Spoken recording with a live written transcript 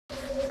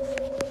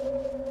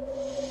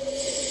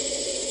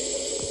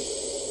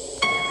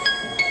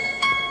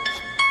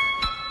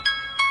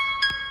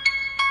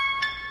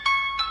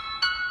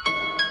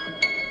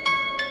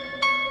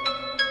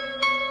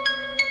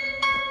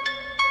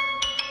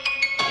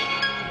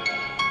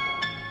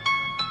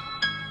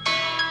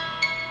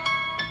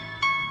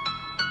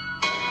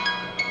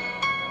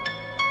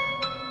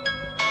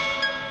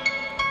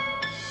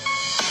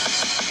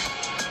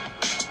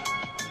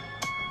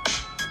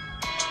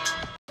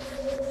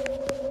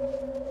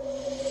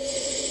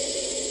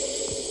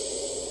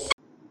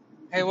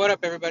Hey, what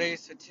up, everybody?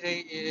 So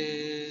today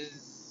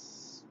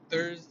is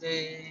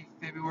Thursday,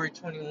 February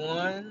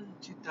 21,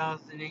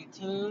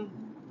 2018.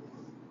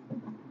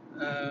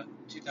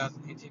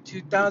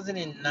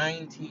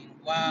 2019.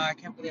 Wow, I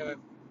can't believe I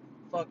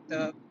fucked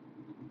up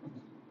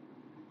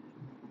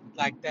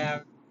like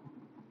that.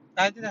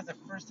 I think that's the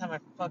first time I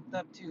fucked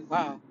up, too.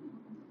 Wow.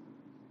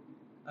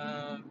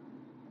 Um,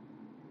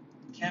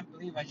 can't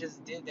believe I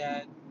just did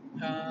that.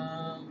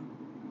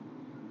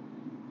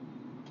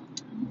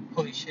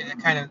 Holy shit, that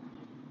kind of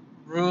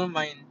ruined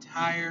my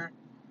entire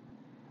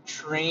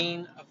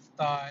train of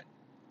thought.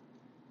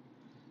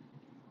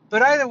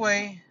 But either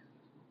way,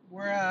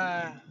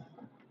 we're,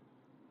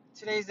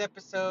 today's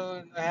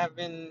episode, I have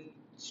been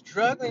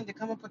struggling to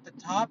come up with the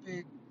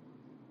topic.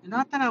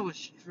 Not that I was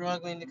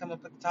struggling to come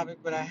up with the topic,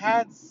 but I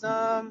had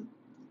some.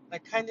 I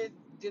kind of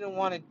didn't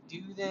want to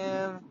do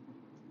them.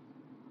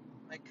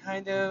 I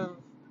kind of,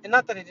 and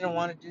not that I didn't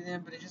want to do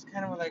them, but it just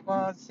kind of was like,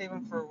 well, I'll save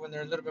them for when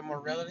they're a little bit more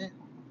relevant.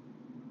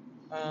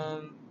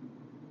 Um,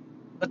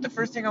 but the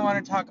first thing I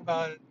want to talk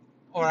about,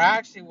 or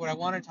actually what I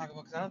want to talk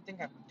about, because I don't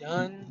think I've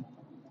done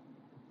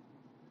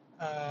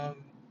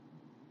um,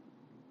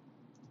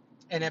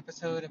 an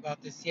episode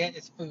about this yet,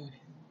 is food.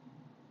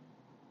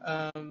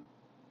 Um,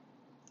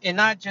 and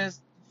not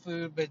just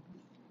food, but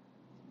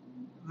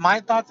my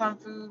thoughts on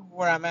food,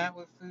 where I'm at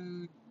with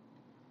food,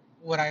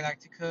 what I like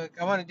to cook.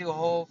 I want to do a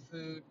whole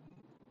food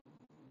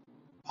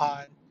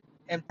pod,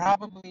 and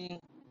probably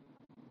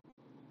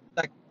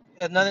like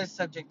another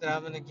subject that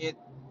I'm gonna get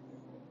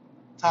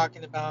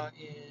talking about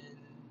in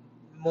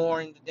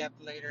more in the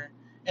depth later,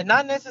 and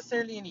not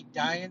necessarily any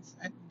diets.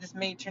 This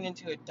may turn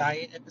into a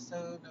diet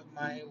episode of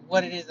my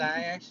what it is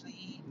I actually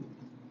eat,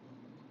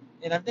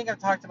 and I think I've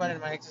talked about it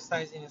in my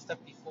exercising and stuff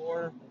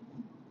before,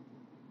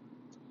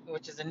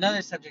 which is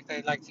another subject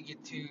I'd like to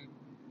get to,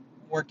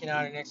 working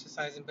out and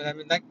exercising. But I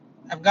mean, like,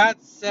 I've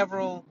got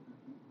several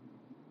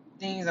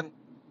things I'm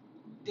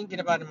thinking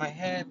about in my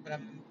head, but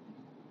I'm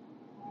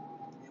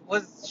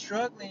was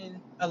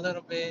struggling a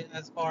little bit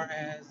as far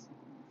as,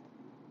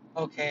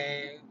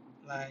 okay,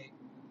 like,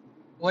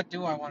 what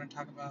do I want to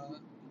talk about?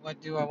 What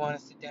do I want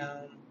to sit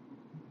down?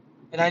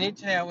 And I knew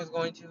today I was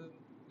going to,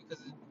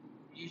 because I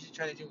usually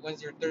try to do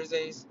Wednesday or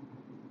Thursdays,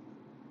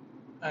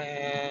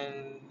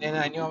 and then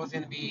I knew I was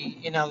going to be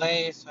in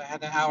LA, so I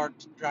had an hour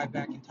to drive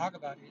back and talk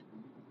about it.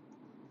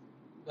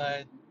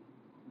 But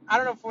I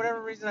don't know, for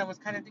whatever reason, I was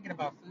kind of thinking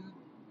about food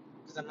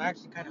because I'm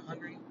actually kind of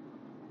hungry.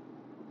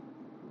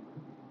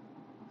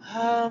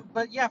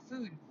 But yeah,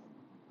 food.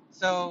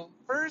 So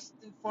first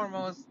and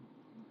foremost,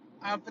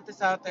 I'll put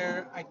this out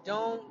there. I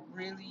don't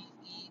really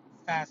eat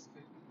fast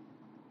food.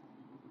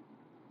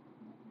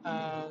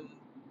 Um,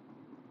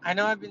 I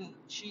know I've been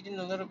cheating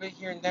a little bit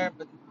here and there,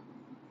 but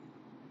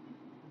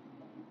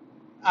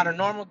on a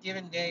normal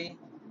given day,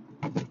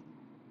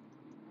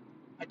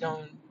 I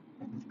don't.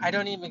 I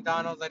don't eat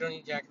McDonald's. I don't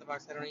eat Jack in the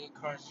Box. I don't eat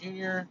Carl's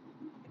Jr.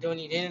 I don't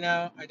eat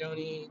In-N-Out. I don't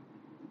eat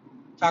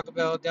Taco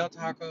Bell, Del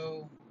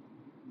Taco.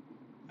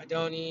 I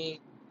don't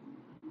eat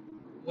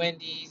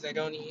Wendy's. I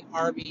don't eat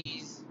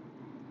Arby's.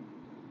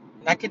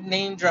 And I could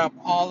name drop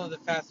all of the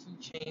fast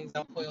food chains: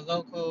 El Pollo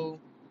Loco,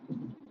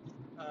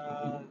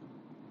 um,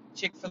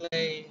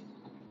 Chick-fil-A.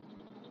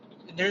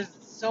 And there's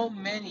so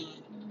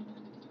many.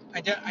 I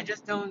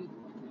just don't.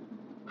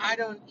 I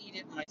don't eat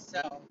it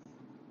myself.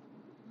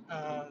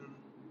 Um,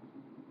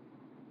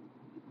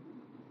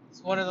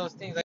 it's one of those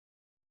things.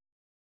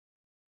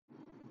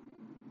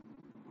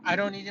 I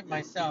don't eat it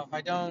myself.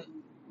 I don't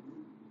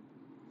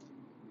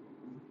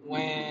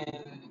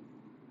when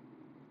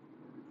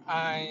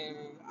I'm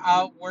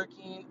out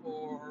working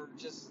or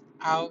just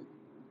out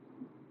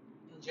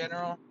in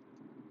general.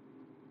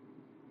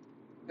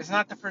 It's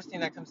not the first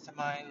thing that comes to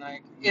mind.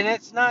 Like, and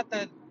it's not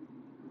that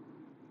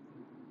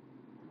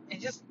it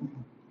just.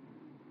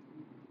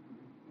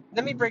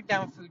 Let me break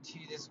down food to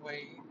you this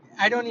way.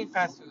 I don't eat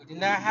fast food,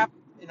 and I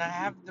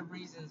have the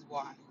reasons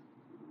why.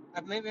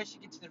 Maybe I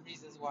should get to the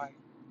reasons why.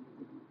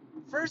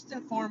 First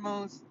and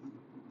foremost,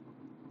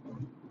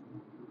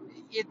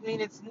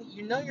 it's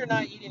you're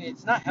not eating it.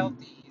 It's not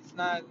healthy. It's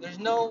not. There's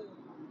no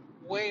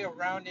way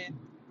around it.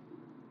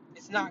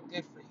 It's not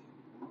good for you.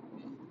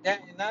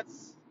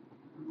 That's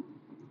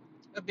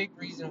a big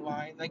reason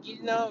why. Like, if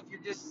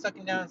you're just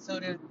sucking down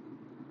soda,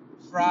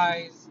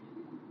 fries,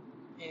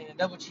 and a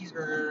double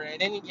cheeseburger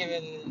at any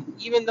given,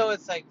 even though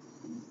it's like,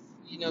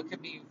 it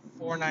could be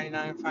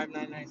 $4.99,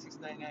 $5.99,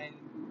 $6.99,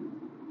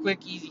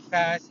 quick, easy,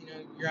 fast.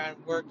 You're on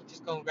work, you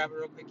just go and grab it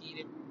real quick, eat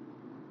it,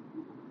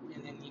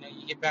 and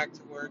you get back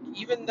to work.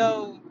 Even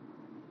though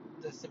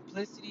the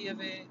simplicity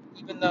of it,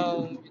 even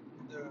though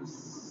the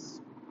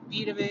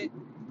speed of it,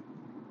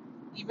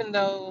 even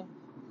though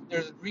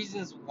there's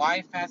reasons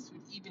why fast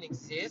food even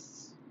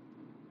exists,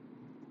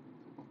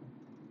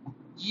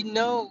 you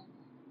know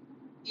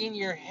in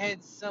your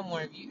head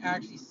somewhere, if you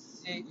actually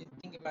sit and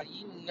think about it,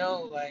 you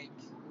know like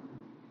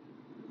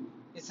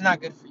it's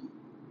not good for you.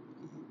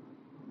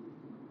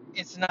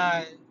 It's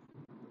not,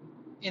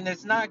 and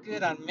it's not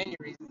good on many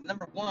reasons.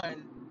 Number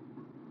one,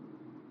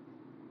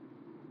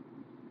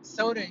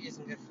 soda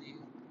isn't good for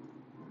you.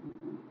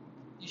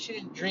 You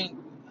shouldn't drink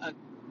a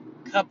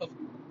cup of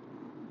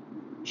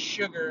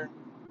sugar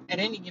at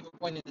any given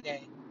point in the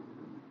day.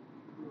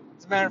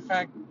 As a matter of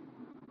fact,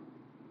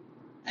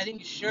 I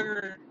think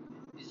sugar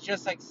is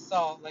just like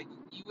salt. Like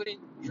you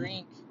wouldn't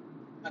drink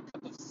a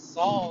cup of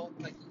salt.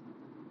 Like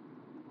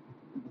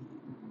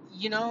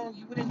you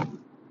wouldn't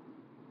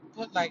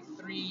put like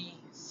 3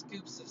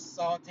 scoops of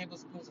salt,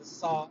 tablespoons of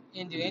salt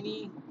into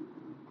any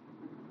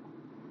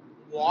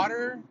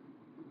water.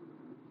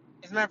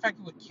 As a matter of fact,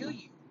 it would kill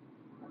you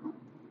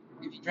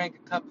if you drank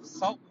a cup of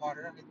salt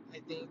water. I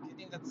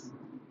think that's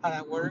how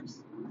that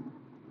works.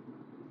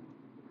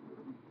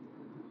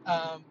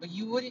 But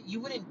you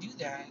wouldn't do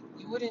that.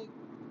 You wouldn't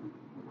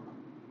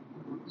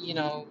you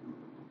know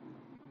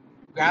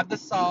grab the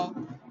salt,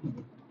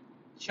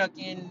 chuck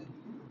in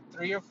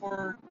 3 or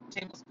 4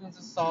 tablespoons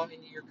of salt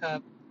into your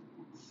cup,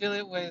 fill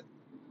it with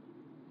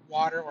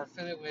water or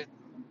fill it with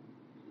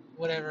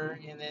whatever,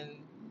 and then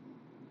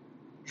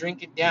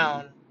drink it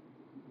down.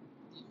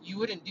 You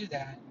wouldn't do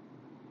that.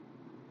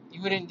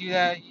 You wouldn't do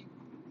that.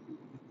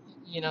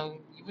 You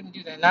wouldn't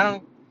do that. And I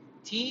don't.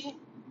 Tea.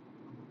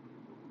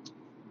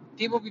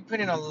 People be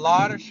putting a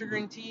lot of sugar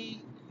in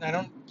tea, and I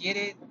don't get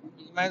it.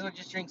 You might as well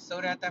just drink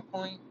soda at that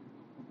point.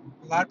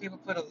 A lot of people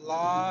put a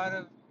lot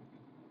of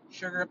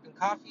sugar up in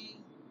coffee.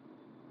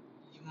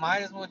 You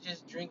might as well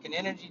just drink an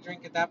energy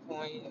drink at that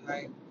point.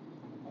 Like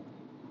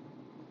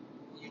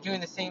you're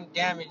doing the same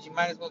damage. You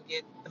might as well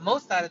get the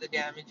most out of the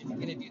damage if you're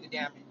gonna do the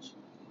damage.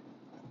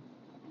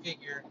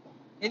 Figure.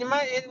 And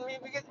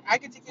I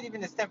could take it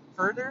even a step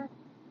further.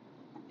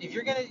 If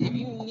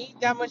you need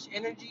that much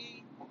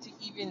energy to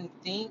even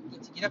think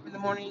and to get up in the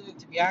morning and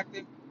to be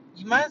active,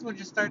 you might as well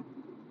just start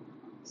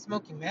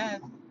smoking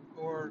meth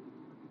or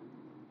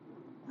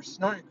or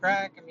snorting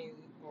crack. I mean,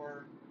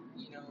 or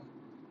you know,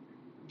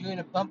 doing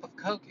a bump of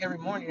coke every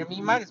morning. I mean,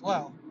 you might as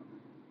well.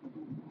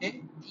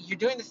 You're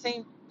doing the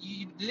same.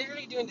 You're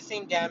literally doing the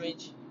same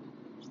damage,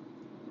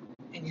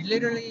 and you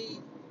literally,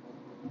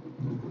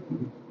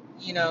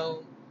 you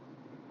know,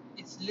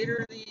 it's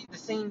literally the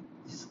same.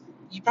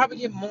 You probably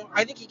get more.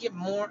 I think you get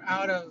more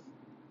out of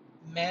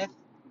meth,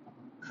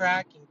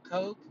 crack, and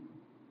coke,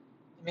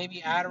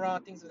 maybe Adderall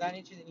and things of that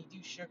nature than you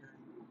do sugar.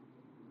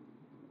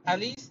 At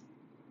least,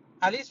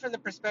 at least from the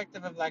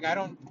perspective of like I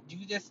don't do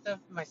this stuff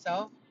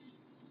myself,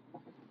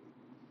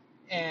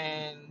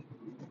 and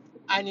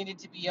I needed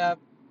to be up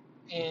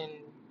and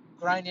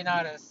grinding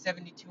out a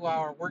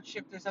 72-hour work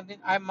shift or something.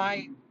 I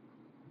might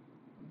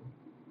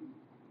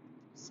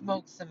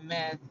smoke some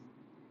meth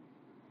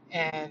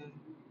and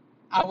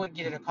I would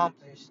get it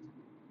accomplished.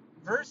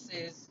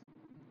 Versus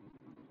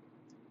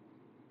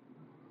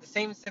the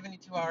same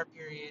 72-hour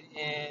period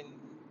and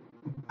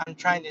I'm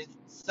trying to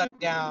suck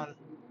down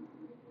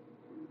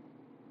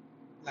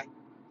like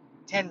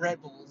 10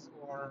 Red Bulls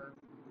or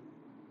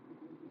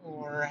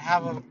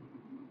have a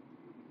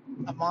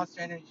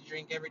Monster Energy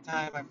drink every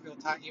time I feel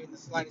tired, even the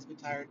slightest bit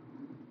tired.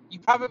 You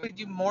probably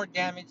do more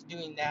damage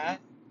doing that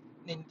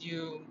than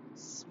do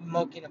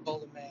smoking a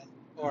bowl of meth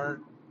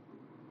or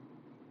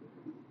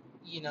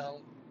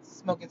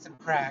smoking some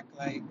crack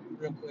like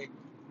real quick.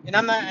 And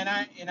I'm not,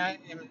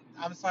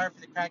 I'm sorry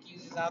for the crack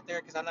users out there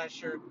because I'm not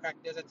sure crack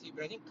does that to you,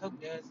 but I think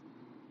coke does,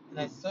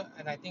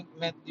 and I think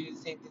meth do the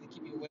same thing to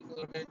keep you awake a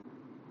little bit,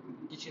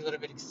 get you a little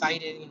bit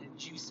excited, and your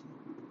juice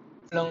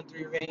flowing through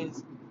your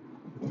veins.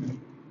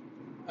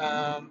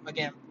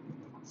 Again,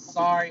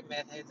 sorry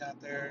meth heads out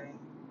there,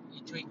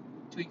 you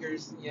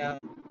tweakers,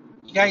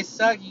 you guys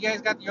suck. You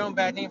guys got your own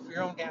bad name for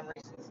your own damn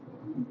reasons.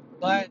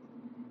 But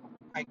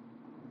I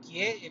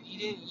get if you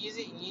didn't use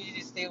it, you needed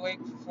to stay awake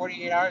for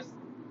 48 hours.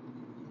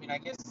 I mean, I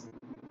guess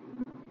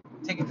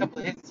take a couple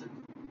of hits of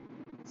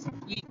some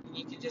weed and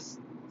you could just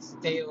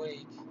stay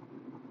awake,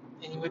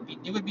 and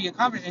it would be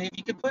accomplished. And if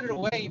you could put it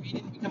away, if you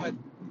didn't become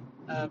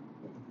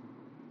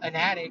an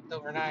addict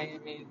overnight, I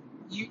mean,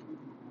 you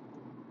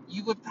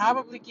you would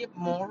probably get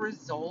more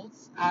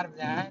results out of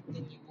that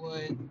than you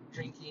would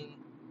drinking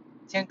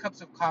 10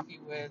 cups of coffee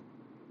with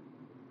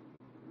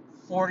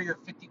 40 or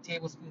 50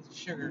 tablespoons of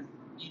sugar.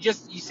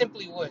 You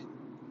simply would.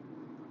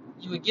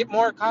 You would get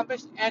more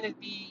accomplished, and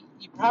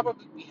you'd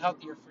probably be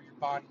healthier for your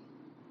body.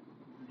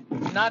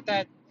 Not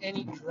that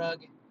any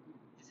drug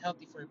is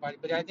healthy for your body,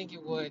 but I think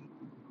it would.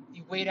 If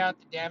you weighed out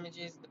the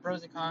damages, the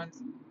pros and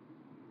cons,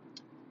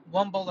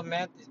 one bowl of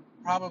meth is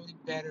probably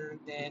better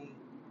than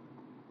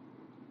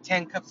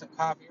 10 cups of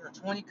coffee or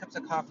 20 cups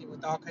of coffee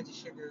with all kinds of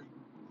sugar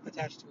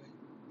attached to it.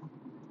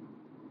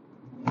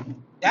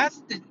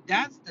 That's the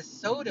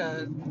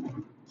soda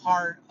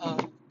part of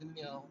the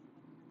meal.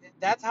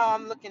 That's how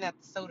I'm looking at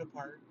the soda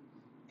part.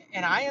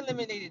 And I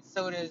eliminated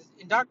sodas,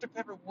 and Dr.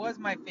 Pepper was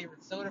my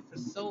favorite soda for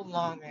so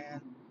long,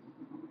 man.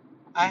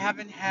 I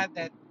haven't had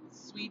that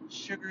sweet,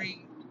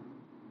 sugary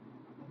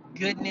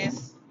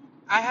goodness.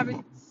 I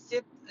haven't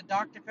sipped a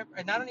Dr. Pepper,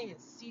 and I don't even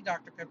see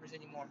Dr. Peppers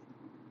anymore.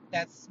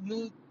 That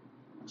smooth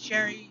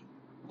cherry,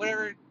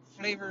 whatever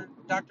flavor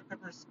Dr.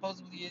 Pepper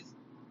supposedly is,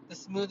 the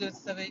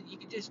smoothest of it,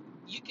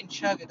 you can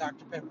chug a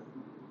Dr. Pepper.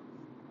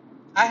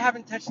 I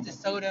haven't touched a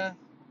soda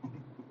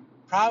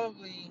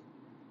probably,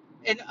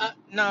 and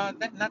no,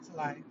 that's a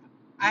lie.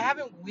 I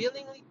haven't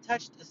willingly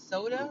touched a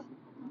soda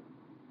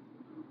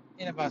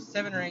in about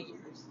 7 or 8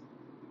 years.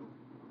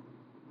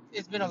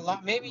 It's been a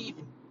lot, maybe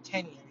even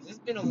 10 years. It's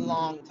been a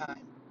long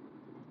time.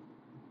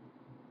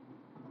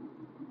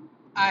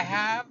 I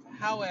have,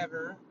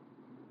 however,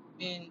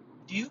 been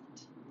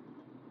duped.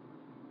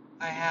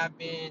 I have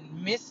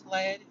been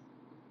misled,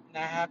 and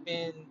I have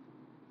been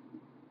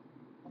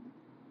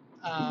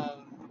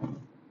um,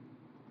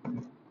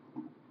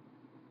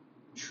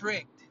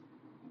 tricked.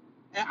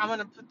 And I'm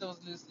gonna put those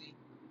loosely.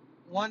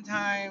 One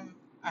time,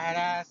 I had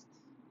asked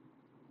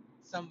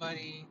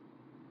somebody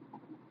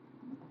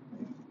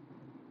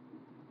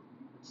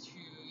to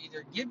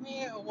either give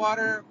me a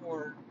water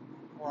or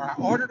I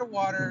ordered a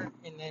water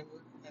and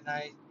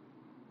I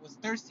was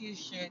thirsty as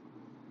shit,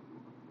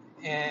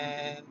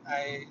 and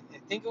I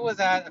think it was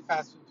at a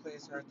fast food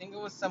place, or I think it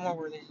was somewhere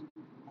where they,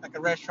 like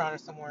a restaurant or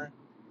somewhere,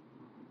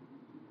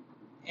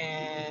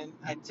 and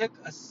I took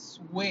a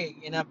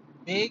swig in a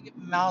big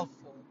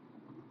mouthful.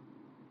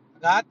 I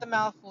got the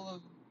mouthful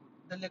of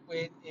the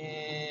liquid,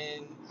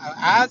 and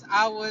as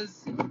I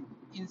was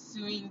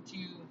ensuing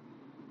to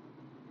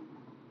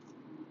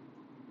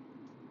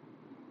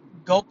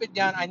gulp it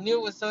down, I knew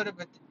it was soda,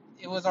 but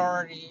I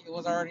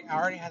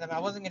already had them. I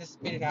wasn't gonna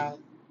spit it out.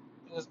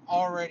 It was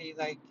already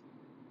like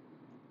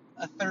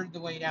a third the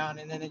way down,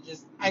 and then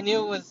I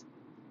knew it was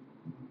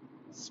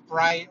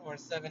Sprite or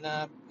 7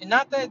 Up, and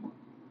not that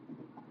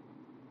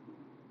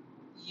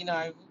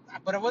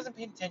but I wasn't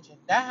paying attention.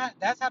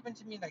 That's happened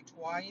to me like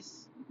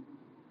twice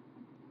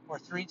or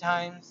 3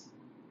 times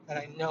that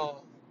I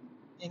know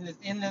in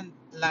the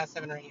last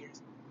 7 or 8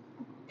 years.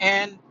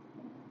 And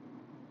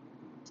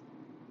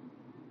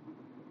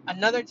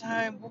another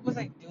time, what was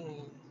I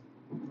doing?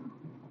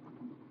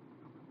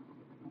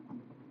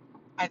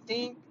 I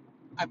think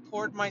I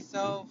poured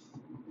myself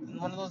in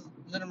one of those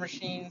little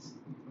machines.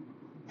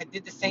 I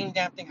did the same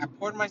damn thing. I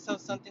poured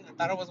myself something. I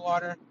thought it was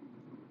water,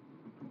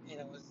 and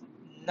it was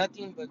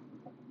nothing but.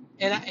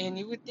 And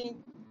you would think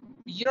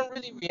you don't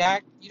really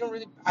react. You don't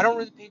really. I don't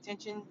really pay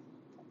attention,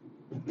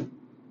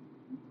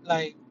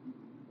 like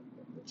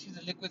to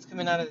the liquids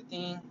coming out of the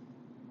thing.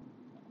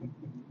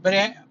 But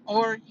I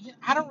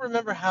don't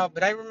remember how,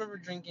 but I remember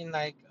drinking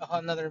like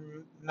another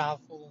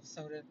mouthful of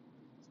soda.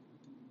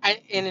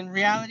 And in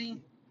reality,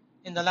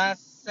 in the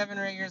last 7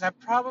 or 8 years, I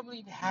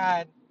probably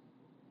had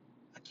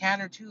a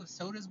can or two of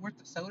sodas worth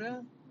of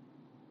soda.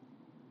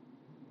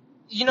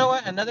 You know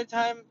what? Another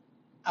time,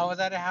 I was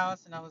at a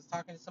house and I was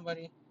talking to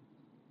somebody.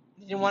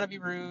 They didn't want to be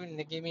rude, and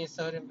they gave me a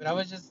soda, but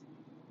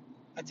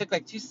I took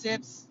like 2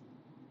 sips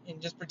and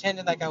just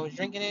pretended like I was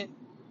drinking it.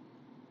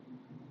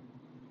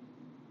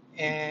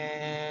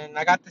 And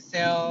I got the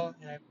sale,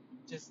 and I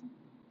just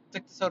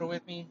took the soda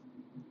with me.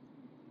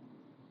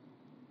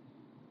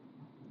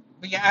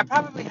 But yeah, I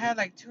probably had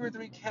like 2 or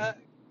 3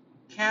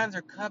 cans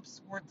or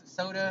cups worth of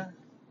soda,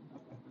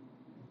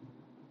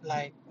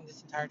 like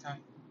this entire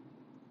time,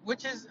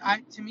 which is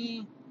to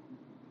me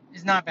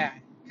is not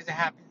bad because it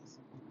happens.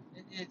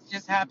 It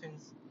just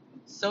happens.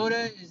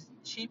 Soda is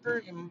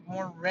cheaper and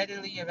more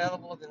readily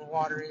available than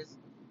water is,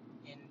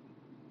 and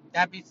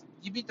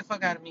you beat the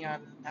fuck out of me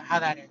on how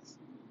that is.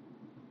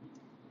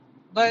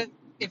 But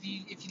if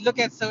you look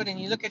at soda and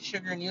you look at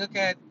sugar and you look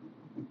at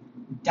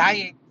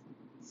diet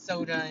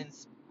soda and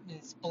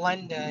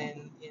Splenda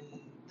and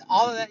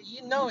all of that,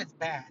 you know it's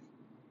bad.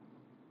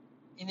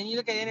 And then you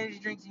look at energy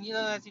drinks and you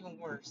know that's even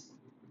worse.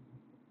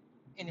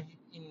 And if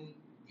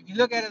you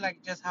look at it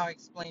like just how I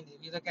explained it,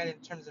 if you look at it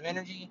in terms of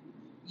energy,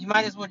 you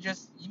might as well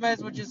just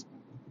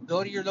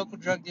go to your local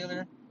drug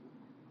dealer,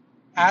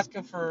 ask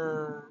him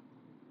for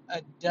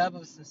a dub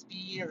of some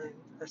speed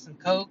or some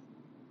coke,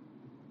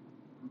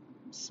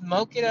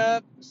 smoke it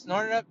up,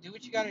 snort it up, do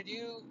what you gotta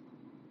do,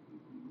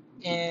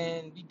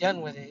 and be done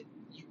with it.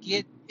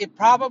 It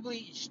probably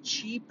is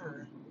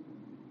cheaper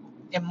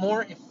and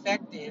more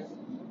effective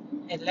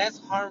and less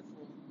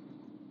harmful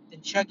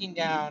than chugging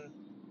down,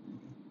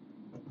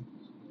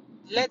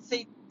 let's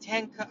say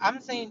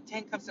I'm saying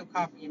 10 cups of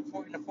coffee in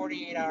a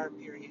 48-hour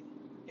period.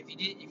 If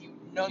you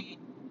know you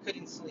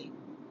couldn't sleep,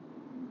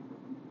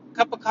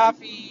 cup of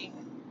coffee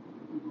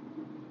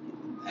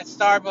at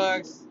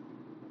Starbucks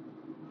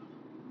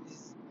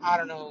is, I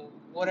don't know,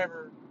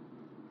 whatever,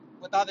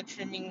 with all the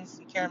trimmings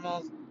and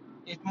caramels,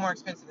 it's more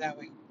expensive that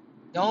way.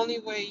 The only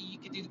way you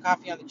could do the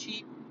coffee on the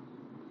cheap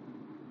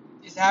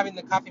is having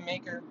the coffee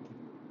maker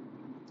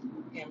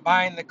and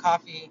buying the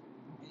coffee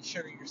and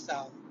sugar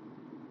yourself.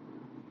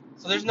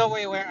 So there's no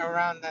way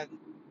around that.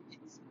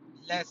 It's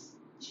less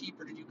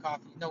cheaper to do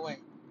coffee. No way.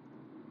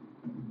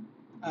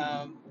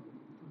 Um,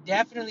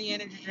 Definitely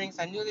energy drinks.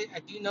 I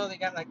do know they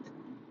got like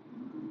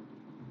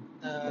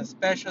the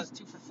specials,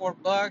 2 for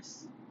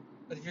 $4.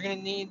 But if you're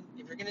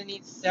gonna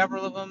need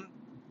several of them,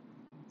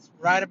 it's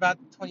right about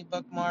the 20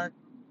 buck mark.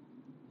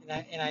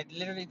 And I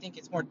literally think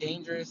it's more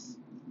dangerous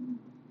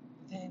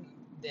than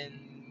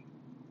than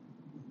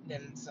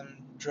than some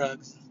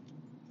drugs.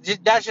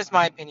 That's just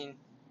my opinion.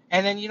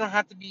 And then you don't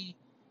have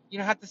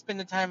to spend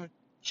the time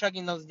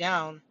chugging those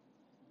down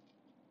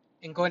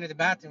and going to the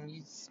bathroom.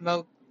 You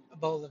smoke a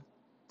bowl of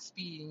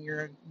speed and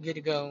you're good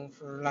to go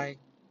for like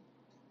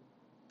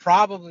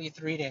probably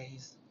 3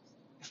 days.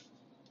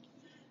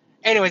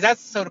 Anyways,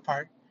 that's the soda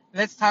part.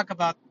 Let's talk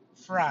about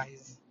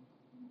fries.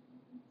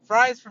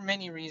 Fries, for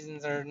many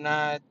reasons, are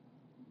not.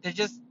 They're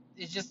just.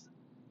 It's just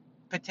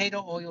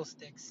potato oil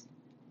sticks.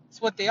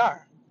 It's what they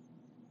are.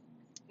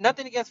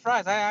 Nothing against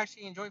fries. I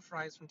actually enjoy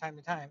fries from time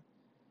to time.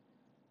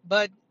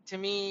 But to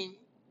me,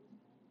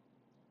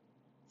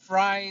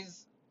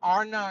 fries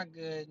are not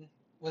good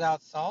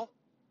without salt,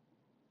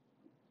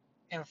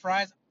 and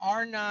fries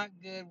are not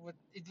good with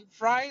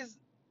fries.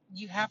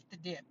 You have to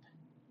dip.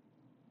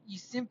 You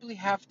simply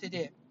have to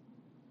dip.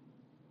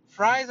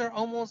 Fries are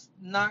almost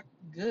not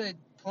good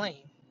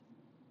plain,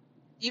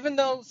 even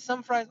though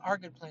some fries are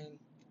good plain.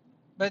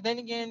 But then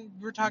again,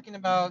 we're talking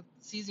about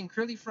seasoned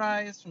curly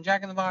fries from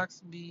Jack in the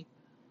Box.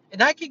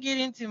 And I could get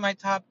into my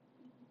top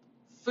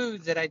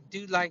foods that I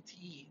do like to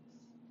eat,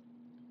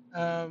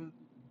 um,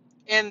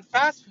 and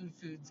fast food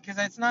foods because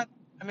it's not.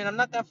 I mean, I'm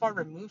not that far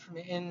removed from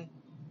it, and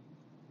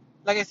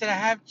like I said, I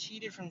have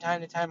cheated from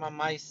time to time on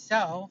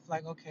myself.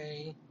 Like,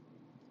 okay,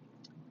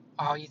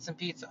 I'll eat some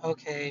pizza.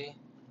 Okay,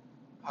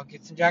 I'll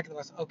get some Jack in the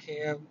Box.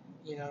 Okay,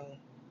 you know.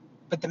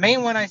 But the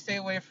main one I stay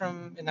away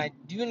from, and I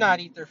do not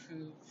eat their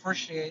food for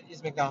shit,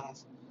 is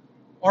McDonald's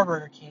or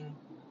Burger King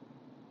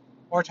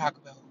or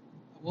Taco Bell.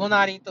 I will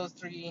not eat those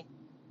three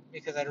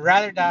because I'd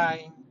rather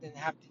die than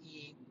have to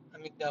eat a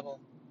McDouble.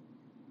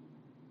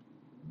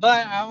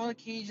 But I will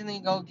occasionally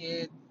go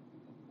get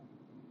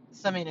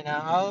some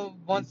In-N-Out. I'll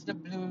once in a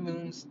blue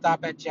moon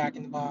stop at Jack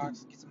in the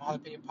Box, get some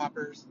jalapeno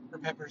poppers or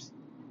peppers.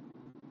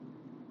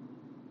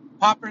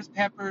 Poppers,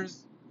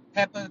 peppers,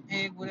 Peppa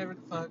Pig, whatever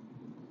the fuck.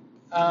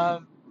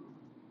 Um,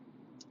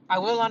 I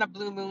will on a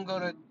blue moon go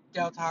to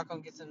Del Taco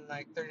and get some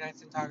like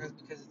 39-cent tacos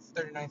because it's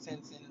 39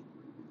 cents and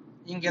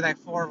you can get like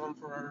 4 of them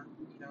for,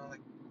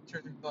 like 2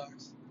 or 3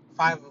 bucks.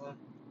 5 of them.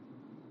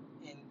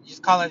 And you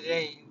just call it a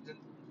day.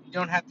 You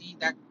don't have to eat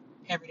that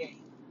every day.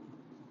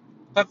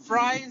 But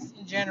fries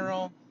in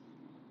general,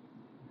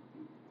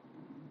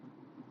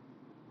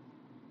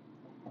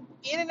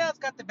 In-N-Out's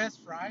got the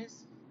best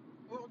fries.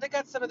 Well, they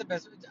got some of the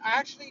best.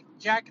 Actually,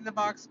 Jack in the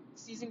Box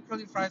seasoned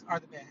curly fries are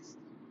the best.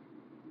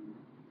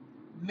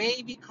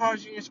 Maybe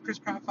Carl's Jr.'s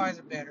crisp crab fries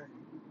are better.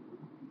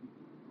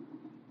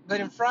 But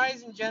in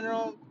fries in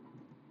general,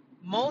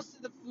 most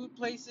of the food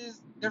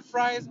places, their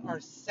fries are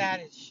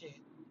sad as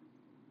shit.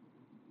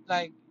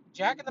 Like,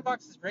 Jack in the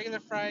Box's regular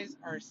fries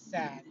are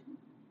sad.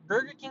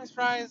 Burger King's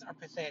fries are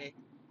pathetic.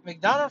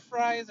 McDonald's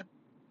fries,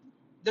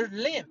 they're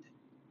limp.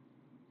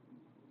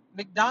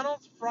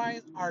 McDonald's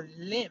fries are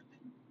limp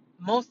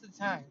most of the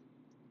time.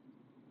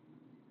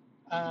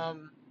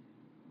 Um,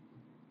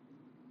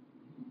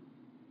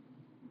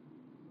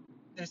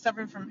 they're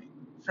suffering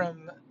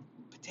from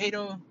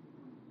potato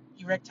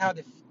erectile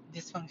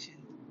dysfunction.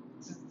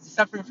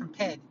 Suffering from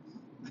PED.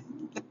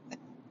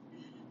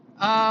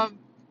 Um,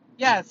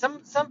 yeah,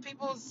 some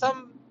people,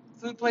 some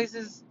food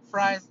places,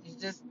 fries,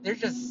 they're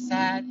just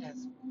sad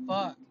as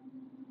fuck.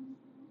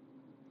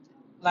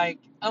 Like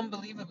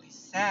unbelievably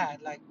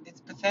sad. Like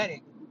it's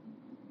pathetic.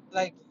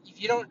 Like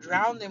if you don't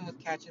drown them with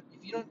ketchup,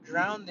 if you don't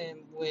drown them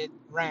with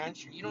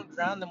ranch, or you don't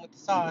drown them with the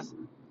sauce,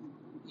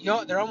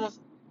 they're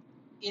almost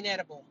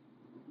inedible,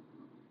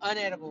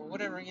 unedible,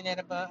 whatever,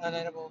 inedible,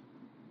 unedible.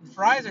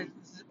 Fries are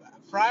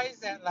fries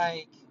that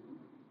like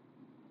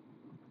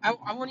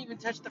I won't even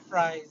touch the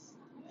fries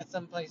at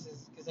some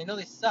places because I know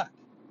they suck.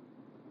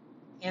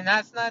 And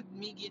that's not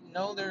me getting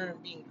older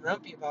and being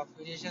grumpy about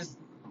food. It's just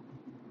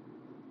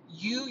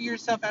you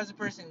yourself as a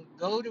person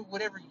go to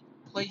whatever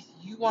place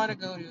you want to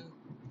go to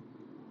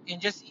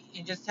and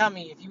just tell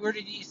me if you were to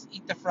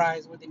eat the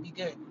fries, would they be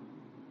good?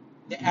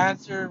 The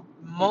answer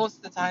most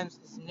of the times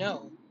is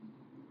no.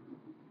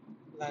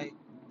 Like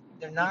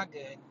they're not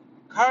good.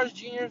 Carl's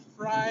Jr.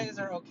 fries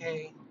are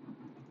okay.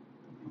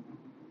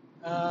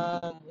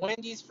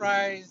 Wendy's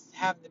fries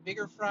have the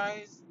bigger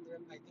fries.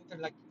 I think they're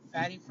like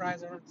fatty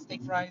fries or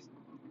steak fries.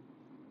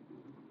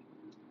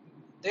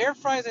 Their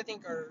fries, I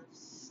think, are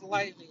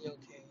slightly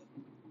okay.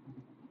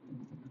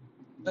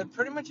 But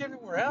pretty much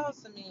everywhere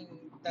else, I mean,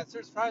 that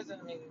serves fries,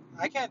 I mean,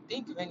 I can't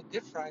think of any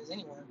good fries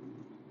anywhere.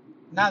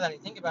 Now that I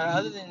think about it,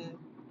 other than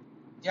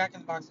Jack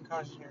in the Box and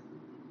Carl's Jr.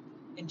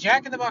 And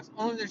Jack in the Box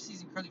only their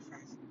seasoned curly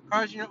fries.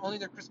 Carl's Jr. only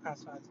their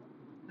crisscross fries.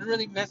 I don't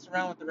really mess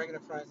around with the regular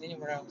fries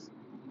anywhere else.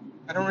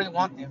 I don't really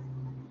want them.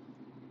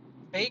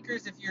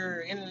 Baker's, if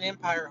you're in an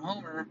Empire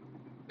Homer,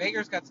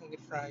 Baker's got some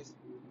good fries.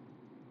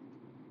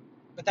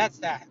 But that's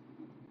that.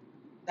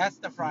 That's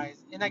the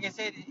fries. And like I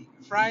said,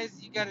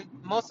 fries, you gotta,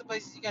 most of the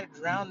places you gotta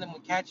drown them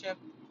with ketchup.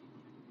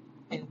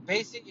 And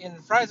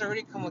fries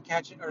already come with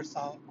ketchup or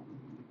salt.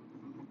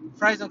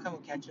 Fries don't come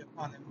with ketchup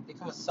on them. They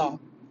come with salt.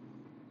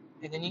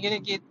 And then you're gonna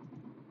get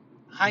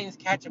Heinz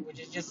ketchup, which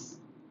is just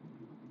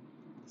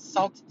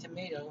salted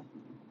tomato.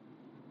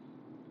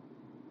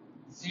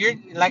 So you're,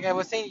 like I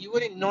was saying, you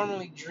wouldn't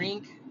normally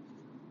drink.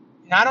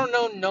 And I don't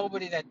know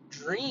nobody that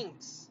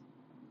drinks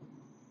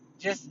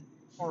just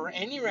for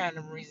any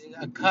random reason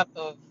a cup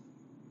of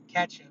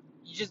ketchup.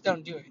 You just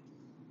don't do it.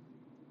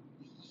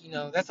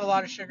 That's a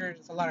lot of sugar.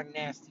 It's a lot of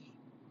nasty.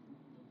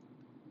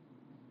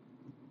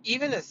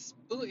 Even a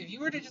spoon, if you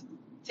were to just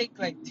take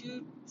like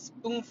 2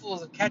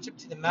 spoonfuls of ketchup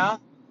to the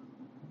mouth,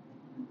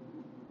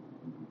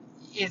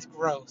 it's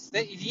gross.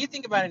 If you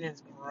think about it,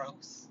 it's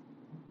gross.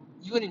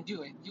 You wouldn't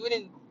do it. You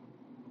wouldn't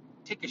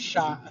take a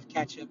shot of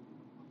ketchup,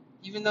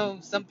 even though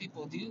some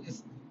people do.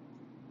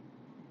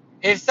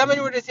 If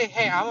somebody were to say,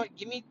 "Hey, I want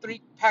give me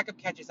 3 pack of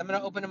ketchup," I'm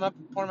gonna open them up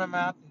and pour them in my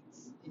mouth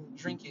and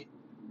drink it.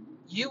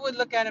 You would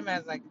look at him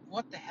as like,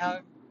 "What the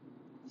hell?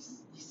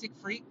 You sick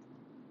freak?"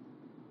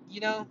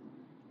 You know.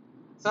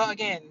 So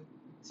again,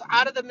 so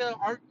out of the middle,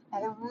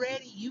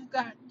 already you've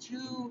got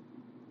 2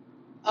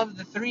 of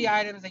the 3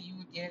 items that you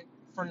would get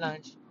for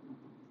lunch.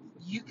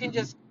 You can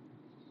just,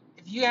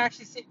 if you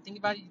actually sit and think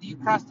about it, you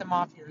cross them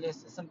off your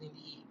list as something to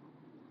eat.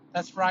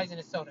 That's fries and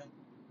a soda.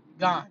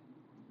 Gone.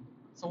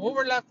 So what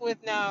we're left with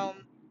now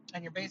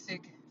on your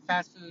basic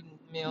fast food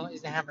meal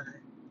is the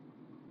hamburger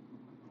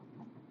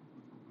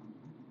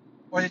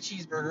or the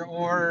cheeseburger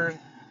or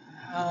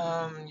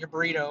your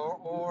burrito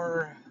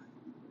or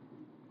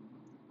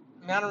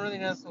I mean I don't really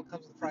know what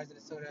comes with fries and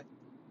a soda.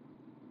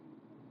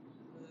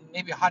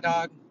 Maybe a hot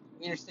dog,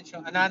 wiener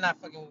schnitzel. No,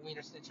 not fucking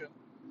wiener schnitzel.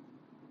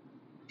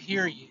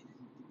 Period.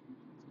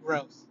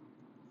 Gross.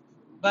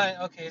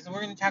 But okay, so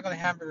we're gonna tackle the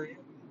hamburger.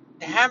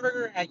 The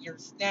hamburger at your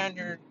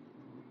standard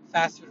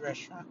fast food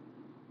restaurant.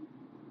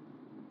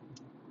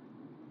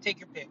 Take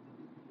your pick.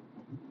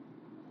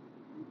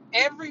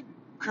 Every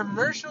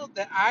commercial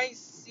that I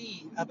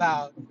see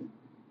about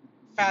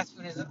fast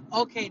food is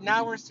okay.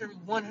 Now we're serving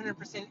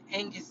 100%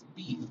 Angus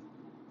beef.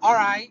 All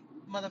right,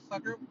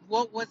 motherfucker.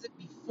 What was it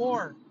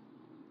before?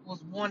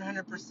 Was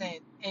 100%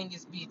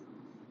 Angus beef?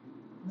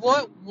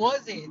 What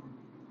was it?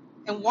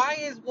 And why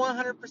is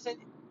 100%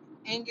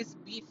 Angus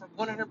beef or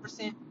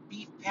 100%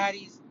 beef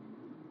patties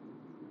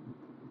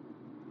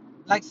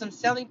like some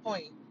selling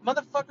point?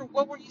 Motherfucker,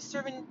 what were you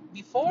serving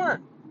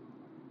before?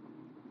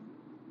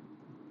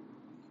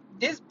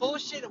 This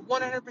bullshit of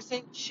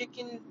 100%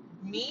 chicken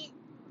meat?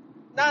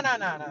 No, no,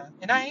 no, no.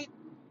 And I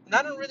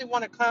don't really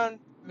want to clown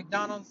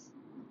McDonald's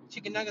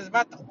chicken nuggets.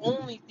 About the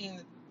only thing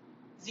that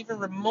is even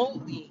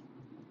remotely,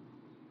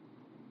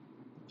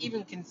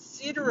 even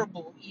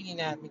considerable eating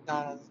at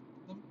McDonald's.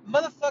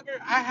 Motherfucker,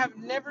 I have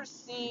never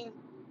seen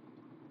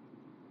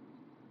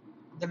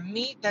the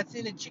meat that's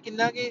in a chicken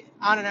nugget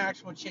on an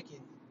actual chicken.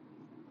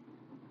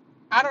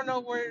 I don't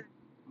know where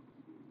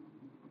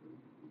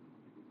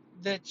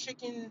the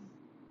chicken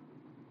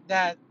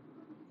that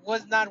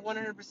was not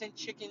 100%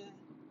 chicken,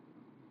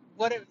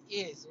 what it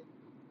is.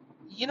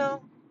 You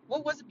know,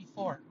 what was it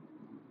before?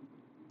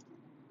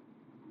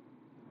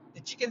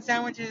 The chicken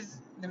sandwiches,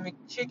 the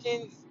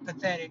McChicken is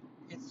pathetic.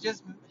 It's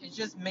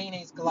just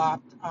mayonnaise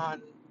glopped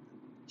on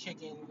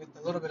chicken with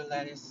a little bit of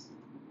lettuce.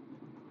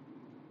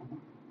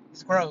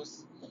 It's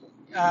gross.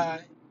 Uh,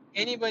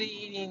 Anybody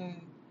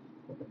eating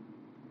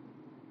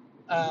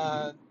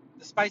uh,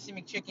 the spicy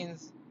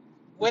McChickens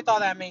with all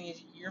that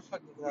mayonnaise, you're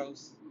fucking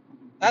gross.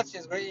 That's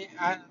just great.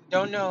 I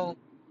don't know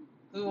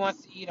who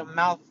wants to eat a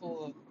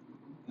mouthful of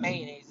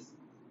mayonnaise.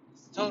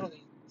 It's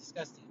totally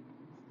disgusting.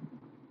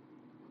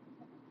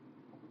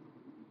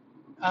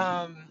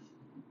 Um,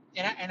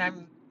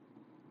 and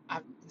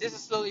this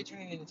is slowly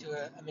turning into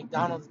a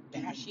McDonald's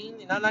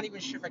bashing, and I'm not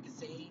even sure if I can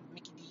say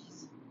Mickey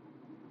D's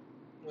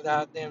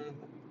without them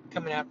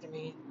coming after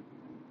me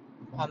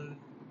on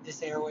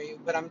this airwave,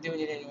 but I'm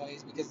doing it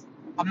anyways because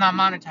I'm not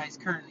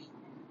monetized currently.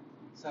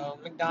 So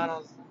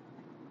McDonald's,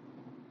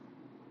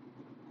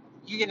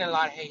 you're getting a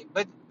lot of hate,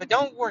 but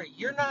don't worry,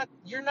 you're not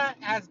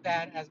as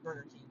bad as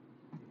Burger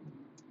King.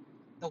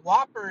 The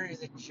Whopper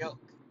is a joke.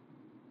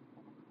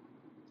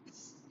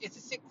 It's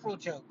a sick, cruel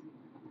joke,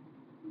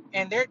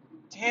 and their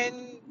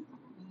 10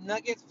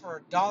 nuggets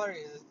for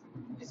 $1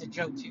 is a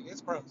joke too.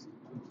 It's gross,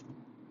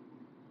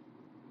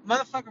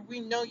 motherfucker. We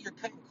know you're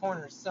cutting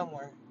corners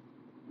somewhere.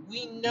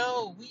 We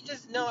know. We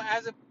just know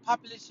as a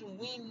population.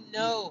 We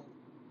know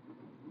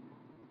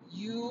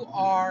you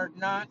are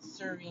not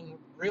serving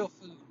real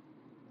food.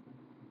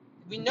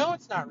 We know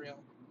it's not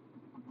real.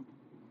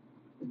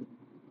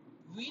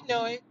 We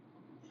know it.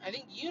 I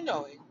think you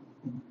know it.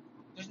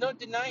 There's no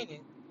denying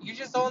it. You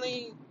just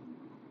only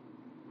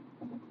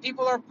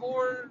people are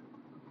poor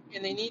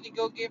and they need to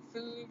go get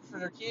food for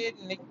their kid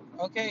and they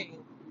okay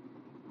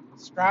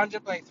scrounge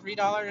up like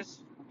 $3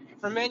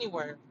 from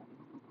anywhere.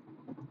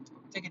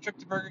 Take a trip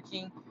to Burger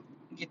King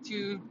and get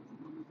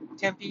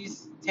 10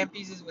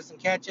 pieces with some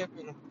ketchup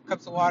and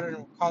cups of water and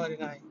we'll call it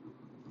a night.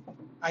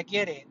 I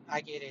get it.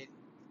 I get it.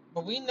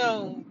 But we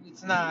know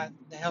it's not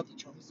the healthy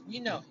choice. We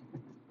know it.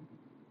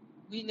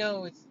 We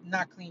know it's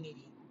not clean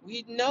eating.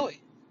 We know it.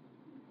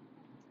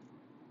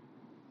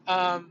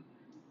 Um,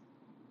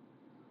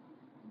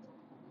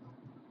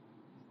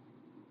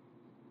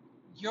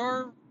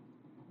 your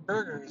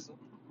burgers,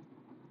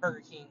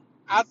 Burger King,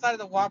 outside of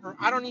the Whopper,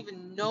 I don't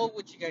even know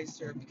what you guys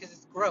serve because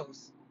it's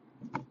gross.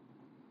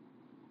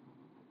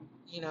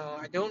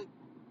 I don't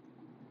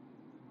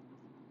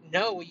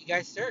know what you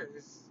guys serve.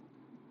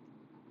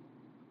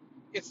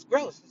 It's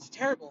gross. It's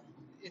terrible.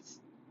 It's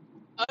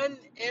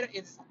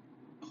it's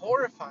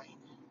horrifying.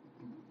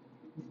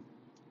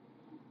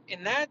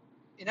 And that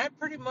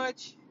pretty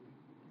much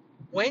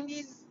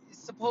Wendy's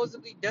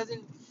supposedly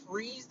doesn't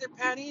freeze their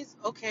patties.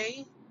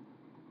 Okay,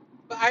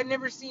 but I've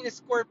never seen a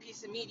square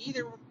piece of meat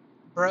either,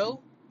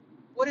 bro.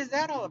 What is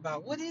that all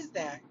about? What is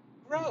that?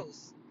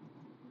 Gross.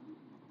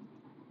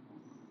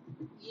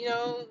 You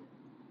know,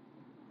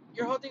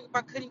 your whole thing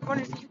about cutting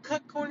corners, you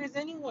cut corners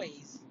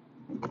anyways.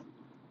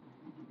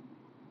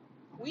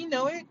 We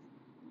know it.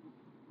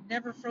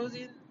 Never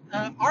frozen.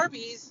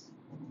 Arby's,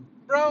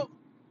 bro,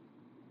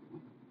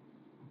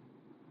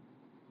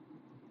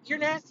 you're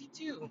nasty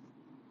too.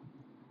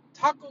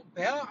 Taco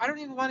Bell, I don't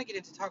even want to get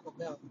into Taco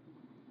Bell.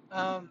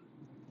 Um,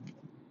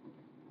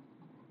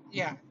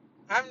 yeah,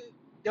 I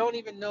don't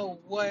even know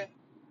what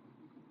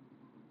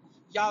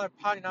y'all are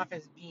potting off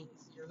as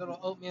beans. Your little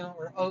oatmeal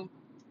or oat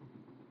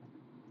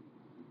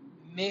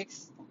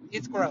mix.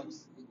 It's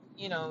gross.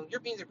 Your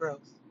beans are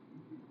gross.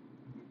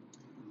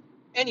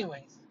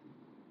 Anyways,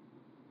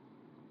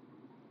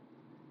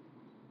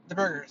 the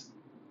burgers.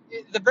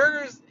 The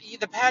burgers,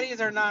 the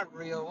patties are not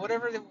real.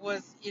 Whatever it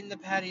was in the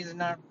patties is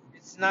not.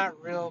 It's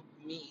not real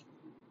meat.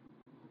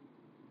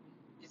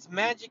 It's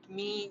magic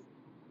meat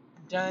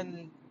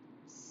done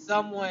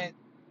somewhat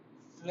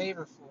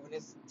flavorful, and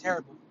it's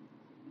terrible.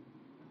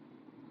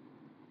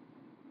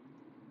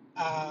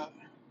 Uh,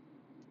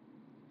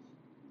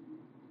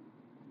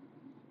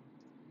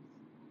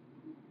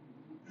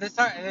 let's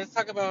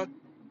talk about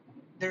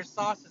their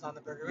sauces on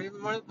the burger.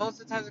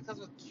 Most of the times it comes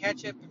with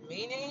ketchup and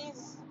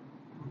mayonnaise,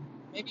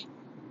 maybe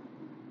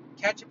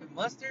ketchup and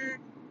mustard.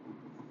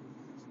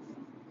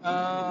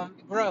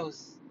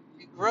 Gross.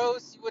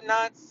 Gross. You would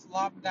not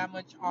slop that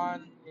much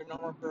on your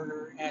normal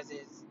burger as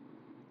is.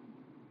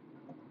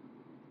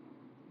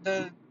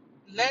 The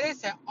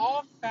lettuce at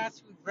all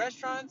fast food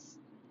restaurants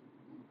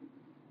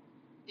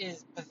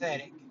is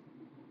pathetic.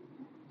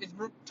 It's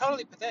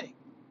totally pathetic.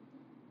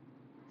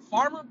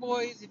 Farmer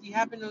Boys, if you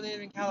happen to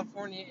live in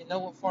California and know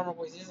what Farmer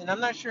Boys is, and I'm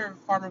not sure if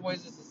Farmer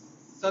Boys is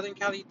a Southern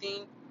Cali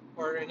thing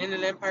or an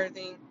Inland Empire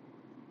thing,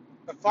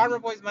 but Farmer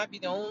Boys might be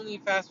the only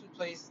fast food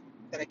place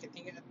that I can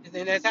think of.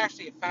 And it's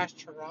actually a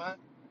fast restaurant,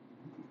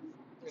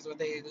 is what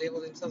they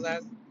label themselves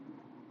as.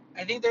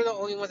 I think they're the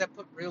only ones that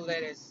put real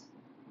lettuce.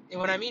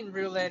 And when I mean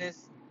real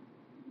lettuce,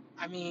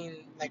 I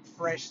mean like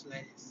fresh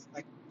lettuce,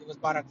 like it was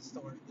bought at the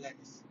store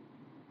lettuce.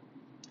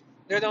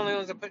 They're the only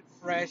ones that put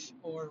fresh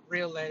or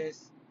real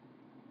lettuce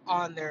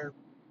on their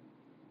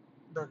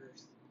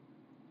burgers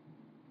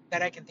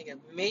that I can think of.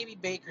 Maybe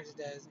Baker's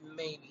does,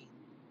 maybe.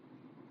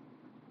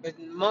 But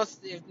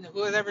if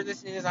whoever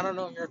listening is, I don't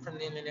know if you're from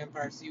the Inland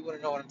Empire, so you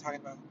wouldn't know what I'm talking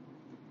about.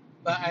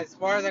 But as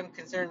far as I'm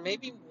concerned,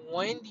 maybe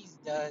Wendy's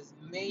does,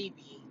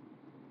 maybe.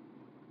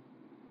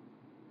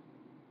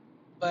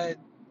 But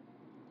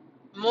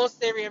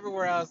most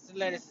everywhere else, the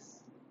lettuce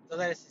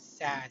is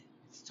sad.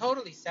 It's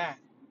totally sad.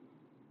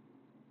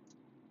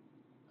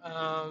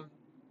 Um,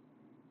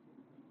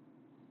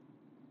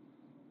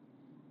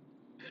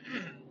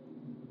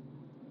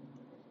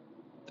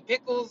 the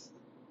pickles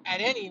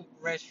at any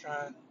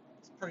restaurant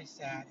is pretty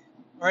sad,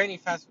 or any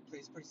fast food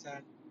place, pretty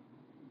sad.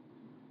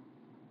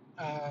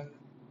 Um,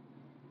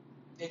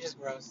 they're just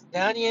gross. The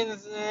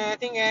onions, I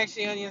think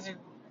actually onions are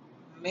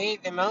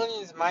made. The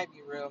onions might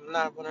be real. I'm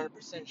not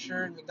 100%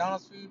 sure.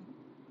 McDonald's food,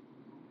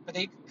 but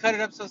they cut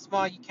it up so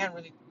small you can't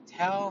really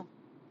tell.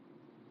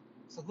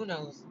 So who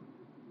knows?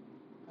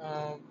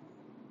 Um,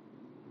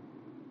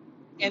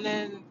 and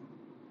then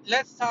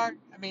let's talk.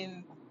 I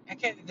mean, I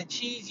can't. The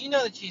cheese.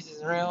 The cheese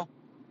is real.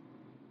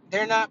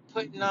 They're not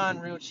putting on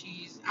real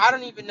cheese. I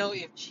don't even know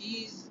if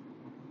cheese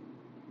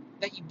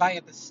that you buy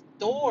at the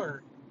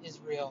store is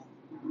real.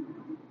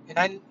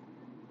 And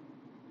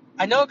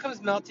I know it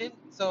comes melted,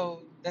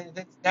 so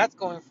that's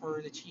going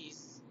for the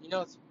cheese.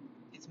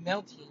 It's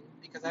melting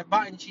because I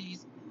bought in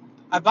cheese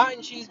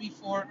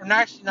before, or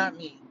actually not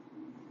me.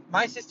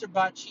 My sister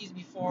bought cheese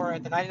before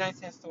at the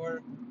 99-cent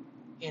store,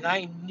 and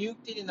I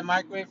nuked it in the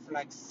microwave for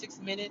like 6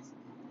 minutes,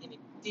 and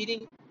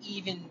didn't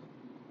even.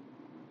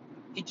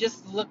 It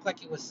just looked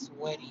like it was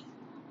sweaty.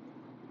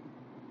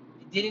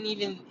 It didn't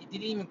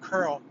even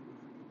curl.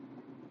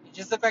 It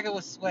just looked like it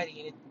was sweaty,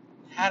 and it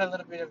had a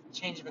little bit of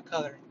change of a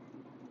color.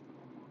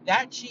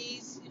 That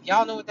cheese, if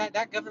y'all know what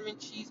that government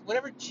cheese,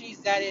 whatever cheese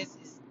that is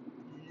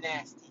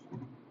nasty.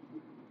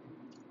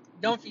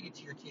 Don't feed it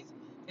to your kids.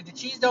 If the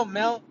cheese don't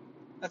melt,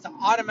 that's an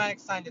automatic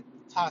sign to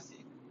toss it.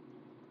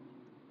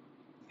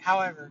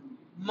 However,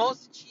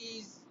 most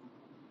cheese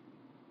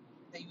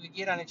that you would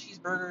get on a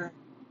cheeseburger,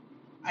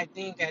 I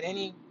think at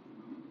any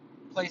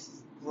place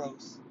is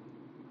gross.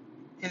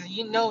 Because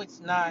you know it's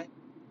not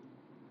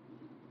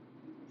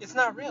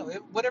real.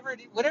 Whatever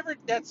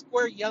that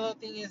square yellow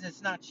thing is,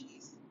 it's not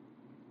cheese.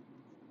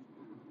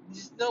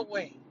 Just no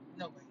way,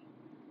 no way.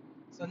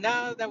 So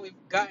now that we've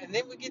got, and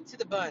then we get to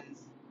the buns.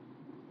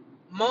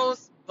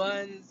 Most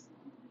buns,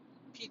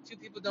 two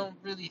people don't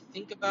really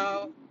think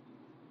about.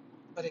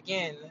 But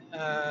again,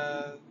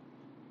 the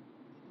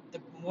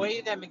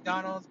way that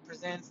McDonald's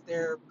presents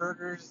their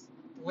burgers,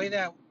 the way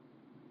that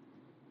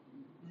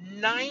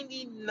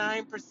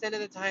 99% of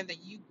the time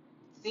that you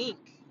think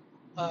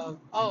of,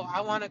 oh,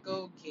 I want to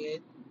go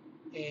get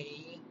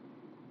a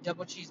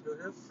double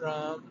cheeseburger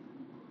from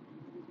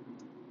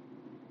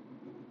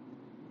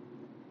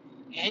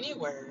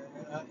anywhere,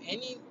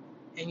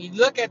 and you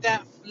look at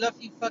that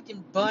fluffy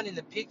fucking bun in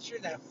the picture,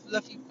 that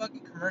fluffy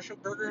fucking commercial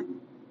burger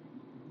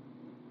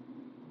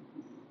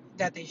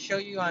that they show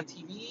you on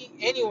TV,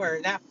 anywhere,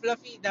 that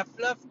fluff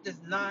does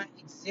not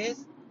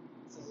exist.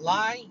 It's a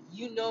lie.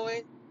 You know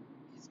it.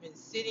 It's been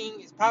sitting.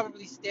 It's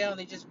probably stale, and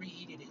they just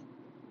reheated it.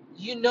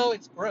 You know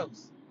it's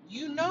gross.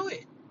 You know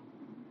it.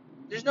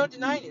 There's no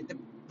denying it. The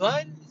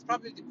bun is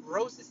probably the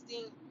grossest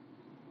thing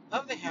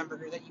of the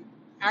hamburger that you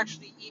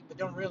actually eat but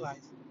don't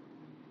realize.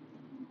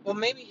 Well,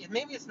 maybe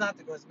it's not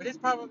the gross, but it's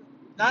probably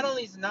not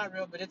only is it not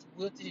real, but it's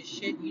wilted as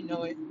shit. You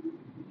know it.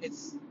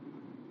 It's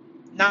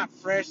not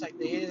fresh like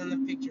they is in the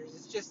pictures.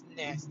 It's just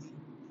nasty.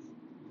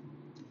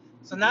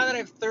 So now that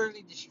I've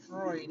thoroughly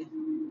destroyed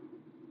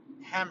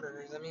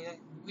hamburgers, I mean,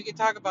 we could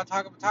talk about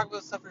Taco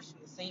Bell suffers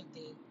from the same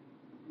thing.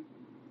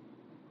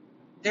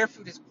 Their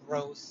food is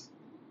gross.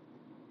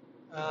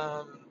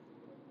 Um,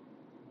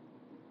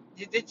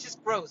 it's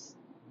just gross,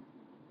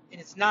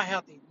 and it's not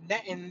healthy.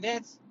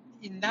 That's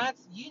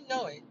you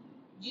know it.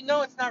 You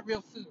know it's not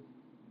real food.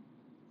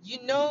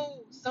 You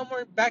know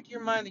somewhere back of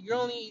your mind that you're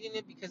only eating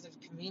it because of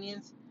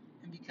convenience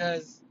and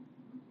because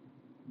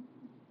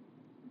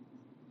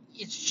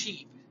it's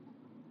cheap.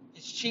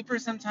 It's cheaper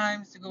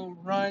sometimes to go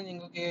run and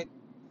go get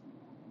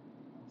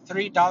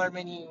 $3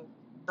 menu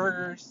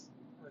burgers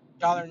or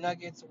dollar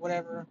nuggets or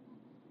whatever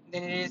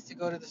than it is to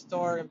go to the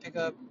store and pick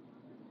up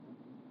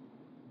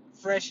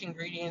fresh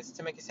ingredients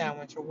to make a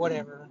sandwich or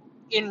whatever.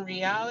 In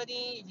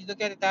reality, if you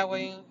look at it that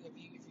way, if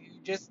you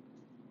just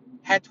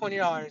had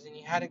 $20 and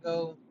you had to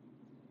go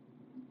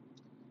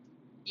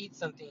eat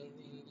something,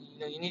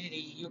 you needed to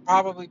eat, you would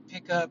probably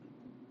pick up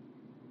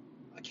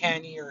a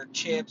candy or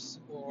chips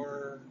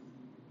or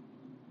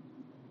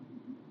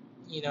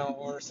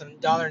some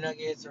dollar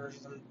nuggets or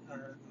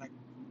like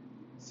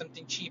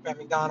something cheap at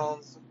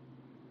McDonald's.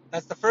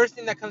 That's the first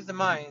thing that comes to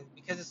mind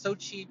because it's so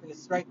cheap and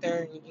it's right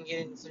there and you can get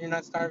it, so you're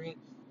not starving.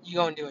 You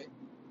go and do it,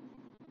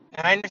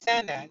 and I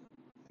understand that.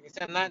 Like I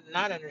said, I'm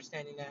not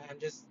understanding that. I'm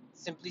just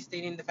simply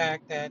stating the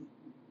fact that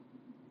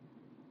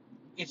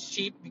it's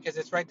cheap because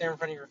it's right there in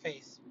front of your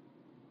face.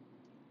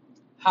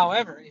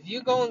 However, if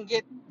you go and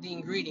get the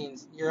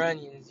ingredients, your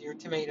onions, your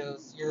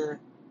tomatoes, your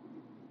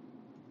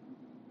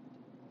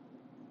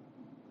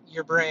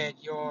bread,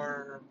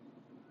 your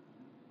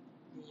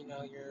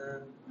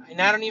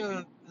and I don't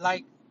even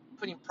like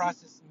putting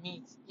processed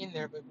meats in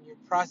there, but your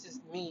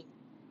processed meat,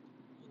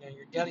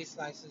 your deli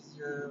slices,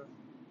 your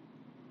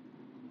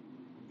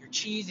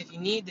cheese, if you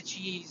need the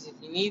cheese,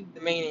 if you need the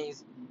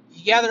mayonnaise,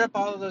 you gather up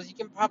all of those, you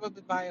can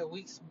probably buy a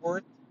week's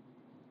worth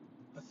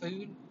of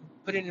food,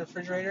 put it in the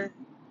refrigerator,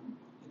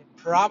 and it'd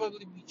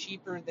probably be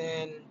cheaper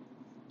than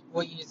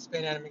what you'd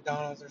spend at a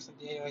McDonald's or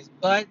something anyways.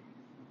 But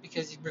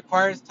because it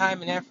requires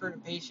time and effort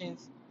and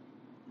patience,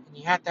 and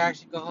you have to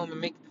actually go home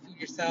and make the food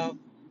yourself,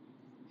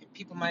 and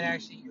people might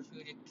actually eat your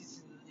food,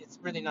 it's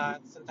really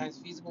not sometimes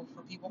feasible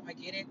for people. I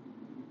get it.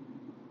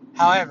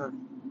 However,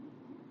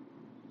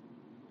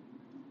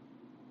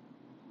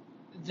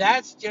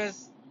 that's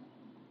just,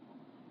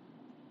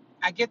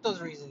 I get those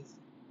reasons.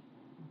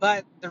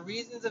 But the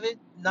reasons of it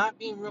not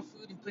being real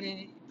food and putting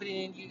it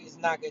in you is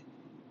not good.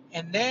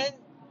 And then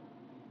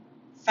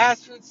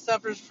fast food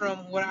suffers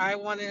from what I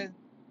want to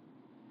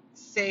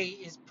say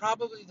is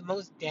probably the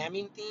most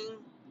damning thing.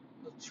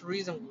 The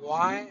reason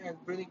why I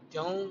really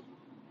don't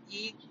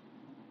eat.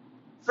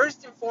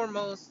 First and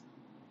foremost,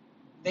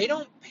 they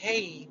don't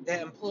pay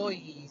the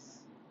employees.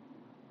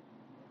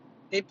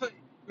 They put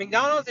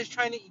McDonald's is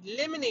trying to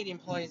eliminate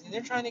employees, and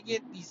they're trying to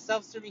get these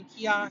self-serving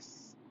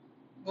kiosks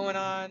going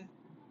on,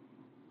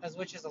 as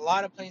which is a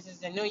lot of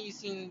places. I know you've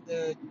seen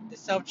the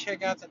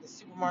self-checkouts at the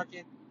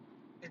supermarket.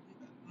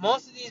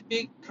 Most of these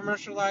big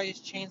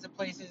commercialized chains of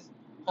places,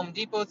 Home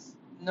Depot's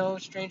no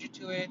stranger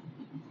to it,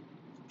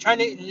 trying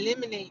to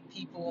eliminate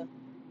people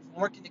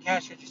from working the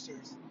cash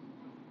registers.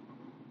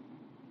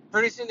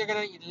 Pretty soon they're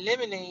going to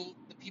eliminate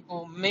the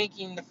people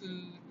making the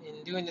food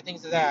and doing the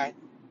things of that.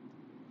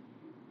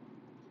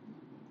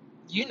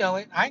 You know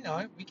it. I know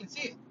it. We can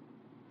see it.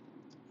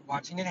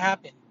 Watching it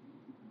happen.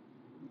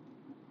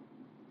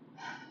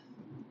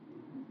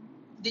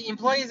 The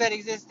employees that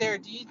exist there,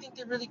 do you think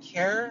they really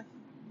care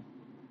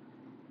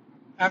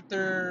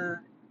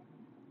after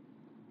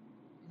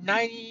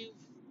 90%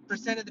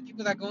 90% of the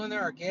people that go in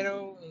there are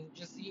ghetto and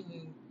just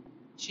eating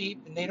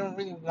cheap, and they don't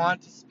really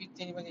want to speak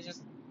to anybody.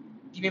 Just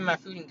give me my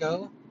food and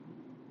go.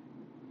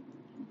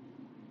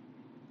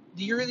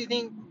 Do you really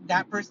think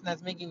that person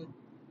that's making,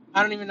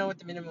 I don't even know what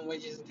the minimum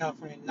wage is in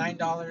California, $9,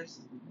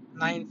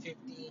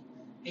 $9.50,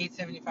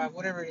 $8.75,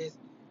 whatever it is.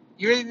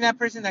 You really think that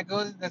person that's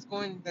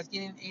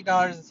getting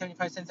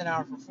 $8.75 an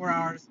hour for 4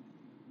 hours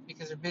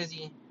because they're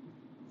busy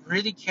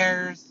really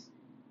cares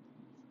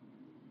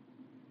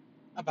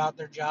about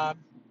their job?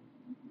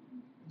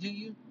 Do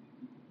you?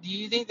 Do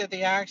you think that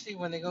they actually,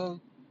 when they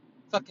go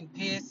fucking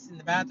piss in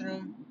the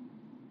bathroom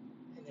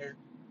and they're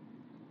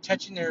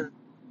touching their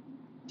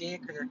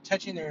dick or they're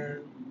touching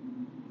their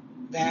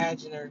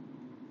badge and they're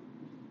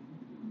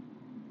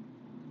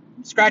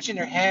scratching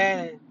their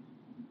head or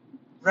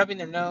rubbing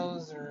their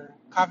nose or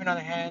coughing on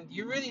their hand, do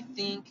you really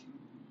think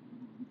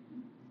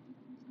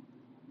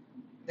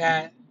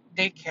that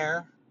they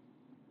care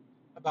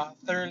about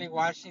thoroughly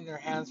washing their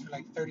hands for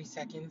like 30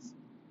 seconds?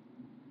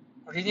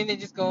 Or do you think they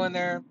just go in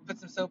there, put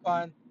some soap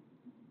on,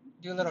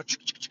 do a little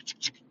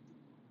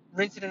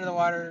rinse it into the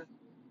water,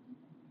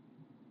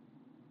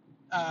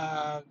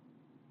 uh,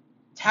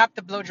 tap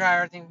the blow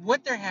dryer thing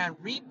with their hand,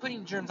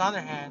 re-putting germs on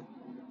their hand,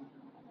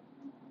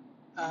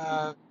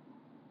 uh,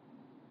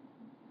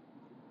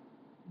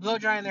 blow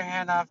drying their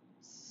hand off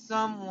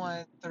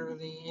somewhat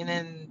thoroughly, and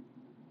then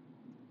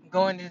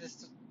go into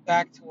this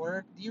back to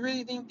work? Do you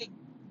really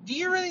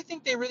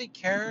think they really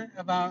care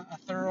about a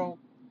thorough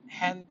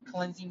hand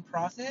cleansing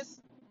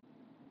process?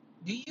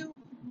 Do you?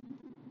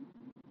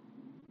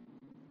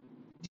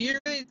 Do you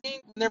really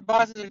think when their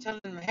bosses are telling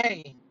them,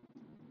 hey,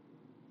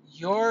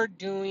 you're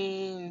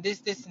doing this,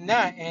 this, and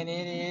that, and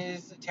it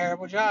is a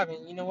terrible job,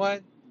 and you know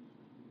what?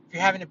 If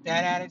you're having a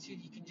bad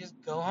attitude, you can just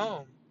go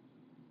home.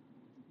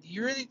 Do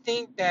you really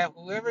think that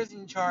whoever's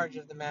in charge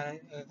of the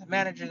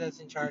manager that's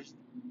in charge,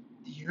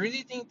 do you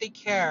really think they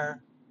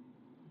care?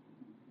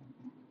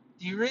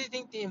 Do you really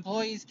think the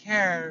employees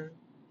care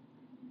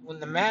when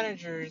the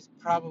managers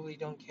probably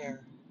don't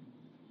care?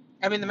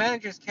 I mean, the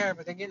managers care,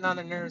 but they're getting on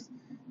their nerves.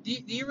 Do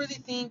you really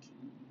think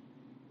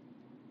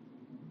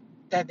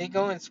that they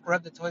go and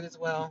scrub the toilets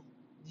well?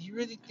 Do you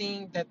really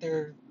think that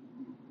they're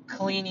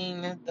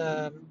cleaning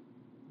the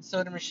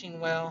soda machine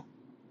well?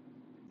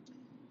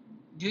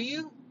 Do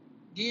you?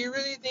 Do you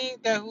really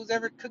think that who's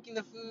ever cooking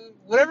the food,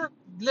 whatever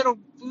little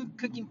food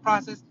cooking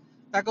process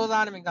that goes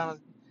on at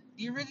McDonald's,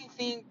 do you really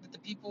think that the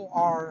people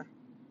are,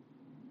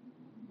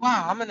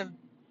 wow, I'm gonna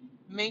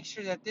make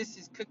sure that this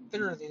is cooked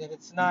thoroughly, that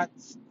it's not,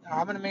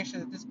 I'm gonna make sure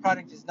that this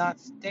product is not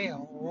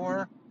stale,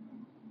 or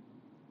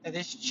that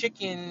this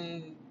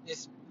chicken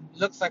is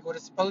looks like what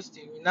it's supposed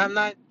to. And I'm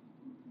not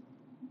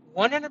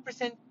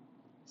 100%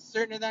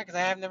 certain of that because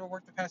I have never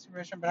worked a fast food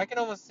restaurant, but I can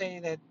almost say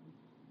that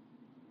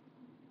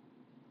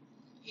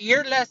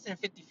you're less than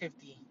 50-50.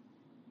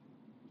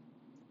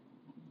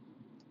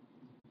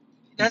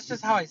 That's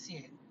just how I see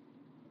it.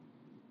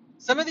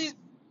 Some of these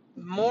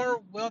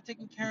more well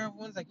taken care of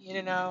ones, like In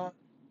and Out,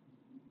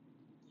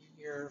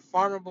 your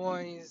Farmer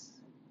Boys,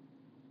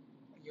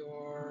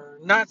 your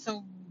not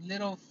so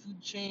little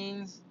food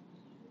chains,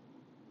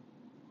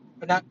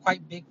 but not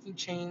quite big food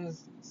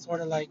chains, sort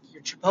of like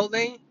your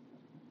Chipotle,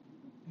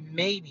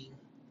 maybe,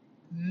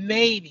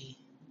 maybe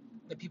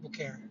the people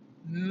care.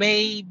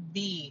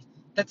 Maybe.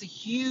 That's a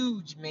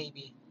huge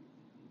maybe.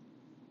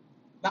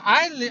 But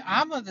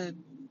I'm of the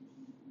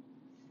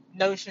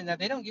notion that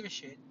they don't give a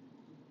shit,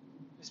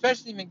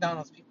 especially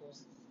McDonald's people,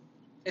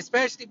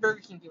 especially Burger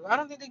King people. I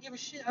don't think they give a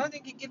shit. I don't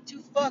think they give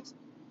two fucks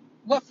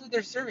what food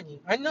they're serving you.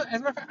 I know, as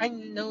a matter of fact, I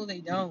know they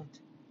don't.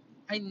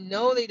 I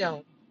know they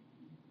don't.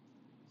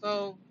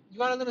 So you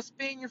want a little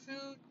spit in your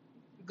food?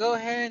 Go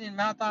ahead and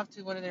mouth off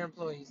to one of their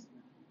employees.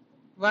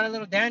 You want a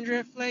little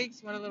dandruff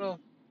flakes? You want a little,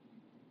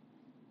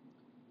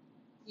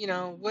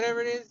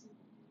 whatever it is?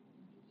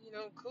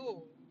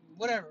 Cool,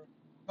 whatever.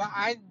 But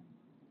I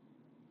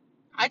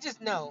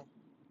just know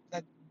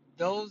that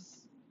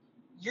those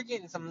you're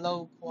getting some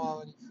low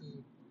quality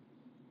food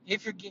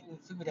if you're getting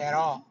food at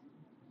all.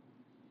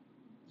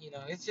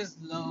 It's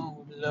just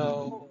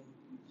low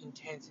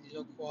intensity,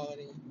 low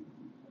quality.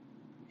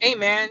 Hey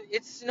man,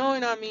 it's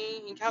snowing on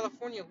me in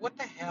California. What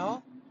the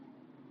hell?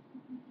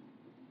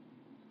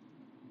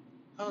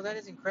 Oh, that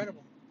is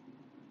incredible.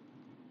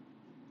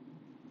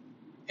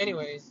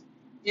 Anyways,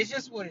 it's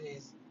just what it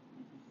is.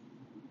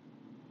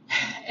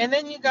 And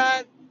then you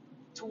got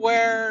to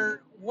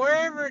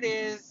wherever it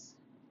is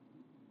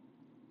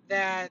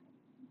that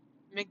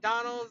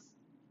McDonald's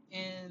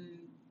and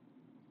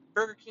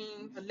Burger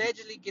King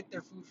allegedly get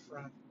their food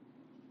from.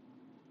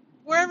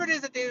 Wherever it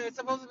is that they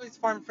supposedly it's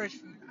farm fresh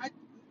food.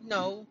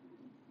 No,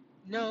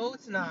 no,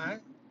 it's not.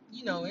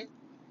 You know it.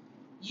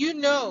 You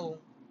know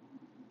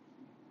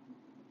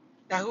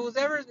that who's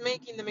ever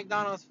making the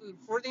McDonald's food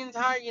for the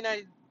entire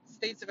United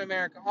States of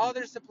America, all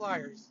their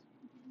suppliers,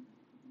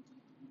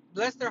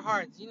 bless their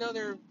hearts,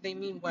 they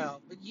mean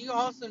well. But you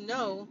also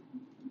know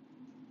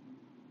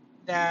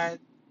that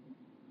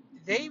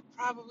them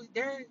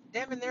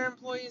and their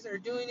employees are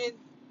doing it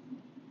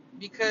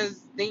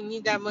because they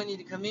need that money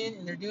to come in,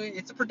 and they're doing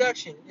it's a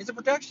production. It's a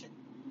production.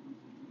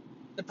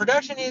 The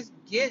production is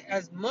get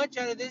as much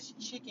out of this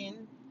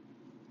chicken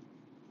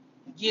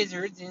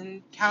gizzards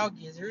and cow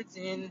gizzards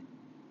and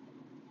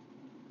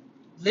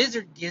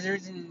lizard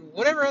gizzards and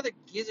whatever other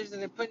gizzards that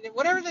they're putting in,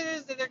 whatever that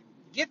is that they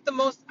get the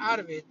most out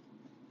of it.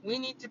 We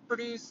need to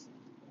produce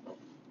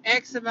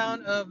X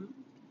amount of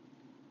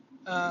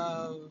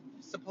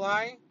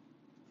supply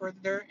for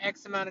their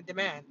X amount of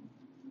demand.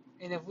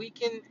 And if we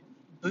can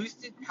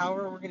boost it,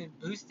 however we're going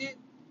to boost it,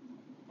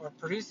 or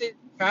produce it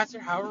faster,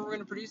 however we're going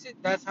to produce it,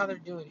 that's how they're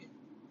doing it.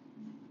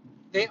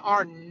 They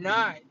are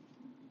not,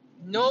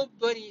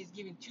 nobody is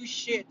giving two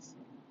shits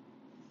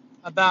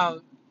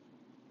about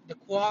the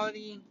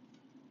quality.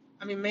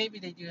 I mean, maybe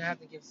they do have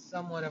to give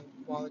somewhat of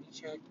a quality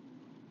check,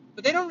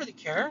 but they don't really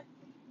care.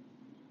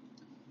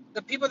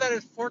 The people that are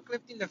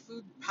forklifting the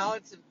food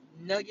pallets of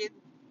nugget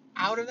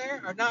out of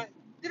there are not,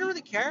 they don't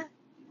really care.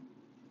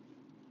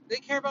 They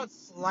care about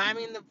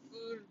slamming the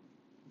food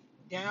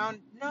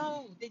down.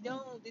 No, they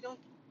don't. They don't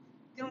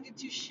give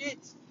two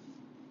shits.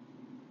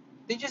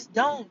 They just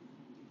don't.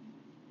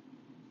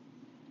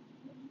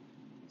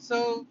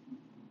 So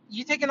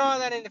you taking all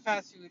that into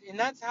fast food, and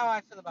that's how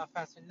I feel about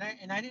fast food.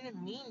 And I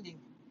didn't mean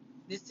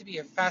this to be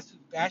a fast food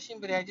bashing,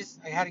 but I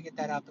had to get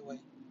that out the way.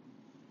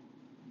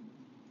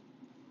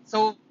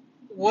 So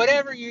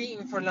whatever you're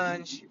eating for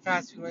lunch,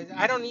 fast food.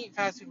 I don't eat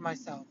fast food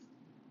myself.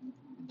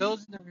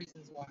 Those are the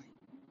reasons why.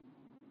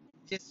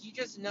 You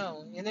just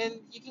know, and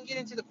then you can get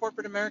into the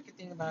corporate America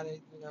thing about it.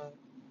 You know,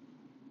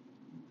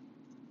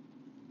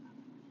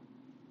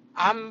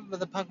 I'm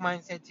with the punk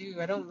mindset too.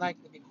 I don't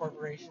like the big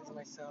corporations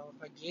myself.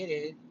 I get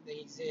it,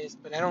 they exist,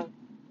 but I don't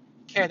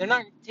care. They're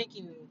not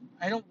taking.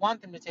 I don't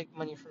want them to take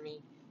money from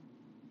me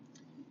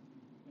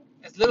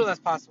as little as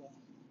possible.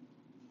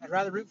 I'd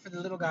rather root for the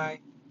little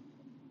guy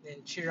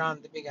than cheer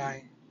on the big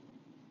guy.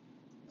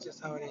 It's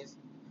just how it is.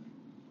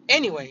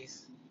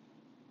 Anyways,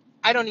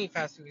 I don't eat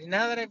fast food. And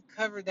now that I've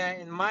covered that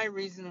and my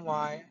reason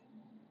why,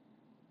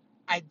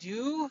 I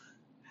do,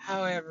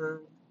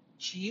 however,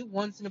 cheat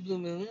once in a blue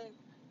moon.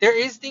 There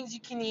is things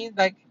you can eat,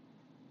 like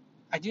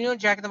I do know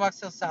Jack in the Box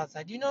sells salads.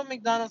 I do know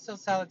McDonald's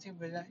sells salad too,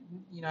 but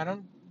I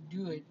don't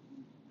do it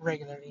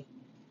regularly.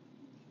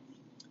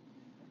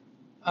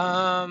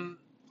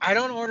 I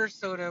don't order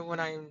soda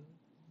when I'm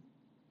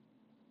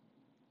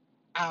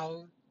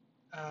out.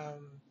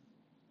 Um,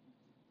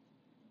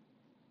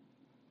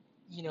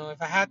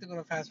 if I have to go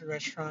to a fast food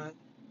restaurant,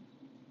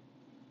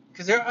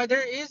 because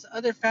there is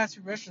other fast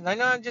food restaurants. I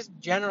know I just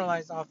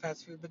generalized all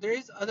fast food, but there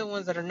is other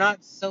ones that are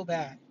not so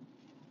bad.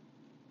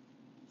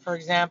 For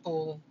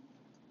example,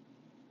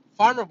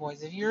 Farmer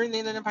Boys. If you're in the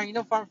Inland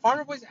Empire,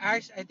 Farmer Boys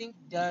actually I think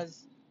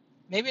does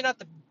maybe not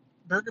the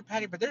burger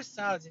patty, but their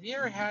salads. Have you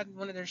ever had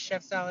one of their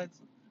chef salads?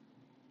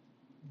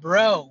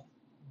 Bro,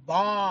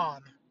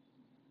 bomb.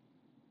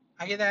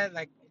 I get that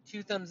like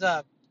 2 thumbs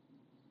up.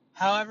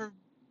 However,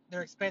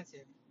 they're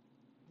expensive,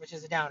 which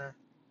is a downer,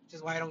 which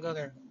is why I don't go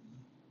there.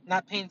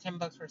 Not paying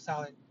 $10 for a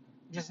salad,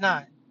 just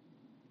not.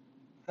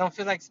 I don't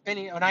feel like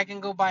spending. When I can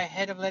go buy a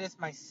head of lettuce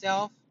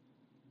myself,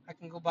 I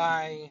can go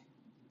buy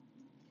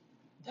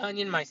the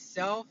onion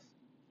myself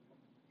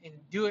and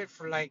do it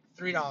for like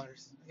 $3.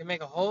 I can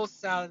make a whole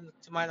salad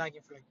to my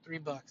liking for like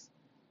 $3.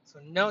 So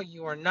no,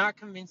 you are not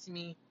convincing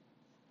me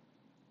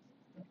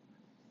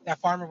that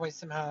Farmer Boy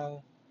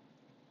somehow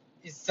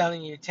is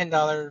selling you a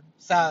 $10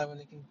 salad when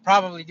they can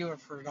probably do it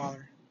for $1.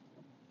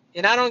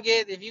 And I don't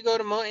get if you go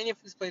to any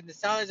food place, the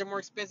salads are more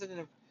expensive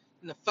than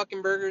the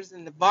fucking burgers,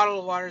 and the bottle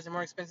of waters are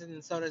more expensive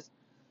than sodas.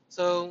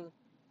 So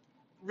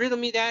riddle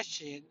me that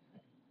shit.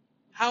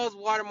 How is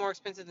water more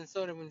expensive than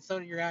soda when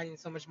soda you're adding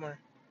so much more?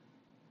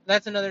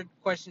 That's another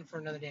question for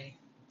another day.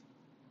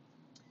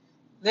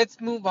 Let's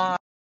move on.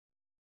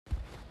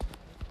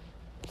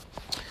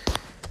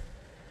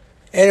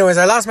 Anyways,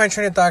 I lost my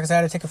train of thought because I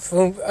had to take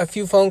a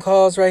few phone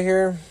calls right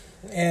here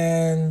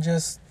and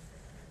just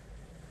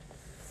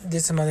did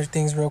some other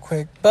things real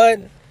quick. But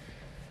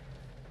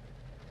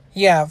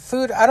yeah,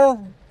 food, I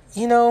don't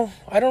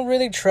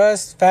really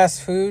trust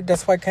fast food.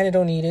 That's why I kind of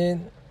don't eat it.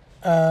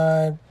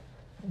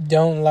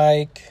 Don't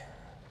like,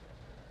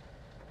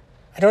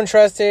 I don't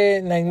trust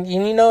it. And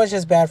it's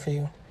just bad for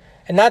you.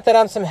 And not that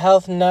I'm some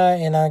health nut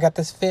and I got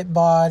this fit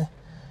bod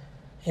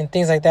and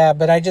things like that,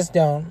 but I just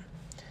don't.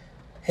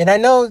 And I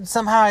know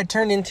somehow I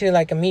turned into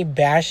like a me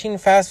bashing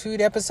fast food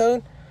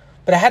episode,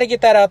 but I had to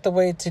get that out the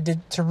way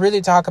to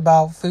really talk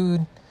about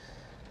food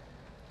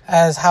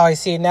as how I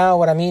see it now,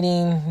 what I'm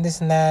eating,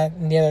 this and that,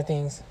 and the other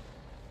things.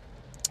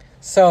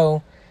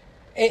 So,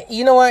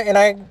 you know what? And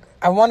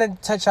I want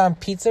to touch on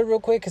pizza real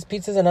quick because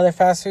pizza is another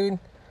fast food.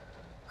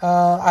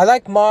 I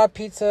like mob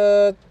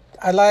pizza.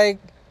 I like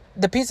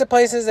the pizza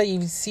places that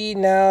you see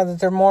now that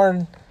they're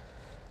more,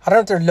 I don't know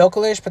if they're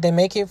localish, but they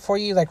make it for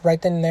you like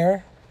right then and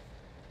there.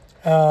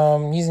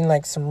 Using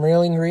like some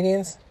real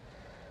ingredients.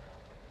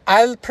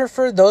 I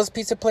prefer those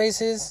pizza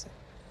places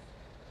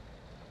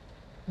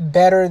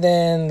better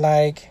than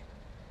like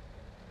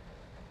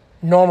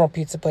normal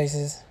pizza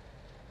places.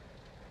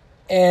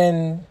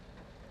 And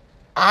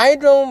I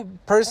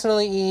don't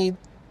personally eat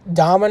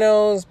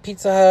Domino's,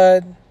 Pizza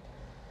Hut,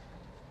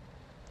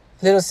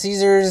 Little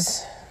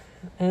Caesars.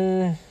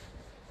 I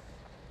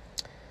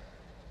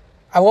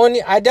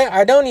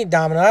don't eat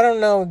Domino's. I don't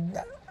know.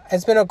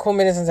 It's been a cool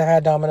minute since I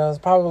had Domino's.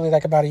 Probably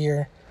like about a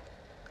year.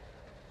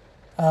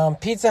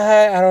 Pizza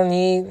Hut, I don't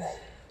eat.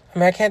 I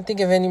mean, I can't think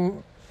of any.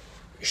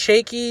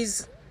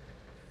 Shakey's,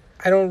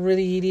 I don't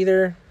really eat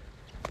either.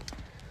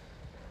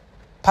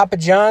 Papa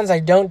John's, I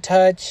don't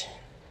touch.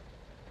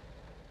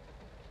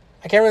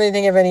 I can't really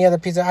think of any other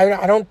pizza.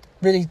 I don't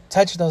really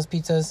touch those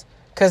pizzas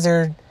because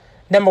they're,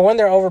 number one,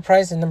 they're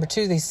overpriced, and number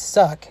two, they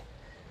suck.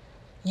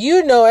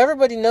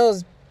 Everybody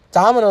knows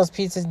Domino's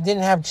pizza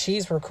didn't have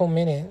cheese for a cool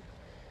minute,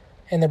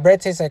 and the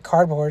bread tastes like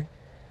cardboard.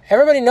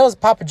 Everybody knows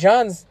Papa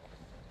John's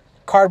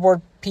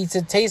cardboard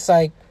pizza tastes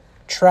like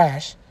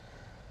trash.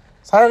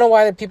 So I don't know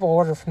why the people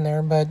order from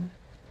there, but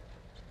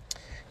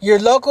your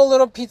local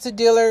little pizza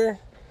dealer,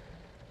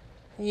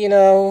 who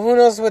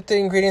knows what the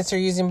ingredients they're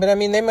using, but I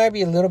mean, they might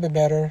be a little bit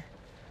better.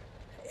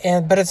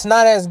 But it's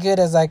not as good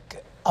as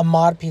like a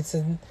mod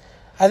pizza.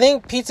 I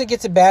think pizza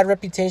gets a bad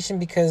reputation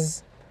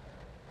because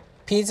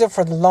pizza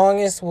for the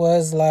longest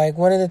was like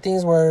one of the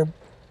things where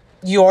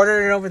you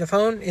ordered it over the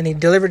phone and they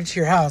delivered it to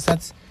your house.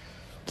 That's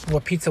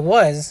what pizza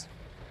was.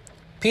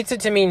 Pizza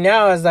to me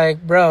now is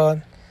like,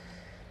 bro,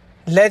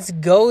 let's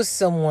go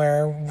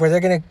somewhere where they're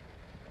going to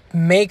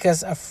make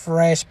us a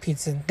fresh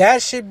pizza.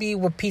 That should be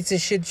what pizza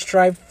should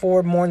strive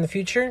for more in the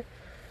future.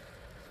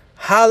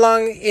 How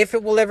long, if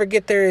it will ever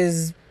get there,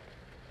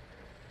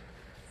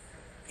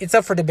 it's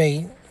up for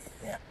debate.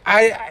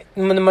 The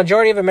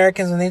majority of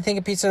Americans, when they think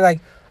of pizza, are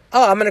like,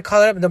 oh, I'm going to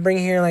call it up and they'll bring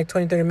it here in like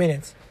 20, 30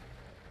 minutes.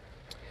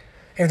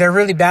 If they're a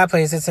really bad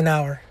place, it's an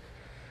hour.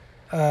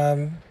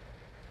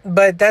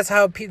 But that's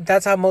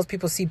how most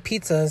people see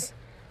pizzas.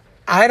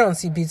 I don't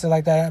see pizza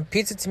like that.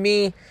 Pizza to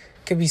me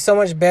could be so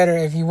much better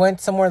if you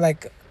went somewhere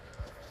like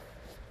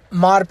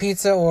Mod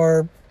Pizza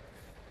or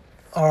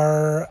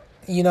some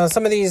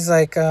of these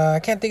like I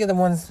can't think of the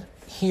ones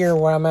here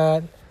where I'm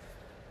at.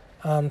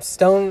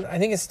 Stone, I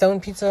think it's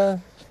Stone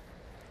Pizza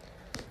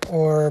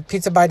or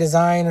Pizza by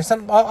Design or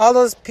some all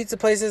those pizza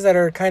places that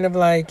are kind of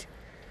like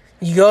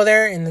you go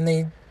there and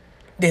then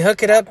they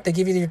hook it up, they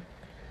give you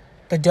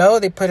the dough,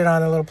 they put it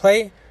on a little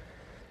plate.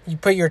 You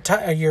put your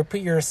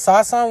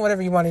sauce on,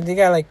 whatever you want. They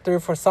got like 3 or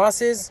 4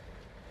 sauces.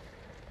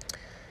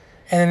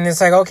 And then it's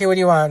like, okay, what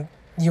do you want?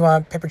 You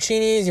want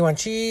pepperoncinis, you want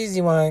cheese,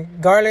 you want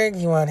garlic,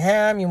 you want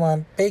ham, you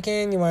want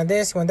bacon, you want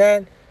this, you want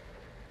that.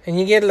 And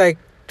you get like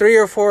 3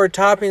 or 4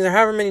 toppings or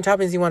however many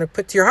toppings you want to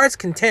put to your heart's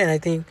content, I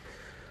think.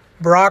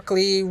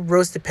 Broccoli,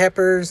 roasted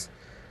peppers.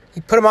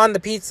 You put them on the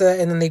pizza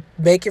and then they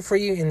bake it for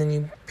you and then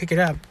you pick it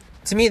up.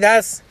 To me,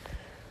 that's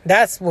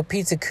what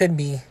pizza could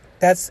be.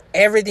 That's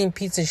everything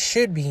pizza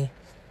should be.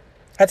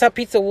 That's how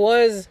pizza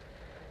was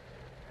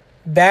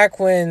back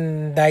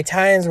when the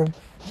Italians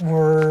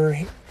were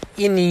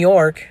in New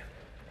York.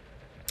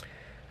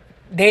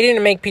 They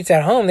didn't make pizza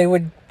at home. They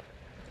would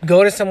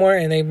go to somewhere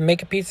and they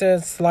make a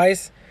pizza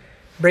slice,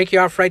 break you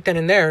off right then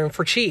and there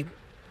for cheap.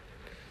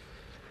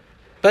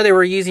 But they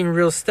were using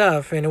real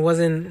stuff and it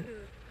wasn't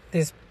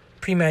this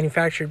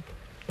pre-manufactured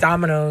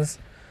Domino's,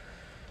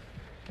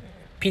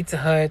 Pizza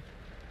Hut,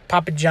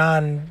 Papa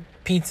John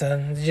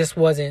pizza. It just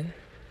wasn't.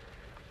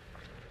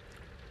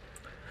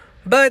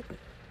 But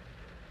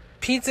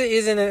pizza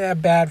isn't a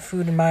bad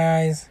food in my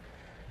eyes.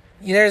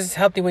 There's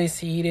healthy ways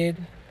to eat it.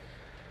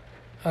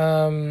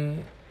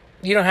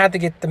 You don't have to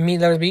get the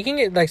meat lovers, but you can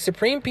get like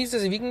Supreme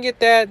pizzas. If you can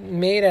get that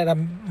made at a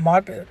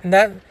mod,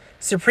 that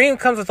Supreme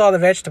comes with all the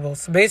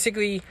vegetables. So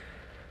basically,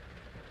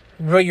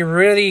 what you're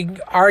really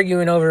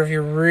arguing over, if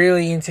you're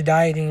really into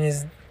dieting,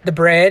 is the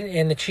bread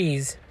and the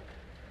cheese.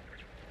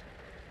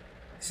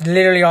 It's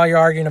literally all you're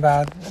arguing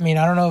about. I mean,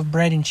 I don't know if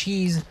bread and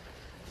cheese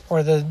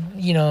or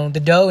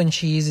the dough and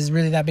cheese is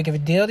really that big of a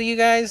deal to you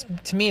guys.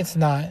 To me, it's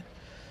not.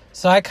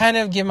 So I kind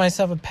of give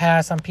myself a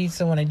pass on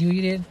pizza when I do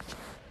eat it.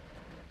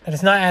 But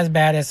it's not as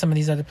bad as some of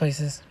these other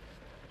places.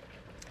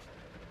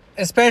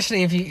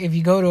 Especially if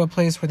you go to a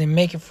place where they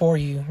make it for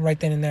you right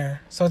then and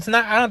there. So it's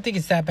not. I don't think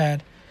it's that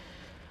bad.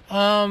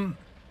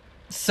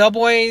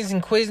 Subways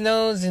and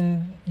Quiznos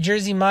and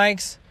Jersey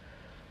Mike's,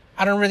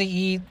 I don't really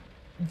eat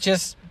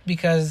just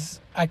because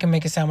I can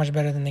make a sandwich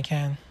better than they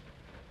can.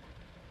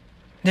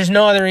 There's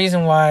no other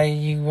reason why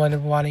you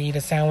want to eat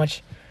a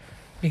sandwich,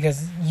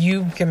 because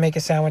you can make a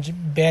sandwich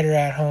better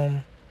at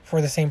home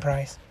for the same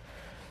price.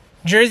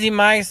 Jersey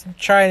Mike's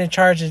trying to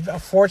charge a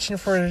fortune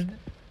for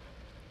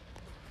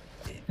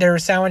their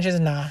sandwiches.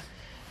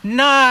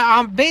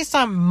 Nah. Based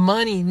on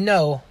money,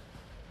 no,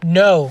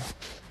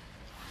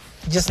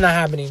 just not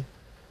happening.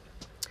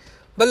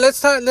 But let's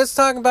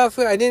talk about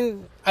food. I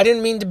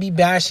didn't mean to be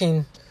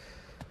bashing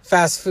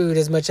fast food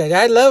as much.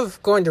 I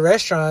love going to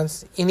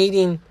restaurants and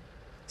eating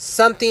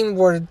something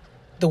where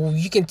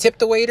you can tip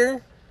the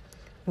waiter,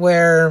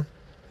 where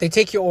they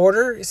take your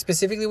order,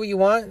 specifically what you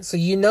want, so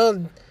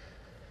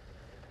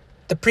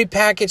the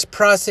prepackaged,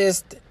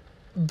 processed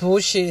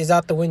bullshit is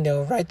out the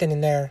window right then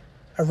and there.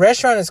 A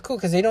restaurant is cool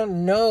because they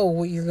don't know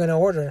what you're going to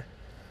order.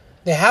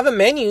 They have a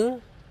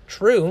menu,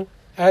 true,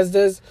 as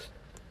does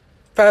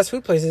fast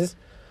food places.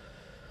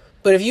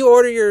 But if you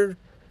order your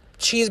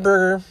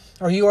cheeseburger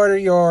or you order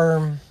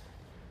your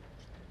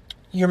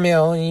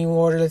meal and you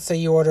order, let's say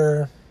you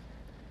order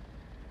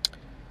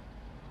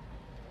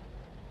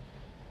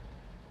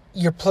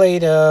your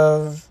plate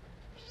of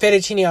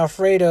fettuccine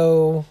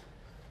alfredo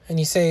and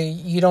you say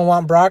you don't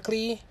want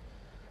broccoli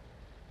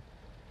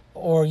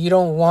or you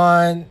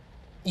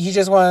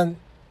just want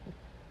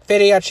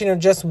fettuccine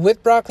just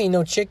with broccoli,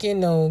 no chicken,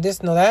 no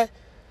this, no that,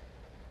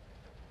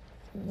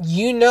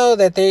 you know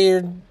that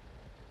they're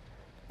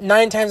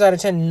 9 times out of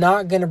 10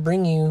 not going to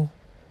bring you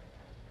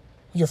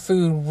your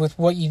food with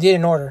what you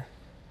didn't order.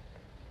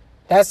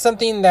 That's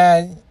something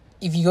that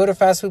if you go to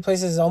fast food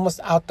places is almost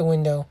out the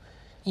window.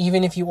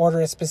 Even if you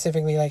order it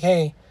specifically, like,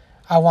 hey,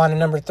 I want a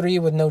number 3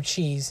 with no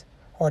cheese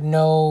or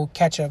no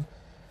ketchup.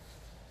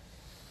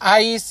 I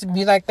used to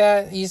be like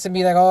that. I used to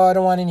be like, oh, I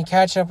don't want any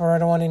ketchup or I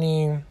don't want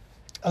any...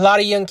 A lot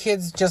of young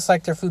kids just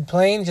like their food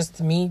plain, just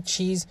meat,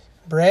 cheese,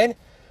 bread.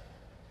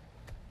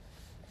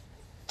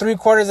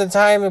 3/4 of the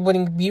time, it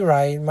wouldn't be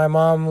right. My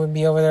mom would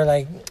be over there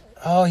like,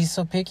 oh, he's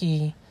so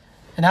picky.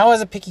 And I was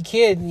a picky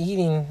kid,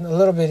 eating a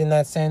little bit in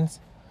that sense.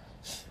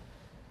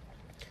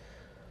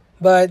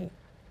 But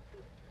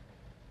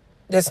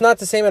that's not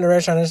the same at a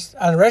restaurant.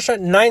 At a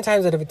restaurant, 9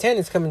 times out of 10,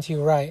 it's coming to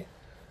you right.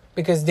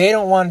 Because they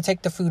don't want to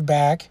take the food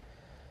back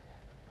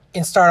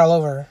and start all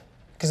over.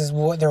 Because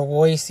they're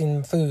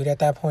wasting food at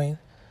that point.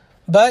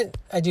 But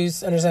I do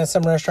understand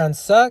some restaurants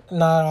suck.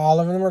 Not all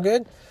of them are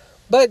good.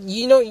 But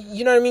you know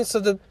what I mean? So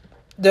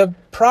the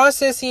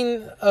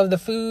processing of the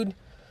food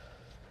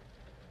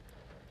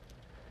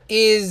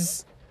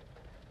is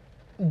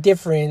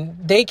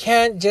different. They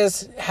can't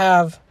just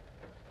have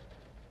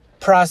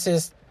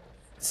processed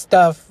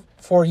stuff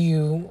for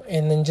you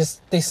and then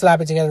just they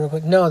slap it together real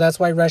quick. No, that's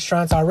why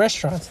restaurants are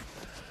restaurants.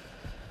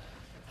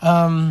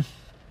 I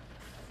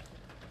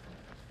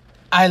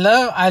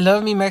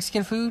love me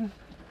Mexican food.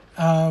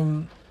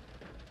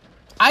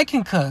 I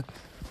can cook.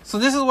 So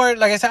this is where,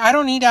 like I said, I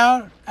don't eat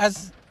out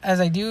as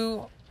I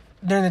do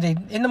during the day.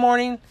 In the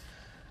morning,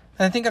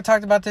 and I think I've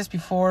talked about this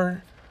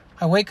before,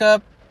 I wake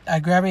up, I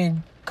grab me a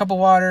cup of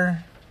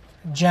water,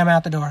 jam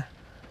out the door.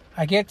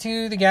 I get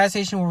to the gas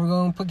station where we're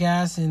going to put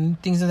gas and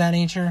things of that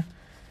nature.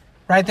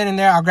 Right then and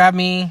there, I'll grab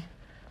me,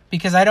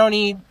 because I don't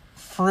eat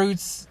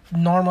fruits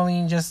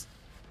normally.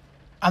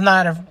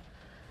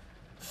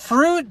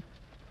 Fruit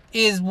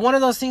is one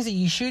of those things that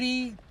you should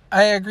eat.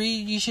 I agree,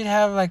 you should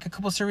have like a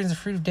couple servings of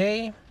fruit a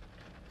day.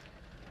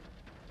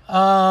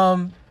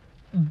 But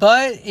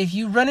if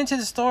you run into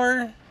the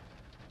store,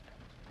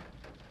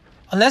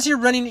 unless you're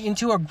running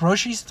into a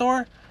grocery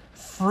store,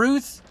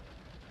 fruits,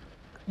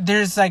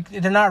 they're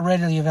not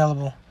readily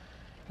available.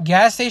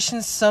 Gas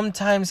stations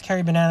sometimes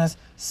carry bananas,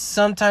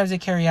 sometimes they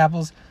carry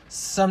apples,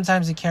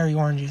 sometimes they carry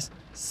oranges.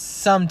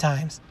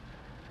 Sometimes.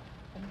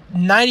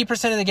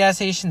 90% of the gas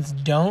stations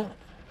don't.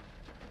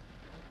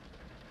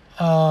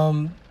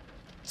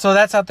 So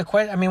that's out the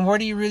question. I mean, where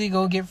do you really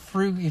go get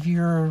fruit if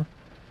you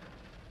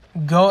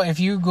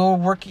go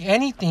work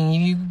anything?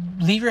 If you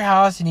leave your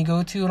house and you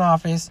go to an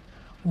office,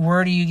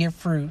 where do you get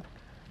fruit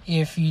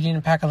if you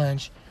didn't pack a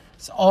lunch?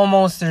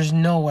 There's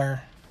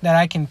nowhere that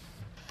I can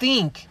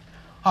think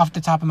off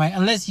the top of my...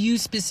 Unless you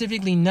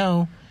specifically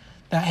know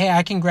that, hey,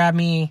 I can grab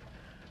me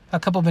a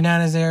couple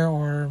bananas there,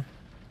 or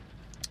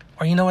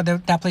you know what,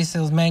 that place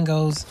sells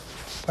mangoes,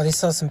 or they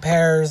sell some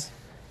pears.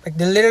 Like,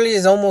 there literally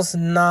is almost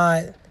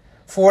not...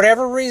 For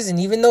whatever reason,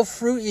 even though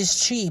fruit is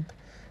cheap,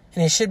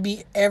 and it should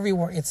be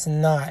everywhere, it's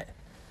not.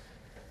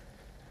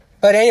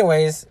 But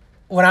anyways,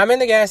 when I'm in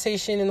the gas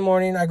station in the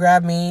morning, I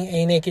grab me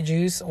a Naked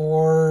Juice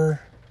or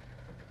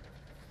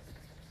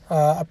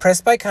a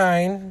Pressed by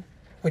Kind,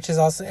 which is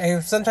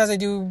also... Sometimes I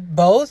do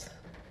both.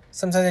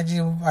 Sometimes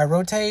I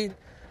rotate.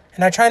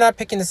 And I try not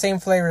picking the same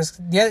flavors.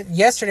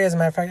 Yesterday, as a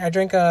matter of fact, I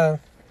drank a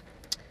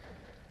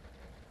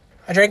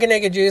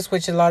Naked Juice,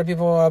 which a lot of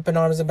people are up in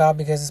arms about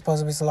because it's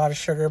supposed to be a lot of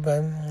sugar.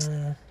 But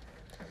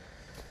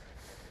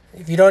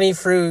if you don't eat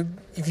fruit,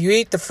 if you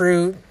eat the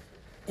fruit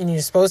and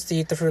you're supposed to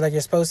eat the fruit like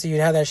you're supposed to, you'd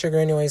have that sugar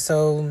anyway.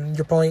 So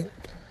your point.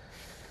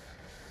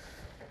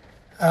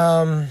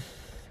 I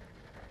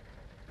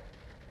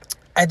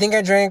think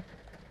I drank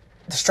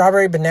the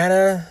strawberry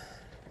banana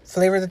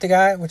flavor that they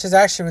got, which is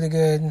actually really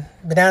good.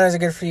 Bananas are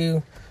good for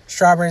you.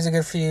 Strawberries are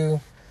good for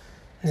you.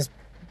 And it's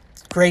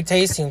great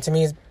tasting. To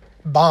me, it's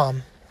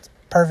bomb.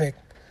 Perfect.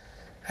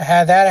 I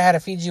had that. I had a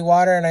Fiji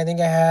water, and I think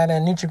I had a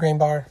Nutri-Grain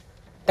bar.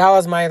 That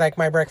was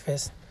my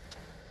breakfast.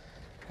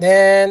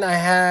 Then I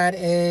had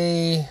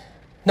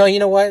no, you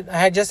know what? I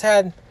had just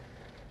had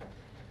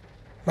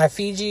my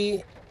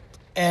Fiji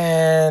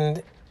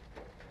and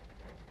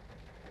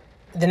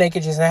the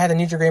Naked Juice, and I had the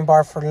Nutri-Grain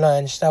bar for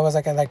lunch. That was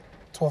at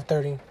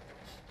 12:30.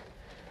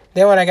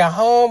 Then when I got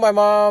home, my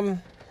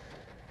mom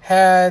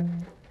had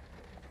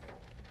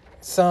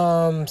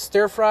some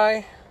stir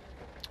fry,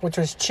 which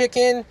was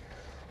chicken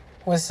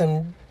with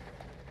some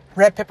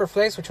red pepper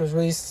flakes, which was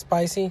really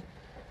spicy,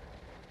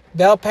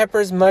 bell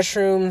peppers,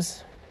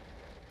 mushrooms,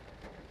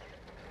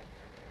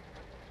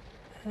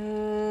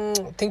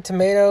 I think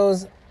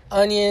tomatoes,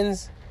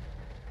 onions,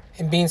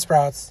 and bean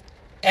sprouts.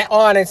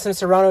 And some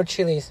serrano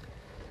chilies.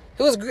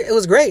 It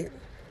was great.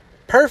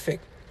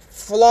 Perfect.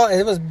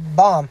 It was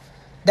bomb.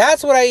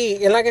 That's what I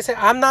eat. And like I said,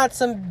 I'm not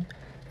some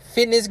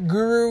fitness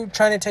guru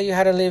trying to tell you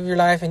how to live your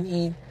life and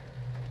eat.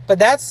 But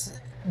that's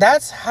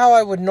how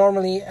I would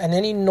normally, on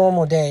any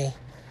normal day.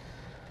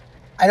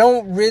 I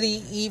don't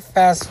really eat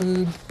fast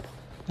food.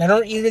 I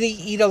don't really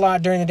eat a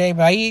lot during the day,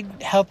 but I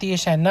eat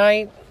healthy-ish at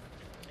night.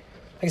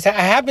 Like I said,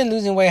 I have been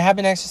losing weight. I have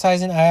been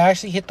exercising. I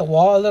actually hit the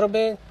wall a little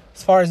bit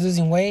as far as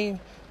losing weight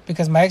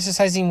because my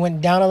exercising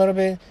went down a little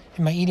bit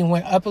and my eating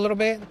went up a little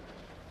bit.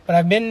 But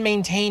I've been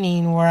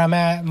maintaining where I'm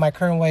at, my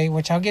current weight,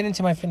 which I'll get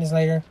into my fitness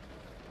later.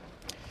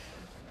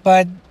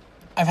 But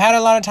I've had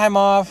a lot of time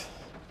off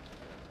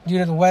due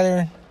to the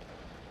weather,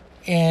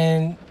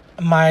 and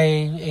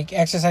my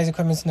exercise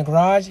equipment's in the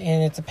garage,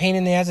 and it's a pain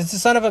in the ass. It's a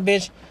son of a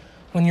bitch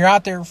when you're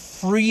out there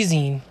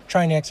freezing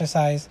trying to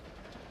exercise.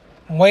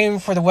 I'm waiting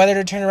for the weather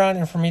to turn around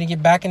and for me to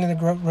get back into the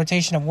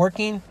rotation of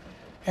working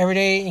every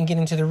day and get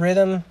into the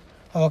rhythm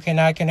of, okay,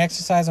 now I can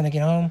exercise when I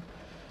get home,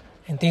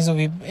 and things will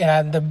be,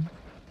 the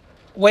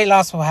weight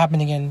loss will happen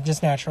again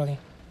just naturally.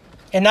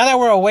 And now that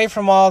we're away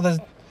from all the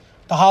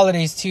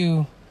holidays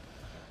too,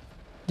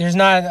 there's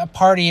not a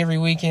party every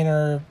weekend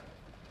or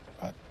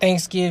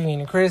Thanksgiving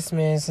and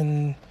Christmas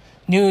and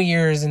New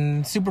Year's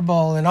and Super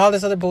Bowl and all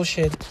this other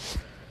bullshit.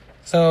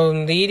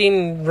 So the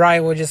eating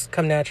right will just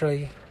come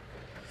naturally.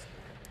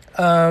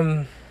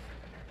 That's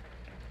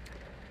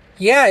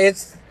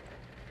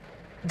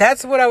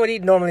what I would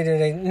eat normally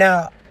today.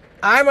 Now,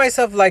 I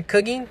myself like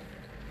cooking.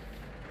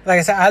 Like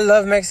I said, I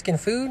love Mexican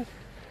food.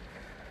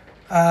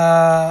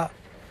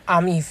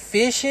 I'm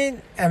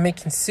efficient at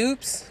making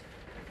soups.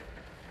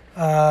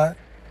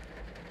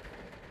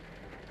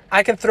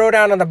 I can throw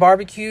down on the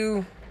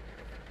barbecue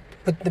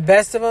with the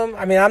best of them.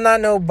 I mean, I'm not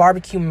no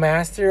barbecue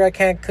master. I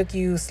can't cook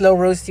you, slow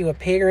roast you a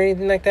pig or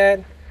anything like that.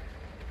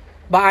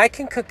 But I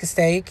can cook a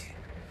steak.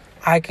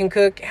 I can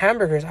cook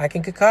hamburgers. I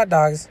can cook hot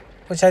dogs,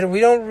 which I don't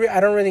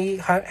really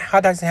eat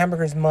hot dogs and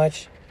hamburgers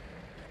much.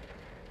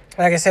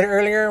 Like I said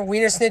earlier,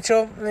 Wiener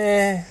Schnitzel,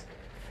 Wiener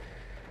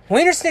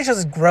Schnitzel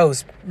is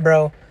gross,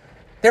 bro.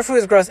 Their food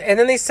is gross. And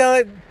then they sell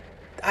it.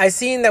 I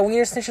seen that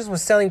Wiener Schnitzel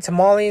was selling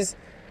tamales.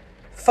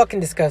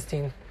 Fucking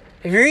disgusting.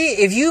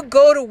 If you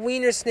go to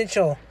Wiener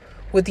Schnitzel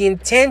with the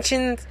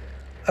intention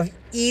of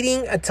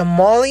eating a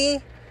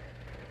tamale,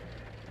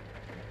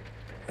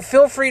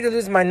 feel free to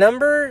lose my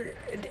number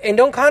and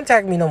don't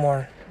contact me no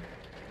more.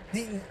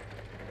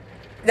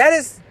 That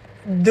is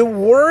the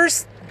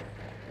worst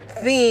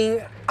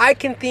thing I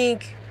can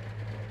think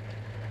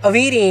of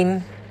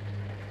eating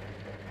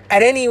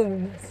at any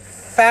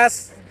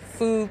fast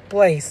food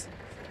place.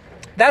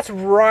 That's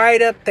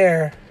right up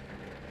there.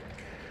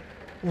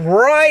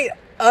 Right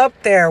up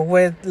there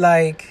with,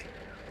 like,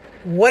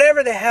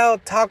 whatever the hell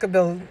Taco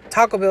Bell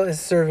is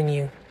serving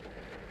you.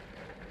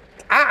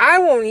 I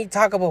won't eat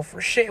Taco Bell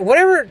for shit.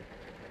 Whatever.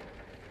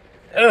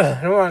 Ugh.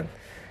 I don't want.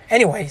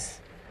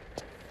 Anyways.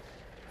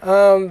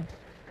 I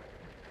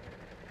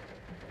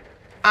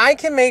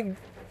can make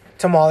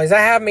tamales. I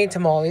have made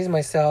tamales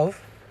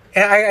myself.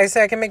 And I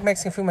say I can make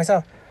Mexican food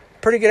myself.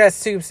 Pretty good at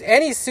soups.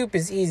 Any soup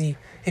is easy.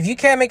 If you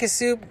can't make a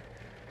soup,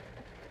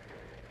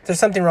 there's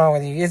something wrong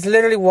with you. It's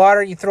literally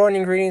water. You throw in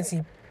ingredients,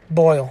 you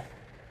boil.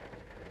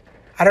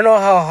 I don't know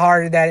how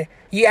hard that is.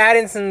 You add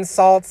in some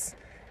salts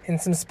and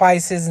some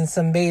spices and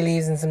some bay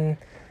leaves and some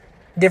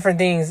different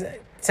things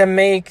to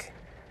make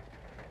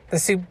the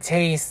soup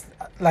taste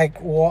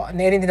like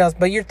anything else.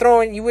 But you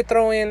would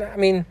throw in, I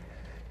mean,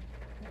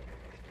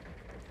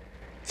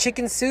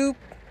 chicken soup.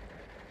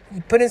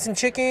 You put in some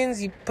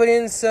chickens. You put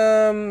in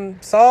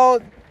some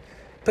salt.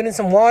 Put in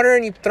some water,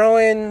 and you throw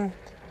in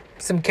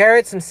some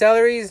carrots, some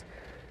celeries.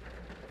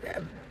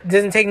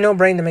 Doesn't take no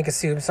brain to make a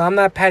soup, so I'm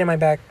not patting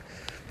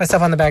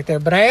myself on the back there.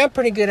 But I am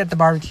pretty good at the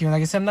barbecue.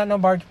 Like I said, I'm not no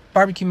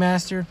barbecue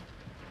master,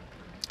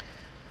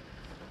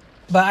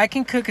 but I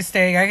can cook a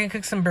steak. I can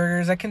cook some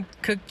burgers. I can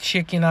cook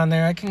chicken on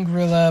there. I can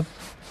grill up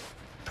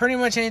pretty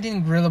much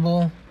anything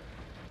grillable.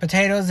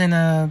 Potatoes in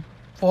a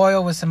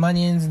foil with some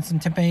onions and some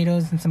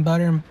tomatoes and some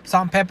butter and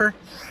salt and pepper.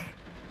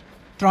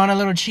 Throw on a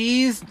little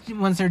cheese.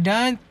 Once they're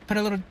done, put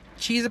a little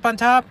cheese up on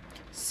top.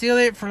 Seal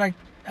it for like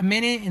a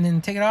minute and then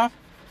take it off.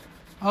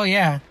 Oh,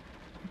 yeah.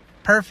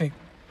 Perfect.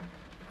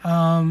 What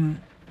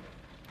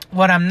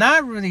I'm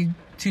not really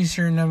too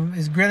certain of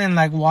is grilling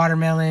like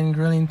watermelon,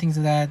 grilling things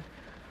of that.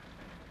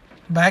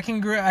 But I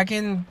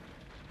can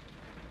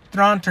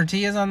throw on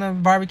tortillas on the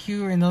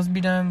barbecue and those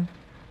be done.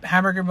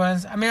 Hamburger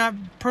buns. I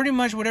mean, pretty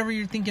much whatever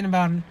you're thinking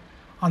about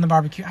on the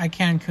barbecue, I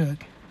can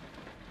cook.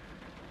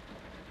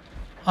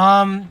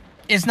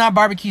 It's not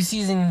barbecue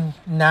season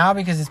now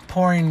because it's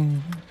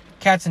pouring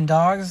cats and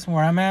dogs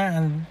where I'm at,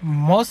 and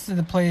most of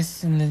the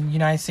place in the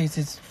United States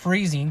is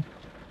freezing.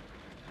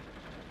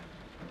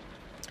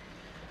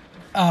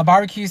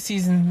 Barbecue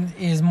season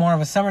is more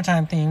of a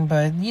summertime thing,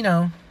 but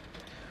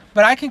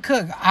but I can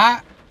cook.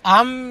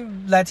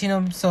 I'm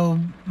Latino, so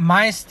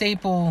my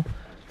staple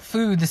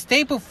food, the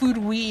staple food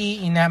we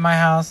eat at my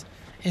house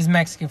is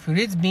Mexican food.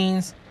 It's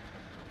beans,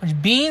 which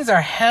beans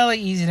are hella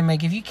easy to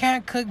make. If you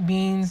can't cook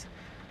beans,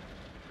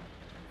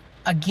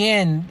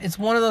 again, it's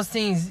one of those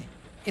things,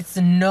 it's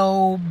a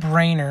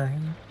no-brainer.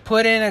 You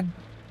put in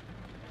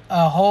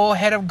a whole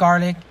head of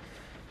garlic.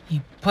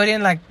 You put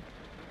in like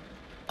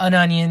an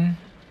onion.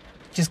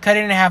 Just cut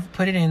it in half,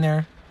 put it in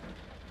there.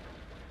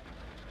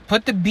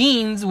 Put the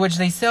beans, which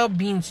they sell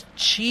beans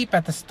cheap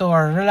at the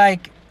store. They're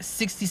like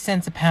 60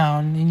 cents a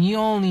pound. And you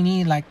only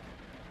need like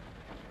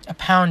a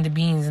pound of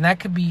beans. And that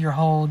could be your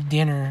whole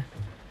dinner.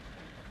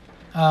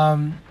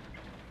 You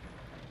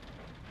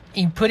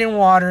put in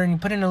water and you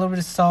put in a little bit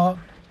of salt.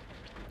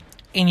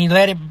 And you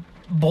let it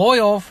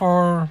boil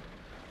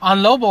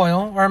on low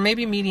boil or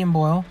maybe medium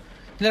boil.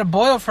 You let it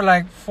boil for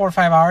like 4 or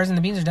 5 hours and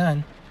the beans are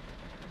done.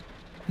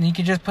 And you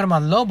can just put them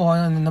on low boil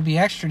and then they'll be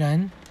extra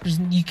done.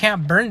 You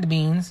can't burn the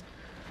beans.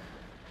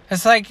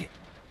 It's like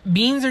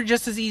beans are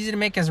just as easy to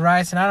make as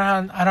rice, and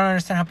I don't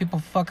understand how people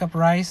fuck up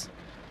rice.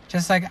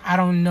 Just like I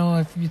don't know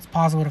if it's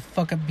possible to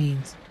fuck up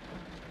beans.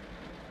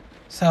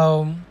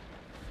 So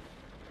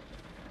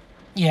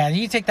yeah,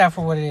 you take that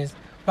for what it is.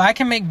 But I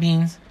can make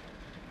beans.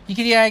 You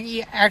could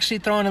actually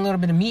throw in a little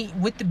bit of meat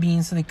with the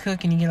beans so they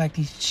cook, and you get like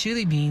these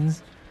chili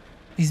beans,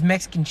 these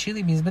Mexican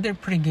chili beans, but they're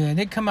pretty good.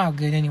 They come out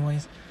good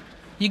anyways.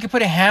 You could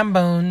put a ham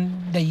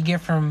bone that you get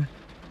from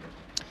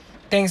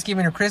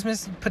Thanksgiving or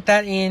Christmas, put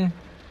that in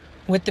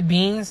with the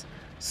beans,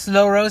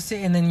 slow roast it,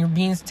 and then your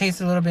beans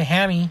taste a little bit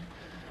hammy,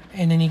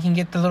 and then you can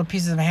get the little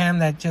pieces of ham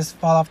that just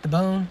fall off the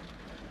bone.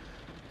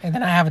 And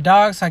then I have a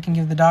dog, so I can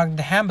give the dog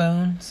the ham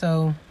bone,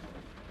 so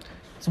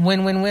it's a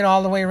win-win-win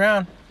all the way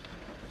around.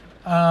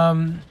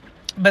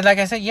 But like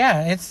I said,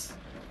 yeah, it's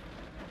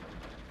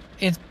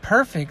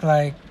perfect.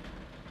 Like,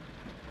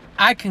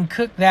 I can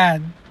cook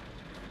that.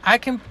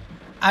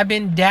 I've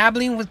been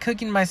dabbling with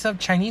cooking myself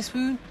Chinese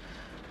food,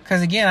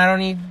 because again, I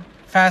don't eat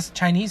fast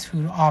Chinese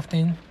food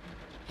often,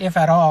 if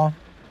at all.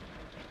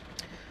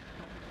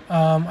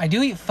 I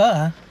do eat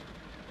pho,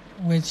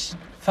 which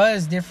pho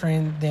is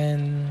different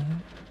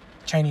than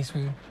Chinese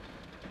food.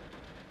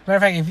 Matter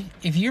of fact,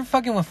 if you're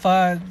fucking with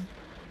pho,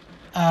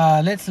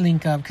 let's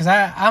link up, because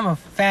I'm a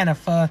fan of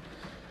pho.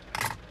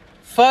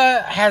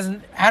 Pho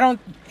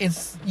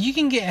you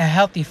can get a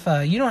healthy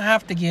pho. You don't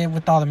have to get it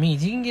with all the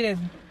meats. You can get it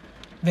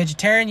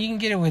vegetarian, you can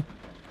get it with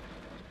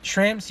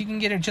shrimps, you can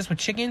get it just with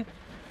chicken.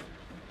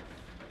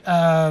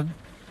 Pho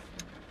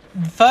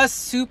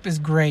soup is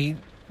great.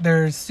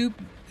 Their soup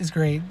is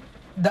great.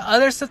 The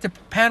other stuff, the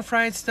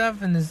pan-fried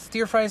stuff and the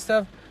stir-fried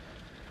stuff,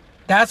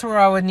 that's where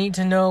I would need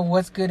to know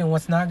what's good and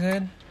what's not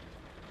good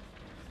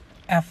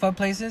at pho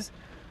places.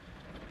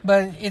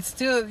 But it's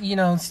still,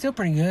 still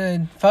pretty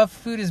good. Pho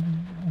food is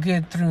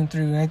good through and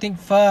through. And I think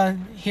pho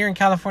here in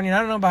California, I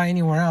don't know about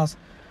anywhere else,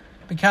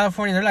 but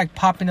California, they're like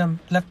popping up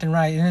left and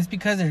right. And it's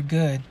because they're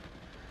good.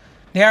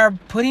 They are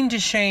putting to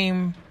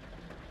shame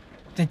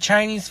the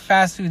Chinese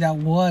fast food that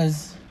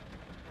was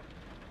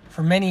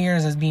for many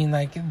years as being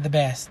like the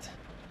best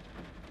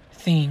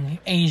thing,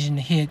 Asian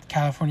hit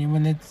California,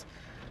 when it's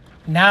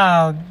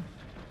now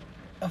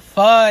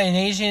pho and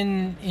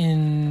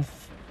Asian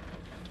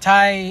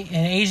Thai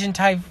and Asian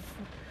Thai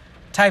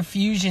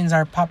fusions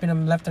are popping up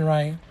left and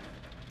right.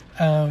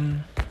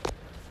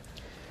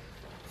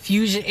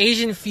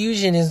 Asian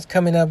fusion is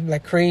coming up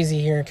like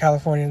crazy here in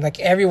California. Like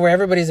everywhere,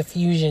 everybody's a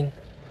fusion.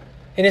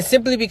 And it's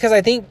simply because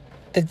I think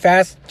the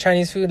fast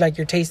Chinese food, like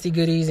your Tasty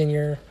Goodies and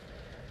your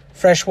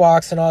Fresh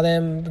Walks and all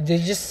them, they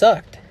just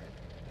sucked.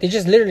 They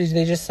just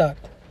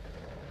sucked.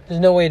 There's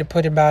no way to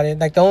put about it.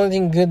 Like the only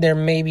thing good there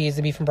maybe is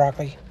the beef and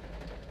broccoli.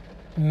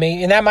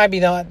 And that might be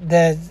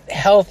the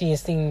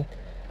healthiest thing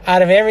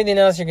out of everything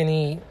else you're going to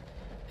eat.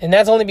 And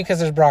that's only because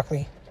there's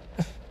broccoli.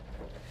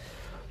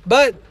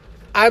 But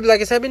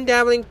like I said, I've been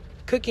dabbling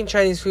cooking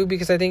Chinese food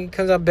because I think it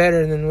comes out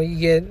better than what you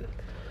get.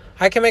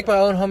 I can make my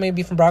own homemade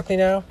beef and broccoli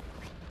now.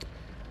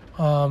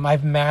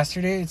 I've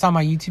mastered it. It's on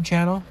my YouTube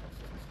channel.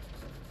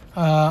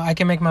 I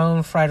can make my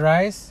own fried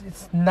rice.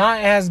 It's not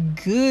as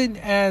good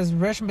as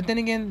restaurant, but then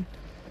again,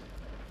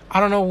 I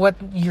don't know what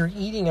you're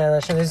eating at a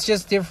restaurant. It's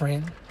just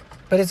different,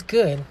 but it's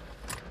good.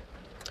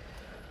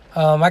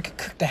 I could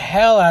cook the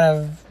hell out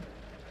of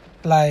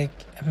like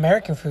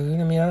American food.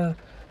 I mean,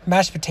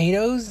 mashed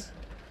potatoes.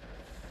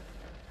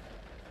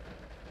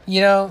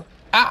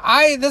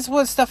 I that's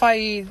what stuff I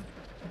eat.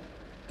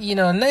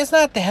 And it's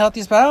not the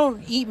healthiest, but I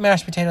don't eat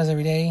mashed potatoes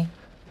every day.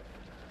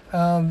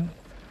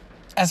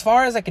 As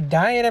far as like a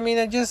diet, I mean,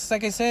 I just,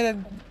 like I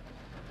said,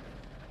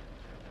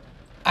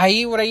 I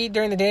eat what I eat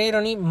during the day. I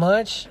don't eat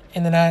much.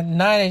 And then at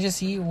night, I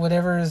just eat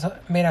whatever is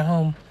made at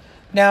home.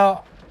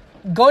 Now,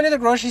 going to the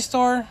grocery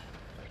store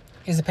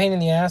is a pain in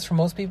the ass for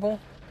most people,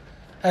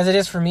 as it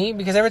is for me,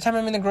 because every time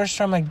I'm in the grocery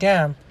store, I'm like,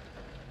 damn,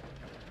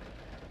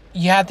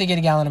 you have to get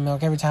a gallon of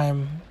milk every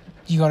time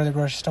you go to the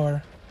grocery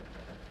store.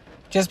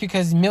 Just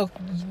because milk,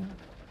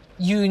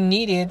 you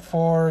need it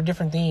for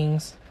different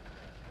things.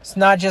 It's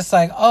not just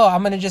like, oh,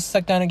 I'm going to just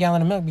suck down a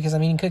gallon of milk because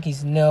I'm eating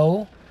cookies.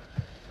 No.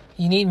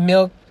 You need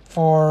milk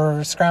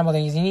for scrambled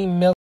eggs. You need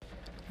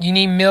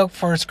milk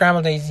for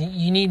scrambled eggs.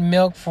 You need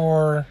milk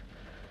for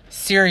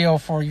cereal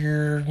for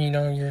your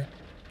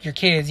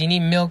kids. You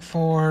need milk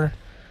for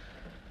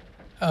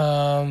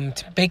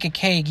to bake a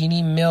cake. You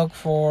need milk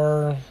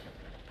for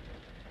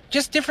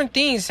just different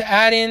things to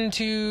add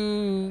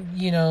into,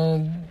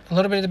 a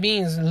little bit of the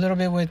beans, a little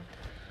bit with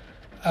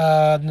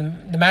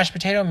the mashed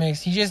potato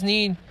mix. You just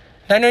need.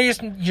 I know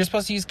you're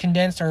supposed to use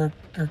condensed or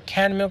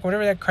canned milk,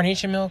 whatever that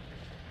carnation milk,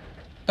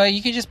 but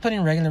you could just put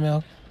in regular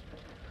milk.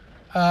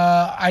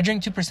 I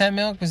drink 2%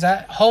 milk because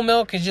that whole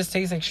milk, it just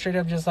tastes like straight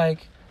up just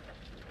like,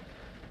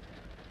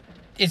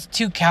 it's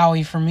too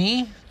cowy for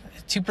me.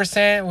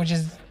 2%, which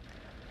is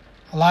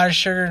a lot of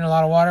sugar and a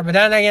lot of water. But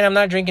then again, I'm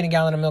not drinking a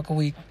gallon of milk a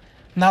week.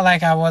 Not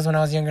like I was when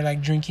I was younger,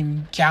 like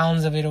drinking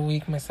gallons of it a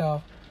week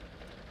myself.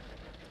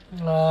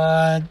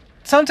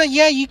 Sometimes,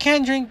 yeah, you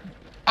can drink.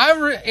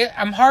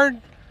 I'm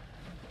hard.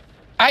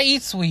 I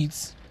eat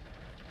sweets.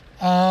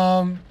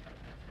 My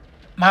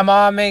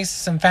mom makes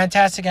some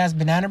fantastic ass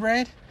banana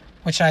bread,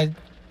 which I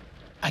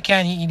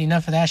can't eat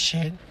enough of that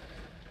shit.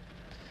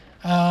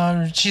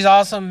 She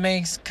also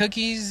makes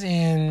cookies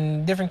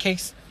and different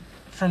cakes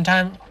from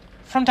time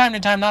to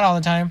time, not all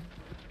the time.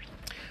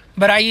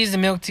 But I use the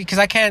milk tea because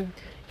I can't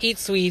eat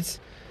sweets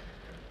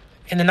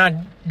and then not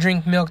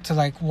drink milk to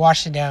like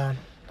wash it down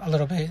a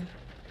little bit.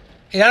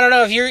 And I don't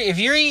know if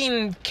you're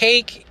eating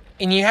cake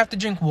and you have to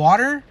drink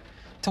water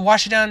to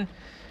wash it down,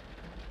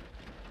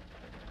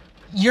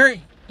 you're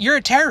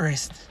a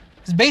terrorist.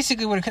 It's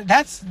basically what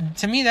that's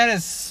to me. That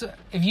is,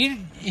 if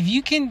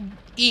you can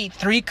eat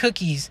 3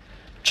 cookies,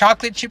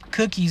 chocolate chip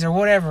cookies or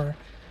whatever,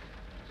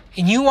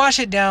 and you wash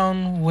it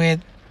down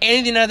with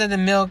anything other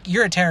than milk,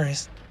 you're a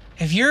terrorist.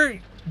 If you're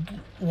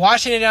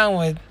washing it down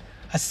with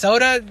a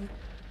soda,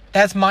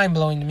 that's mind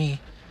blowing to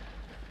me.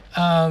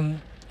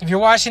 If you're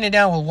washing it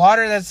down with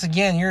water, that's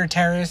again, you're a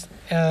terrorist.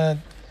 The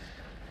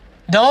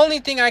only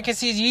thing I can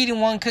see is you eating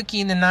 1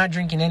 cookie and then not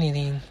drinking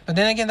anything. But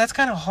then again, that's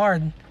kind of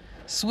hard.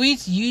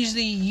 Sweets,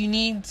 usually you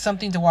need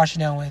something to wash it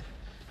down with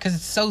because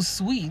it's so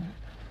sweet.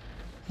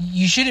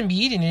 You shouldn't be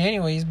eating it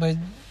anyways, but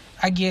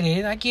I get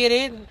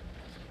it.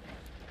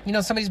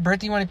 Somebody's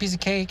birthday, you want a piece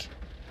of cake.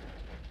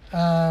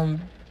 But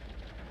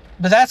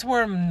that's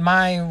where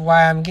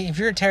why I'm getting. If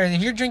you're a terrorist,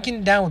 if you're drinking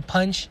it down with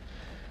punch,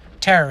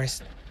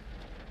 terrorist.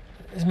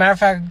 As a matter of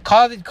fact,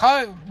 call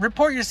it,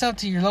 report yourself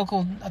to your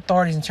local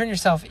authorities and turn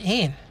yourself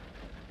in.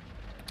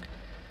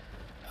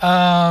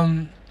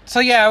 So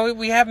yeah,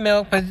 we have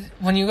milk, but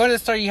when you go to the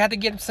store, you have to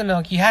get some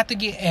milk. You have to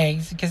get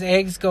eggs because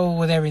eggs go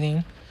with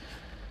everything.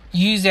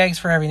 You use eggs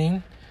for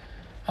everything.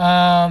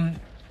 And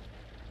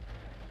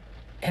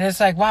it's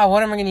like, wow,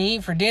 what am I going to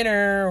eat for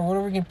dinner? Or what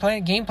are we going to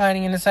play? Game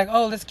planning. And it's like,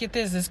 oh, let's get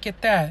this, let's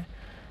get that.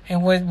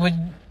 And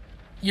when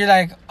you're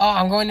like, oh,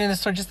 I'm going to the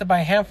store just to buy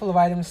a handful of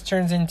items,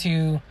 turns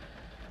into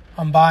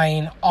I'm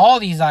buying all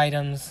these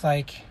items,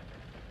 like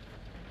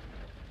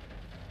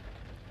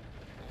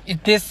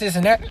this,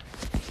 and that,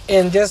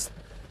 and just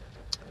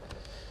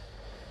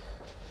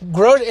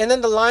and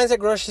then the lines at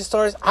grocery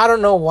stores. I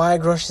don't know why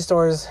grocery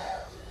stores,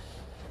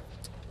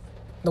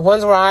 the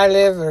ones where I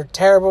live, are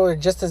terrible. They're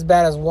just as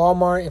bad as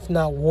Walmart, if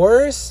not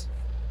worse.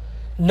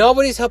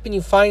 Nobody's helping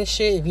you find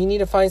shit. If you need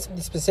to find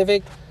something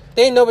specific,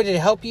 there ain't nobody to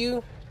help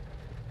you.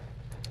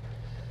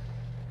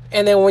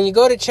 And then when you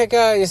go to check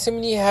out,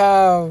 assuming you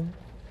have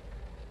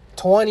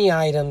 20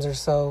 items or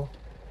so,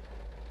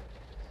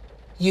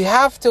 you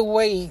have to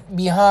wait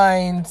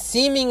behind,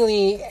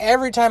 seemingly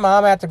every time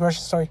I'm at the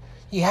grocery store,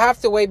 you have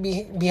to wait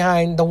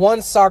behind the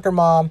one soccer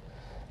mom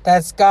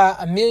that's got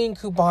 1 million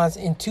coupons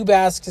in 2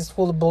 baskets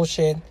full of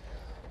bullshit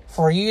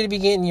for you to be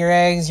getting your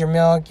eggs, your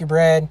milk, your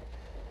bread,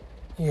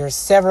 your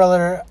several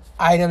other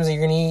items that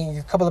you're going to eat,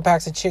 your couple of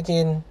packs of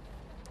chicken,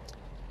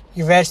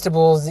 your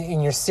vegetables,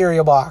 in your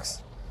cereal box.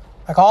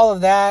 Like all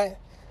of that.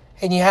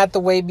 And you have to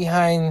wait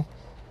behind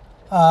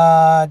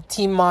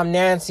Team Mom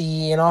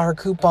Nancy and all her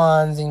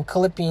coupons and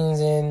clippings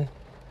and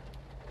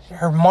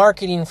her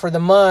marketing for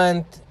the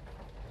month.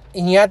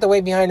 And you have to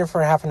wait behind her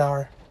for half an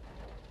hour.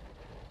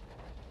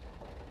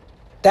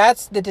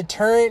 That's the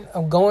deterrent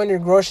of going to the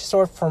grocery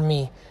store for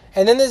me.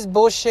 And then this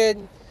bullshit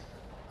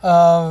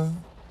of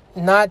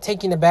not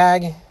taking a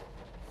bag.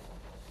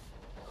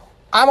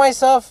 I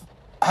myself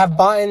have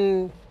bought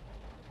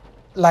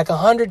like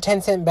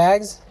 110-cent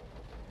bags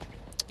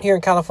here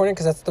in California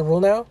because that's the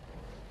rule now.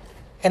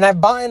 And I've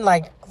bought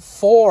like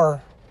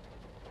 4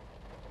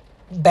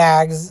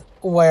 bags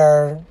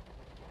where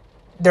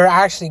they're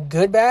actually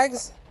good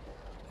bags.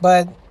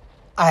 But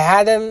I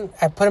had them,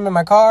 I put them in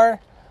my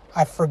car,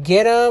 I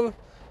forget them,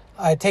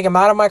 I take them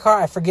out of my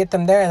car, I forget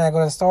them there, and I go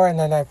to the store, and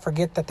then I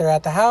forget that they're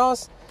at the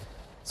house.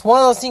 It's one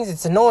of those things,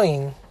 it's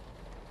annoying.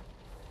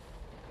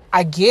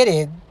 I get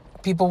it.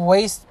 People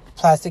waste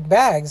plastic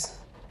bags.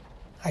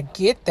 I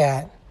get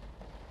that.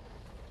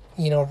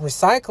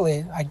 Recycle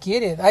it. I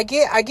get it. I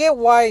get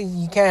why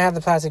you can't have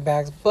the plastic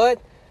bags,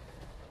 but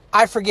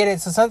I forget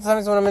it. So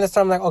sometimes when I'm in the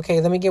store, I'm like,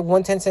 okay, let me get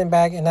 1 10-cent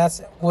bag, and that's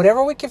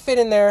whatever we can fit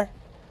in there.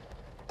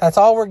 That's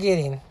all we're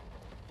getting.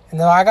 And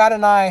though I got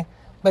an eye,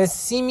 but it's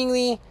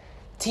seemingly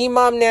Team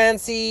Mom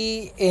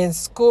Nancy and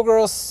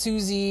Schoolgirl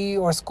Susie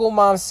or School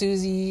Mom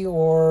Susie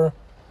or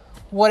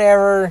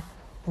whatever,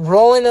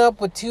 rolling up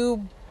with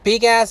 2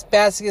 big ass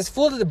baskets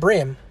full to the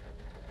brim.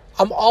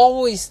 I'm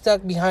always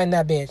stuck behind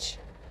that bitch.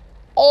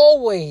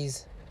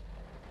 Always.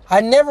 I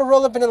never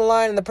roll up into the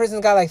line and the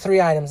person's got like 3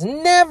 items.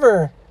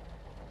 Never.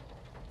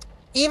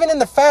 Even in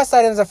the fast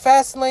items, the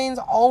fast lanes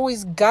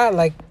always got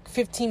like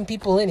 15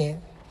 people in it.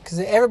 Because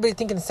everybody's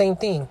thinking the same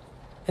thing.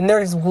 And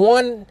there's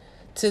 1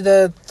 to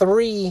the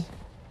 3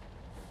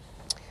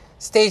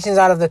 stations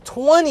out of the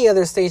 20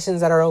 other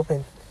stations that are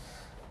open.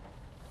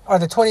 Or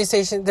the 20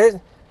 stations.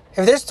 If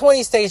there's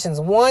 20 stations,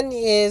 1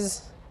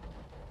 is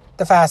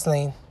the fast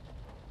lane.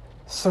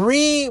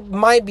 3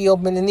 might be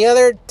open and the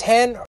other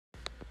 10...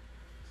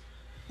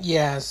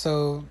 Yeah,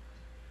 so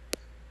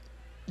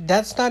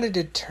that's not a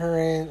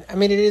deterrent. I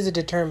mean, it is a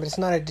deterrent, but it's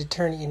not a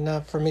deterrent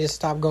enough for me to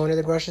stop going to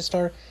the grocery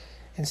store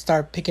and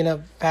start picking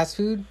up fast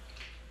food.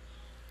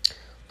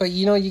 But,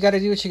 you got to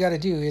do what you got to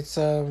do. It's,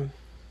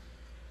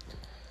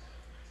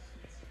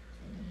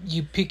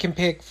 you can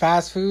pick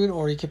fast food,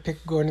 or you can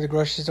pick going to the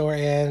grocery store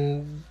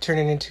and turn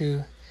it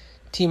into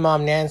Teen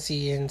Mom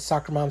Nancy and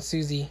Soccer Mom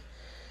Susie,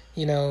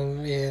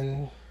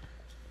 and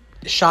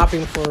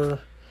shopping for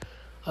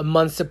a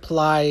month's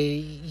supply,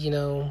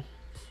 and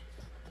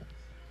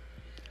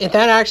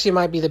that actually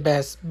might be the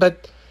best.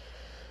 But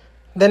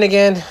then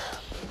again,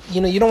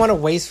 you don't want to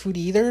waste food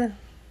either.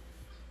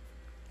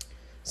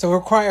 So it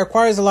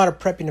requires a lot of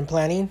prepping and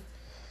planning.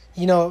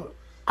 I don't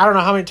know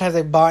how many times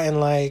I bought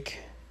in like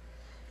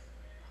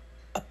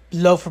a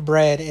loaf of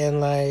bread and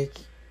like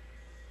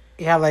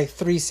you have like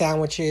 3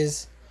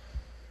 sandwiches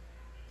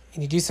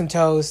and you do some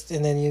toast,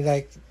 and then you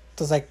like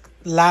those like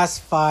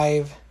last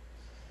 5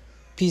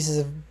 pieces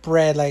of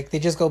bread, like they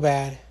just go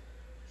bad.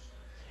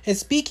 And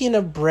speaking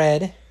of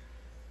bread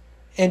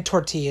and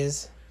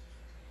tortillas,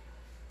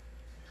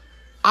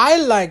 I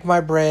like my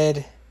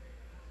bread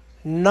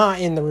not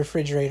in the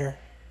refrigerator.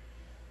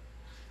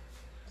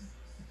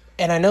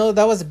 And I know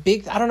that was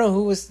I don't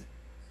know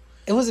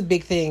it was a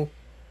big thing.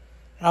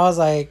 I was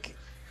like,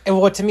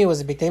 to me it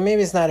was a big thing.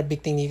 Maybe it's not a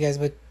big thing to you guys,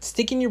 but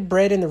sticking your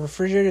bread in the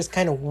refrigerator is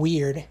kind of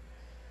weird.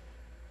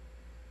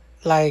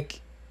 Like,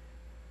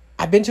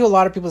 I've been to a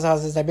lot of people's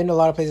houses. I've been to a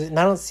lot of places, and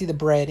I don't see the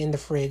bread in the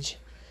fridge.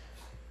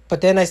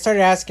 But then I started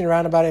asking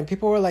around about it, and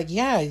people were like,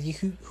 yeah,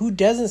 who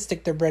doesn't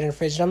stick their bread in the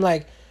fridge? And I'm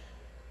like,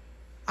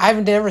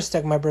 I've never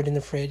stuck my bread in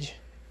the fridge.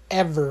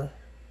 Ever.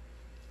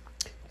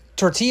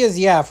 Tortillas,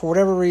 yeah, for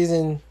whatever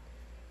reason.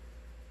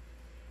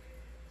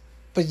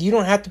 But you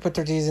don't have to put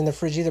tortillas in the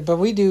fridge either. But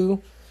we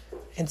do.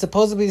 And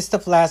supposedly this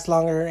stuff lasts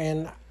longer,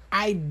 and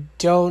I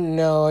don't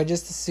know. I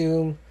just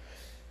assume...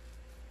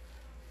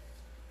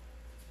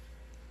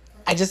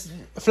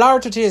 flour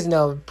tortillas,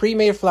 no.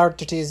 Pre-made flour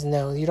tortillas,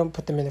 no. You don't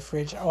put them in the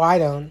fridge. Oh, I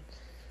don't.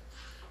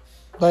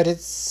 But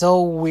it's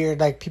so weird.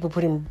 Like, people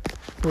putting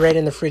bread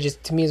in the fridge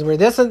to me is weird.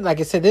 This is, like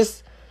I said,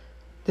 this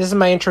is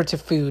my intro to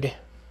food.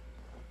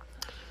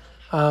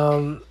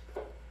 And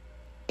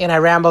I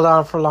rambled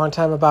on for a long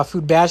time about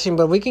food bashing,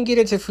 but we can get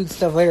into food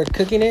stuff later.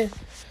 Cooking it,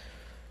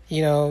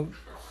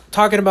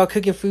 talking about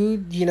cooking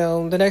food.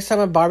 The next time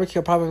I barbecue,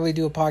 I'll probably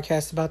do a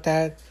podcast about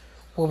that.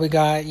 What we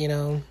got,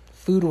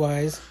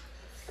 food-wise.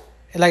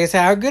 And like I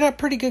said, I'm a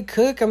pretty good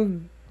cook.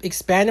 I'm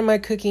expanding my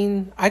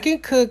cooking. I can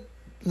cook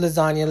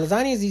lasagna.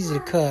 Lasagna is easy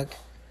to cook.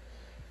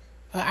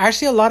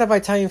 Actually, a lot of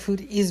Italian food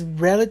is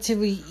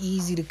relatively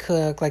easy to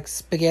cook. Like,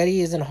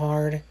 spaghetti isn't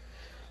hard.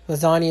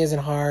 Lasagna isn't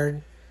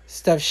hard.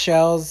 Stuffed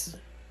shells,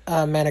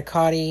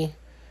 manicotti,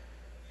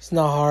 it's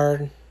not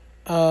hard.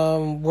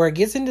 Where it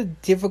gets into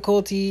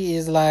difficulty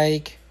is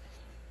like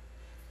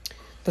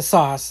the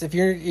sauce. If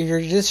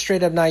you're just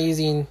straight up not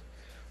using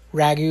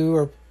ragu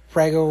or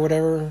prego or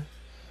whatever,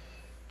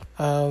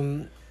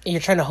 you're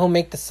trying to home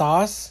make the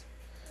sauce,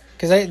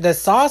 because the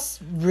sauce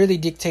really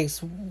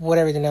dictates what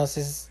everything else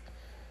is,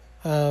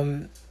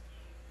 how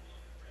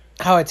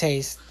it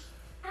tastes.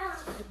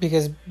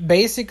 Because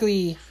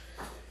basically,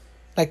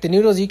 like the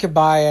noodles you could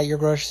buy at your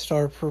grocery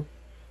store for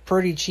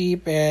pretty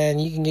cheap, and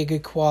you can get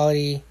good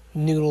quality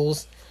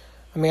noodles.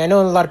 I mean, I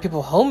know a lot of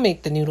people home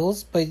make the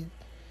noodles, but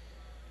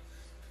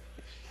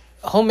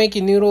home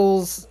making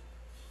noodles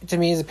to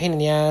me is a pain in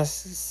the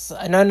ass. It's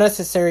an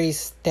unnecessary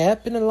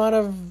step in a lot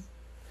of...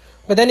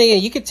 But then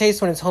again, you could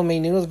taste when it's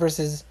homemade noodles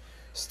versus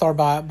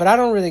store-bought. But I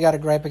don't really got a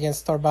gripe against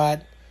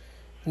store-bought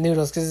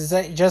noodles, because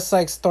it's just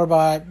like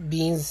store-bought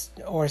beans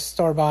or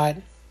store-bought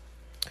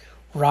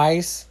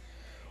rice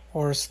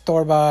or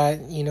store-bought,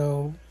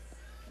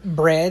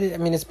 bread. I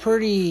mean,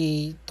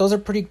 those are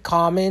pretty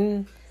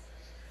common.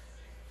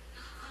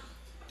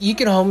 You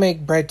can home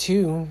make bread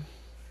too,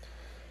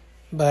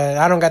 but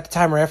I don't got the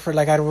time or effort.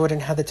 Like, I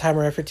wouldn't have the time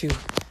or effort to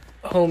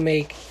home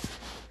make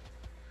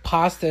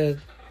pasta,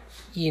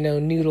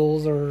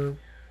 noodles or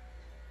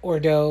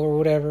dough or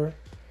whatever.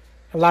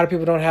 A lot of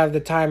people don't have the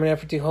time and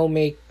effort to home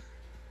make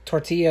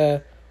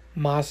tortilla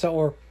masa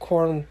or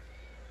corn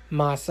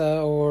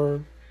masa,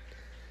 or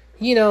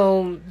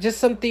just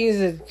some things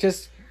that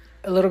just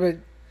a little bit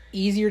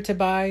easier to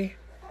buy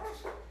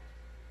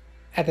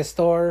at the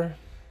store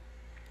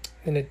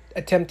than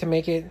attempt to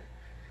make it.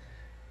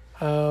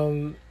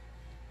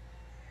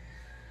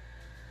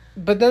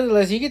 but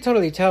nonetheless, you can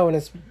totally tell when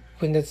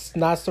it's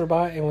not store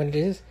bought and when it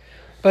is.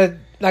 But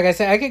like I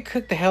said, I could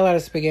cook the hell out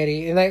of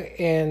spaghetti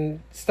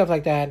and stuff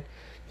like that.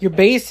 Your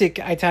basic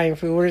Italian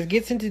food, where it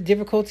gets into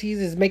difficulties,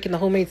 is making the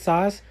homemade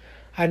sauce.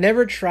 I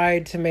never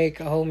tried to make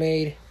a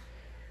homemade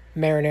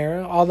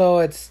marinara, although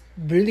it's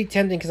really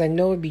tempting because I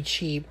know it'd be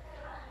cheap.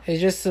 It's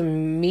just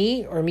some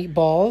meat or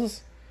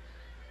meatballs,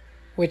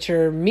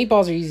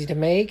 meatballs are easy to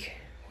make.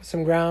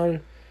 Some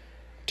ground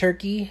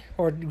turkey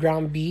or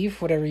ground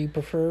beef, whatever you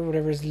prefer,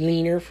 whatever is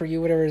leaner for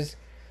you, whatever is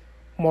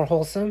more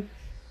wholesome.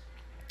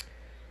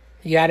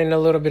 You add in a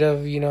little bit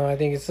of, I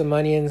think it's some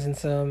onions and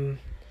some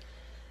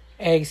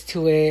eggs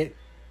to it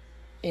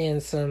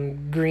and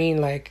some green,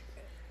 like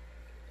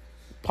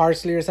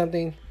parsley or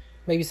something,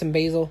 maybe some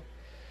basil.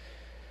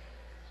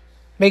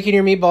 Making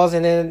your meatballs,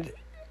 and then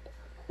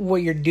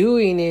what you're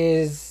doing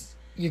is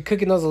you're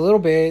cooking those a little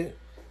bit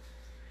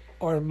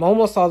or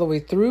almost all the way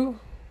through,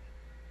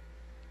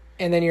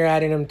 and then you're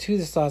adding them to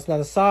the sauce. Now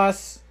the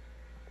sauce,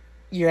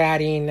 you're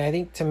adding, I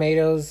think,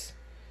 tomatoes,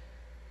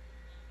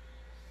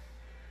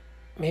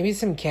 maybe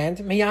some canned.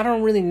 I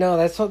don't really know.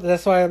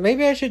 That's why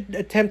maybe I should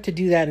attempt to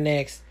do that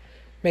next,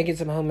 making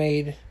some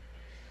homemade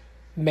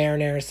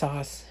marinara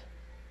sauce.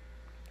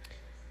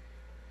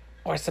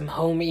 Or some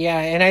homemade, yeah.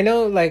 And I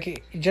know,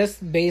 like,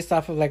 just based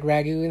off of, like,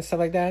 ragu and stuff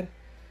like that,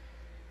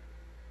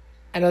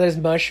 I know there's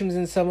mushrooms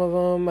in some of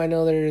them. I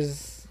know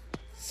there's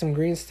some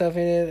green stuff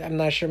in it. I'm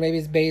not sure. Maybe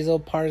it's basil,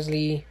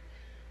 parsley,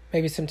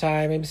 maybe some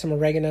thyme, maybe some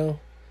oregano.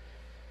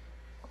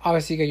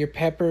 Obviously, you got your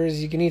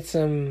peppers. You can eat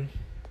some,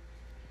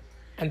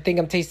 I think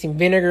I'm tasting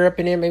vinegar up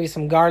in it. Maybe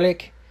some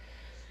garlic.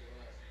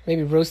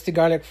 Maybe roasted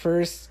garlic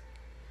first.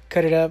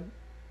 Cut it up.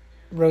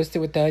 Roast it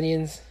with the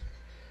onions.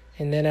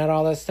 And then add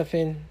all that stuff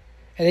in.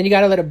 And then you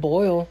gotta let it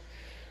boil.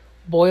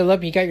 Boil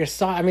up. You got your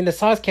sauce. I mean, the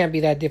sauce can't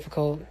be that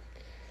difficult.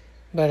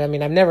 But I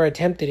mean, I've never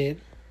attempted it.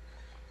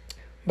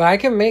 But I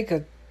can make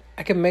a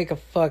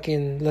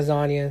fucking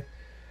lasagna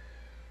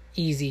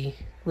easy.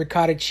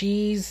 Ricotta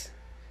cheese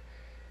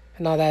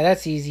and all that.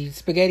 That's easy.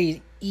 Spaghetti is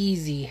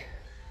easy.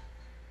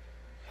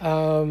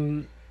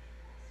 But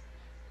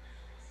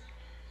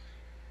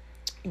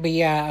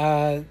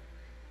yeah,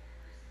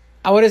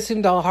 I would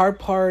assume the hard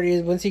part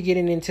is once you get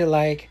into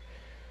like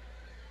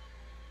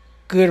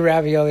good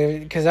ravioli,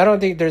 because I don't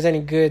think there's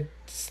any good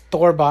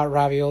store-bought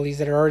raviolis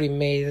that are already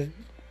made.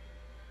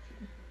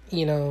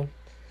 Your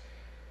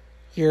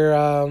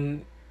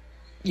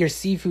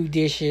seafood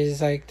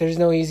dishes, like there's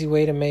no easy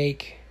way to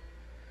make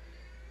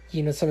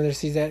some of their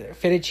seeds. That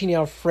fettuccine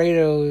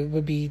alfredo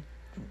would be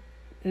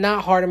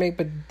not hard to make,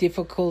 but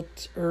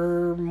difficult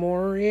or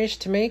more-ish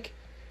to make.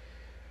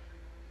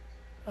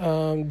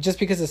 Just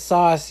because of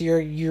sauce,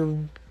 you're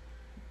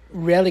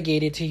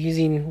relegated to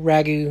using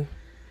ragu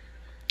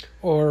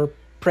or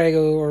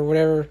prego or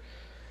whatever.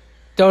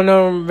 Don't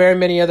know very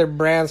many other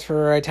brands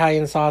for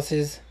Italian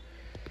sauces.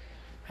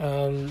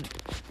 But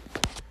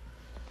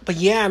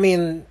yeah, I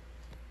mean,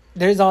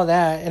 there's all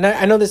that. And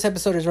I know this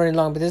episode is running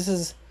long, but I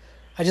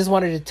just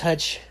wanted to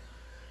touch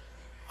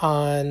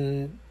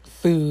on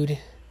food.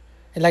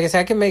 And like I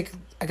said,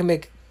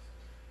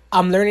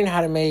 I'm learning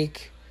how to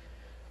make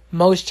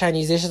most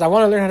Chinese dishes. I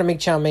want to learn how to make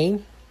chow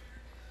mein.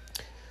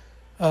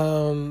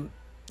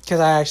 Because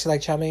I actually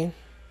like chow mein.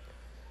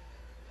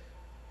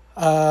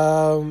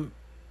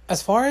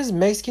 As far as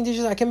Mexican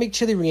dishes, I can make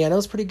chili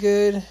rellenos pretty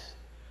good.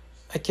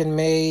 I can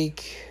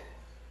make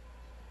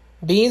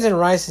beans and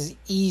rice is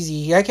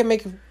easy. I can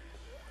make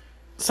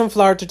some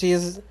flour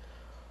tortillas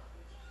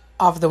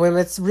off the whim.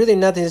 It's really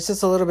nothing. It's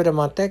just a little bit of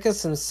manteca,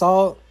 some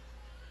salt,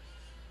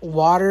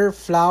 water,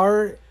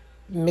 flour,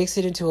 mix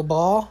it into a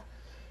ball,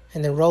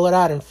 and then roll it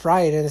out and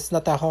fry it, and it's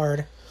not that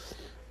hard.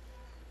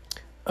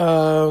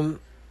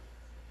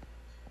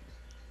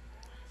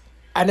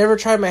 I never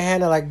tried my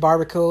hand at like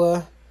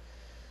barbacoa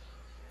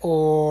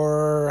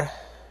or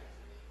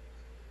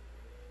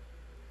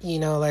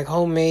like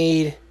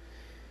homemade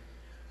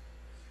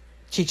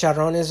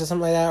chicharrones or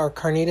something like that, or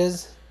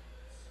carnitas.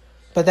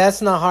 But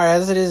that's not hard.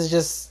 As it is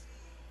just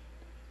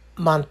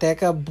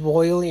manteca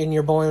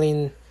you're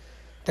boiling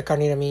the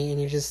carnita meat,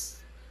 and you just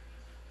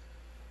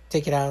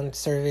take it out and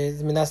serve it.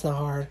 I mean, that's not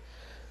hard.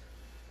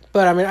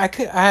 But I mean, I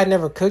had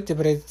never cooked it,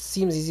 but it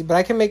seems easy. But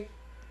I can make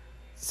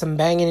some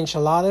banging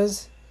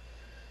enchiladas.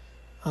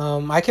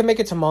 I can make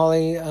a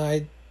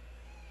tamale.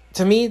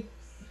 To me,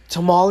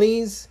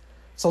 tamales,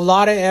 it's a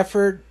lot of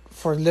effort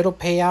for little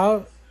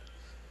payout.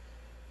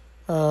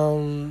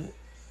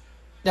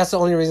 That's the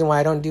only reason why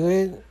I don't do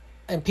it.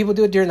 And people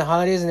do it during the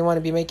holidays and they want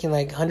to be making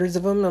like hundreds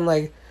of them. I'm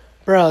like,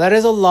 bro, that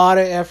is a lot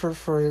of effort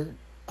for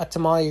a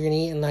tamale you're going to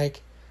eat in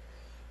like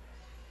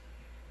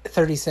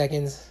 30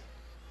 seconds.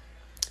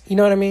 You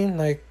know what I mean?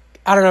 Like,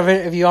 I don't know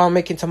if you all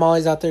making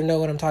tamales out there know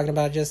what I'm talking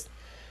about. Just,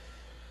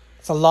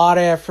 it's a lot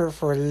of effort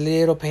for a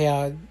little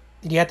payout.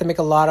 You have to make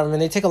a lot of them,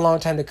 and they take a long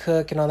time to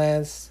cook and all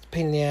that. It's a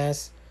pain in the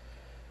ass.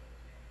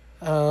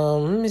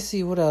 Let me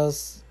see what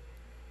else.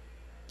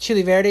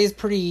 Chili verde is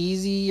pretty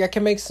easy. I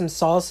can make some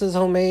salsas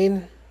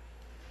homemade.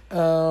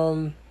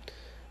 I've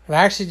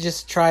actually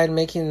just tried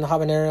making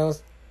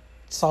habaneros.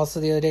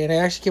 salsa the other day, and it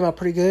actually came out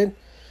pretty good.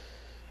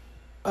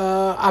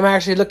 I'm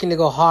actually looking to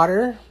go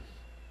hotter.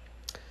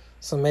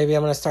 So maybe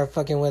I'm going to start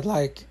fucking with,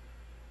 like,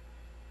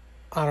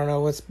 I don't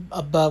know what's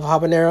above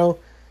habanero.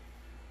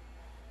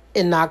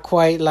 And not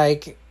quite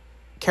like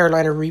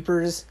Carolina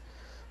Reapers.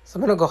 So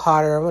I'm going to go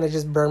hotter. I'm going to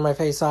just burn my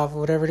face off,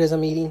 whatever it is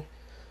I'm eating.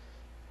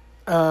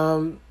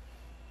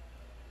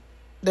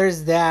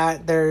 There's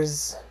that.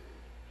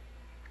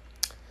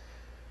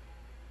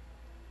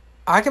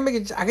 I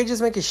could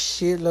just make a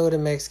shitload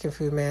of Mexican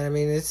food, man. I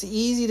mean, it's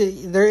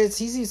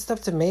easy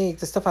stuff to make,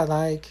 the stuff I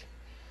like.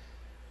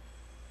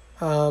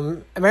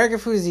 American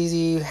food is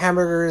easy.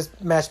 Hamburgers,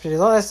 mashed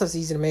potatoes, all that stuff's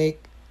easy to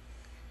make.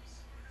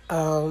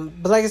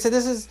 But like I said,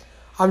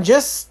 I'm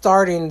just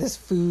starting this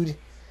food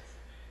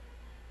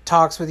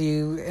talks with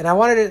you, and I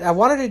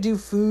wanted to do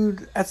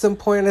food at some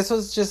point, and this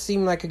just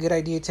seemed like a good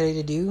idea today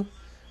to do.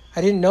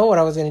 I didn't know what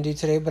I was going to do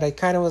today, but I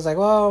kind of was like,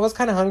 well, I was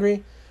kind of hungry,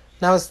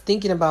 and I was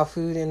thinking about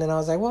food, and then I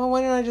was like, well,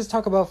 why don't I just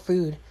talk about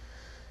food?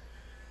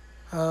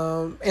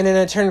 And then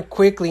I turned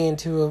quickly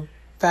into a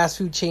fast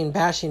food chain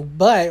bashing,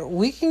 but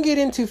we can get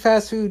into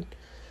fast food,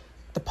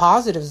 the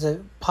positive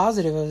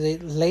of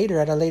it later,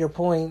 at a later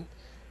point.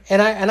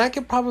 And I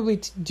could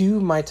probably do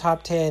my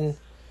top 10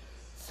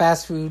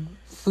 fast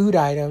food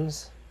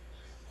items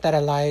that I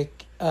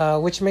like,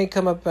 which may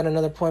come up at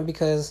another point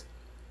because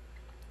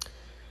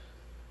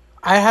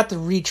I have to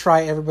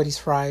retry everybody's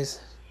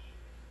fries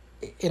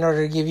in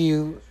order to give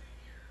you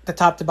the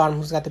top to bottom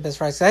who's got the best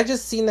fries. I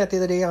just seen that the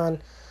other day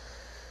on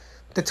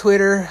the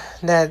Twitter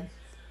that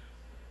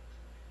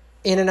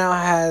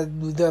In-N-Out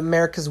had the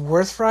America's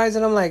worst fries,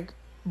 and I'm like,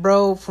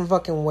 bro, from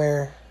fucking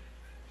where?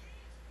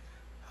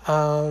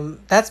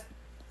 That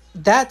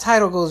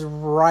title goes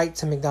right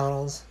to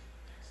McDonald's.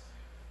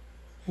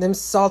 Them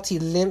salty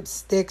limp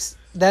sticks,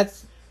 that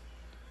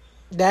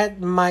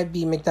might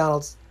be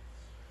McDonald's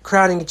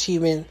crowning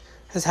achievement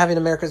as having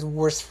America's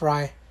worst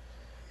fry.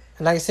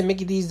 And like I said,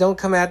 Mickey D's, don't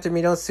come after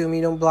me, don't sue me,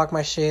 don't block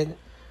my shit.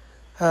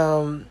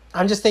 I'm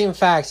just stating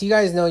facts. You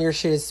guys know your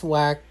shit is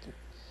whack.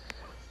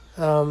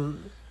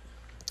 I'm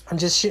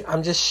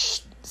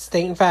just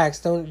stating facts.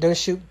 Don't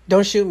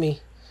shoot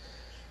me.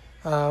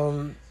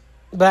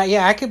 But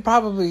yeah, I could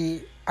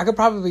probably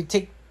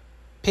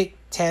pick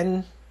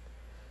 10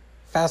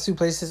 fast food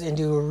places and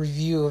do a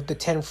review of the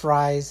 10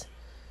 fries.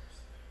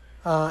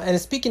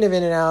 And speaking of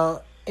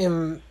In-N-Out,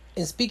 and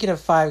speaking of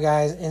Five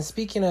Guys, and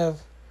speaking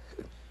of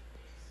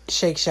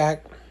Shake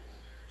Shack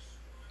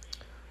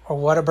or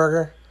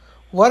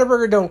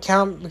Whataburger don't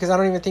count because I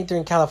don't even think they're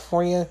in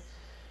California.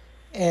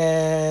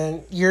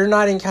 And you're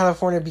not in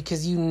California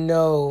because you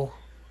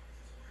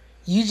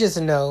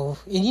just know,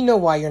 and you know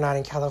why you're not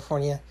in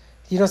California.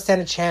 You don't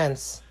stand a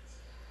chance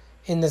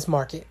in this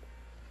market.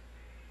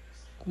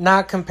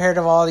 Not compared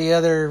to all the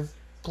other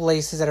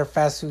places that are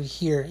fast food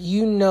here.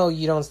 You know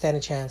you don't stand a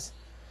chance.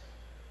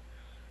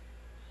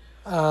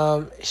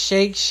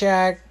 Shake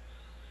Shack,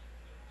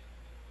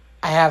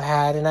 I have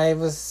had, and I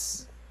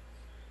was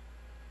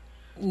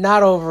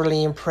not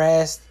overly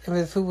impressed. I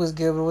mean, the food was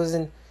good, but it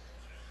wasn't.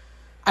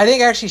 I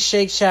think actually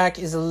Shake Shack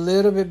is a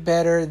little bit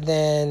better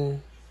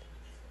than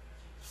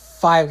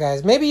Five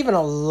Guys. Maybe even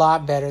a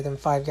lot better than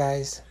Five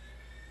Guys.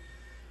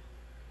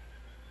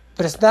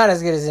 But it's not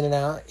as good as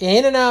In-N-Out.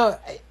 In-N-Out,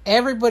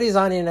 everybody's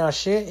on In-N-Out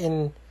shit.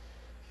 And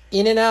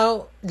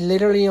In-N-Out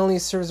literally only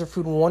serves their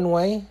food one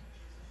way.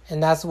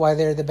 And that's why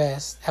they're the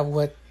best at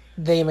what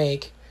they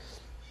make.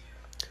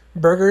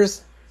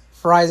 Burgers,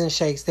 fries, and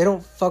shakes. They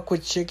don't fuck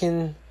with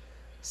chicken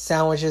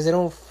sandwiches. They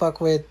don't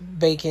fuck with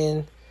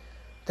bacon.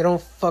 They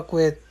don't fuck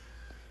with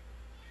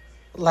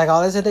like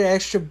all this other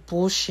extra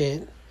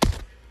bullshit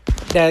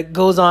that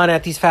goes on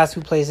at these fast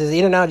food places.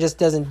 In-N-Out just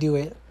doesn't do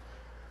it.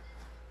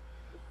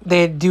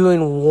 They're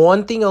doing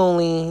one thing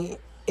only,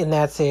 and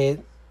that's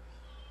it.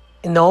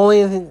 And the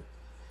only thing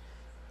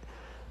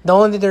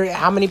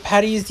how many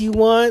patties do you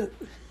want?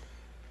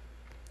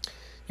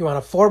 You want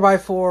a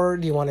 4x4?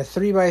 Do you want a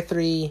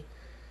 3x3? Do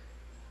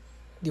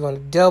you want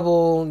a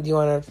double? Do you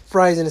want a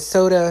fries and a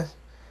soda?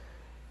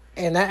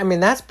 And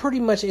that's pretty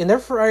much it. And their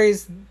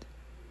fries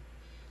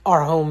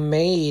are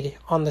homemade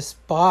on the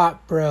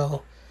spot,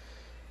 bro.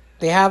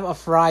 They have a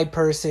fry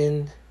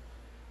person.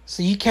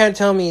 So you can't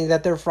tell me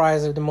that their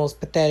fries are the most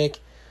pathetic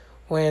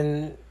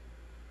when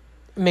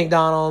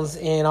McDonald's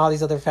and all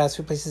these other fast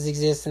food places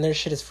exist and their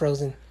shit is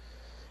frozen.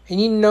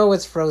 And you know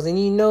it's frozen.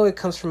 You know it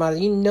comes from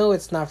you know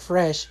it's not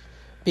fresh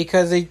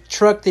because they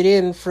trucked it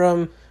in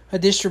from a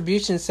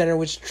distribution center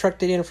which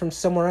trucked it in from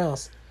somewhere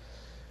else.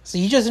 So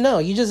you just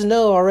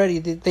know already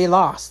that they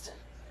lost.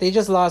 They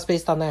just lost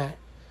based on that.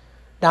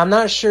 Now I'm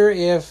not sure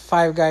if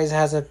Five Guys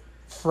has a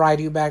fry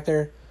dude back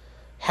there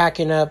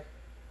hacking up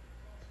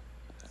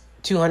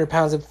 200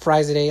 pounds of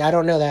fries a day. I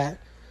don't know that.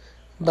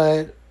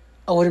 But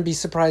I wouldn't be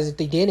surprised if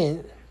they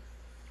didn't.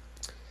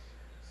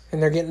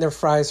 And they're getting their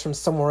fries from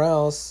somewhere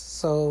else.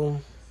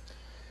 So,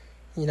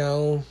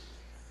 it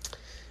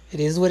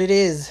is what it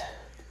is.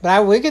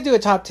 But we could do a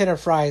top 10 of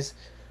fries.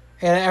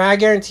 And I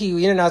guarantee you,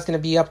 In-N-Out's going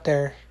to be up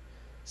there.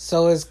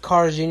 So is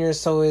Carl's Jr.,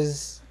 so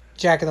is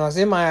Jack in the Box.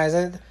 In my eyes,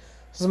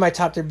 This is my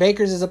top 3.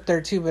 Baker's is up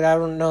there too, but I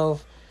don't know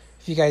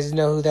if you guys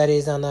know who that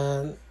is on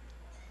the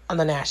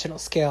national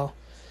scale.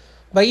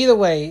 But either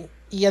way,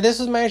 yeah, this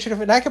was my intro.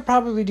 And I could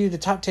probably do the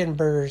top 10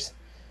 burgers.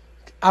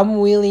 I'm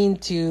willing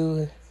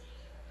to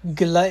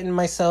glutton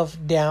myself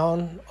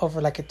down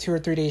over like a 2 or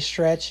 3 day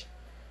stretch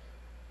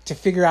to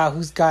figure out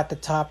who's got the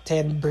top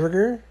 10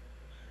 burger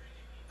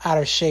out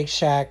of Shake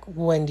Shack,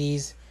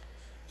 Wendy's,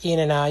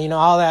 In-N-Out,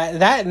 all that,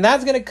 and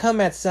that's gonna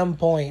come at some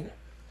point.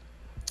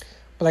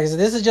 But like I said,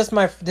 this is just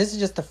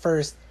the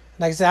first.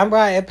 Like I said, I'm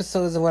got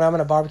episodes of when I'm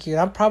gonna barbecue,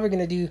 and I'm probably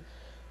gonna do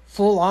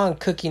full on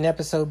cooking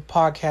episode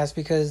podcast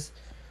because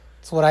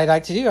it's what I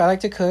like to do. I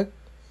like to cook.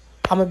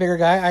 I'm a bigger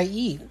guy. I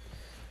eat.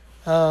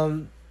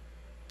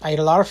 I eat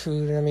a lot of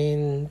food. I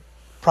mean,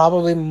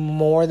 probably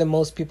more than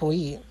most people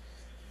eat.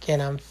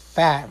 And I'm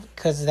fat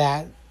because of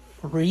that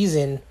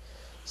reason.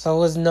 So it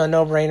was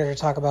no-brainer to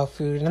talk about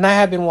food. And I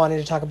have been wanting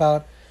to talk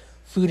about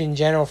food in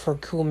general for a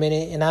cool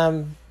minute.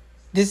 And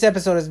this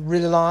episode is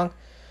really long.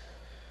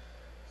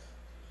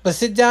 But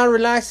sit down,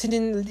 relax,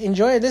 and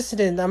enjoy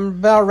listening. I'm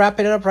about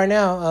wrapping it up right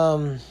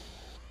now.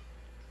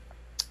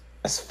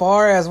 As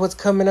far as what's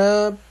coming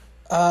up,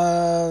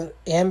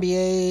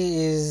 NBA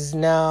is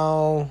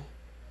now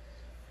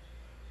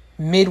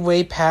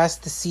midway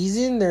past the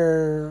season.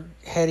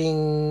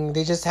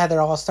 They just had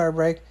their All-Star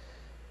break,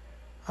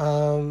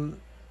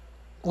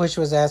 which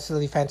was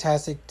absolutely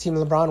fantastic. Team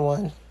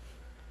LeBron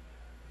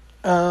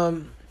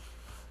won.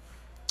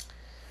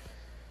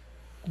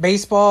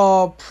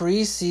 Baseball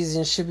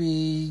preseason should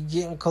be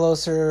getting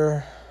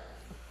closer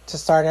to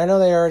starting. I know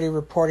they're already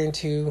reporting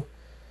to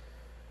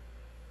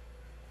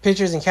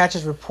pitchers and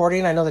catchers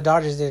reporting. I know the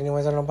Dodgers did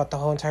anyways. I don't know about the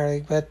whole entire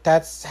league, but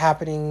that's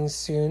happening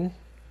soon.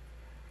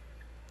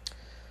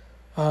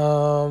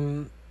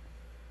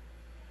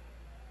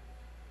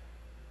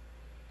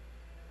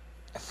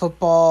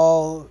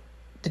 Football,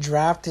 the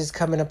draft is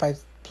coming up, I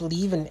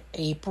believe, in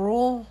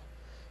April.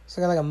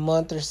 So I got like a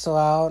month or so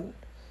out.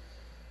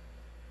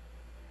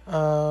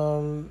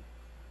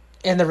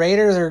 And the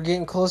Raiders are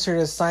getting closer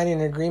to signing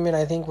an agreement,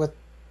 I think, with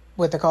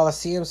the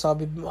Coliseum. So I'll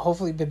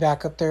hopefully be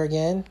back up there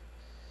again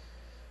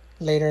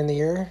later in the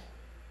year.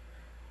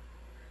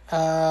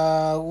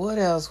 What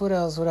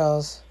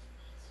else?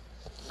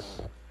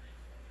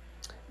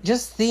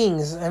 Just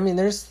things. I mean,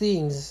 there's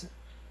things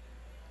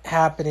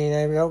happening.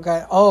 I don't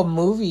got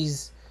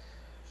movies.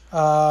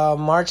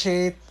 March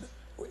 8th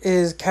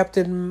is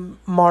Captain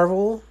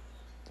Marvel,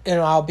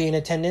 and I'll be in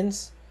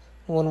attendance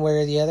one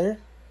way or the other.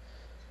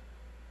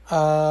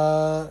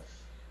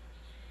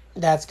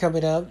 That's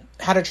coming up.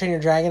 How to Train Your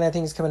Dragon, I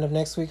think, is coming up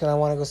next week, and I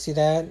want to go see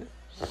that.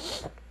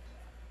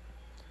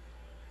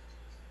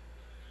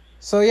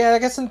 So yeah, I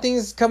got some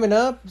things coming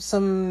up,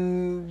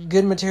 some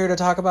good material to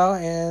talk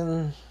about,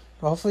 and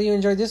hopefully you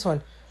enjoyed this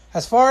one.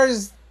 As far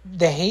as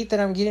the hate that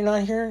I'm getting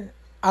on here,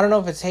 I don't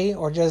know if it's hate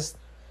or just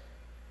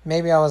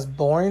maybe I was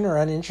boring or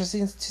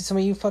uninteresting to some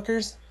of you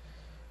fuckers.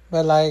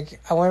 But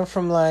like, I went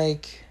from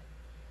like,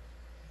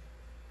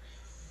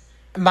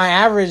 my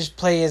average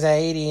play is at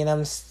 80, and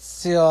I'm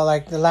still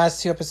like, the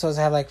last 2 episodes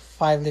have like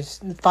 5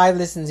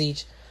 listens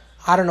each.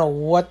 I don't know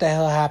what the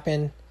hell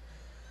happened,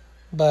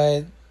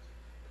 but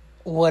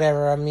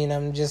whatever. I mean,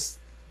 I'm just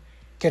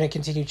gonna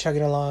continue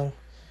chugging along.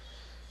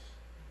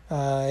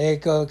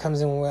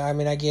 Comes in. I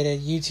mean, I get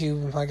it.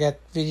 YouTube, I got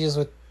videos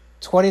with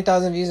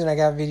 20,000 views, and I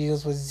got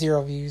videos with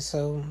 0 views.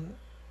 So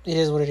it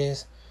is what it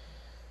is.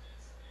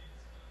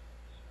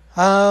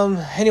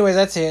 Anyways,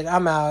 that's it.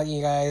 I'm out,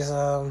 you guys.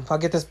 I'll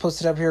get this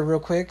posted up here real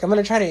quick. I'm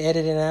gonna try to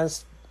edit it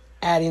and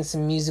adding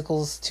some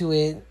musicals to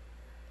it,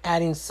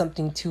 adding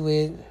something to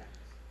it,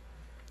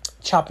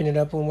 chopping it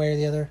up one way or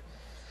the other.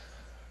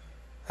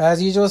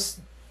 As usual,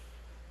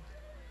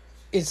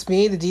 it's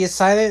me, the D is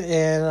silent,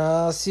 and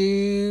I'll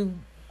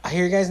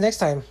hear you guys next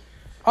time.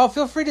 Oh,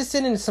 feel free to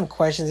send in some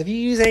questions. If you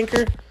use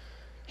Anchor,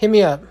 hit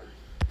me up.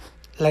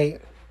 Late.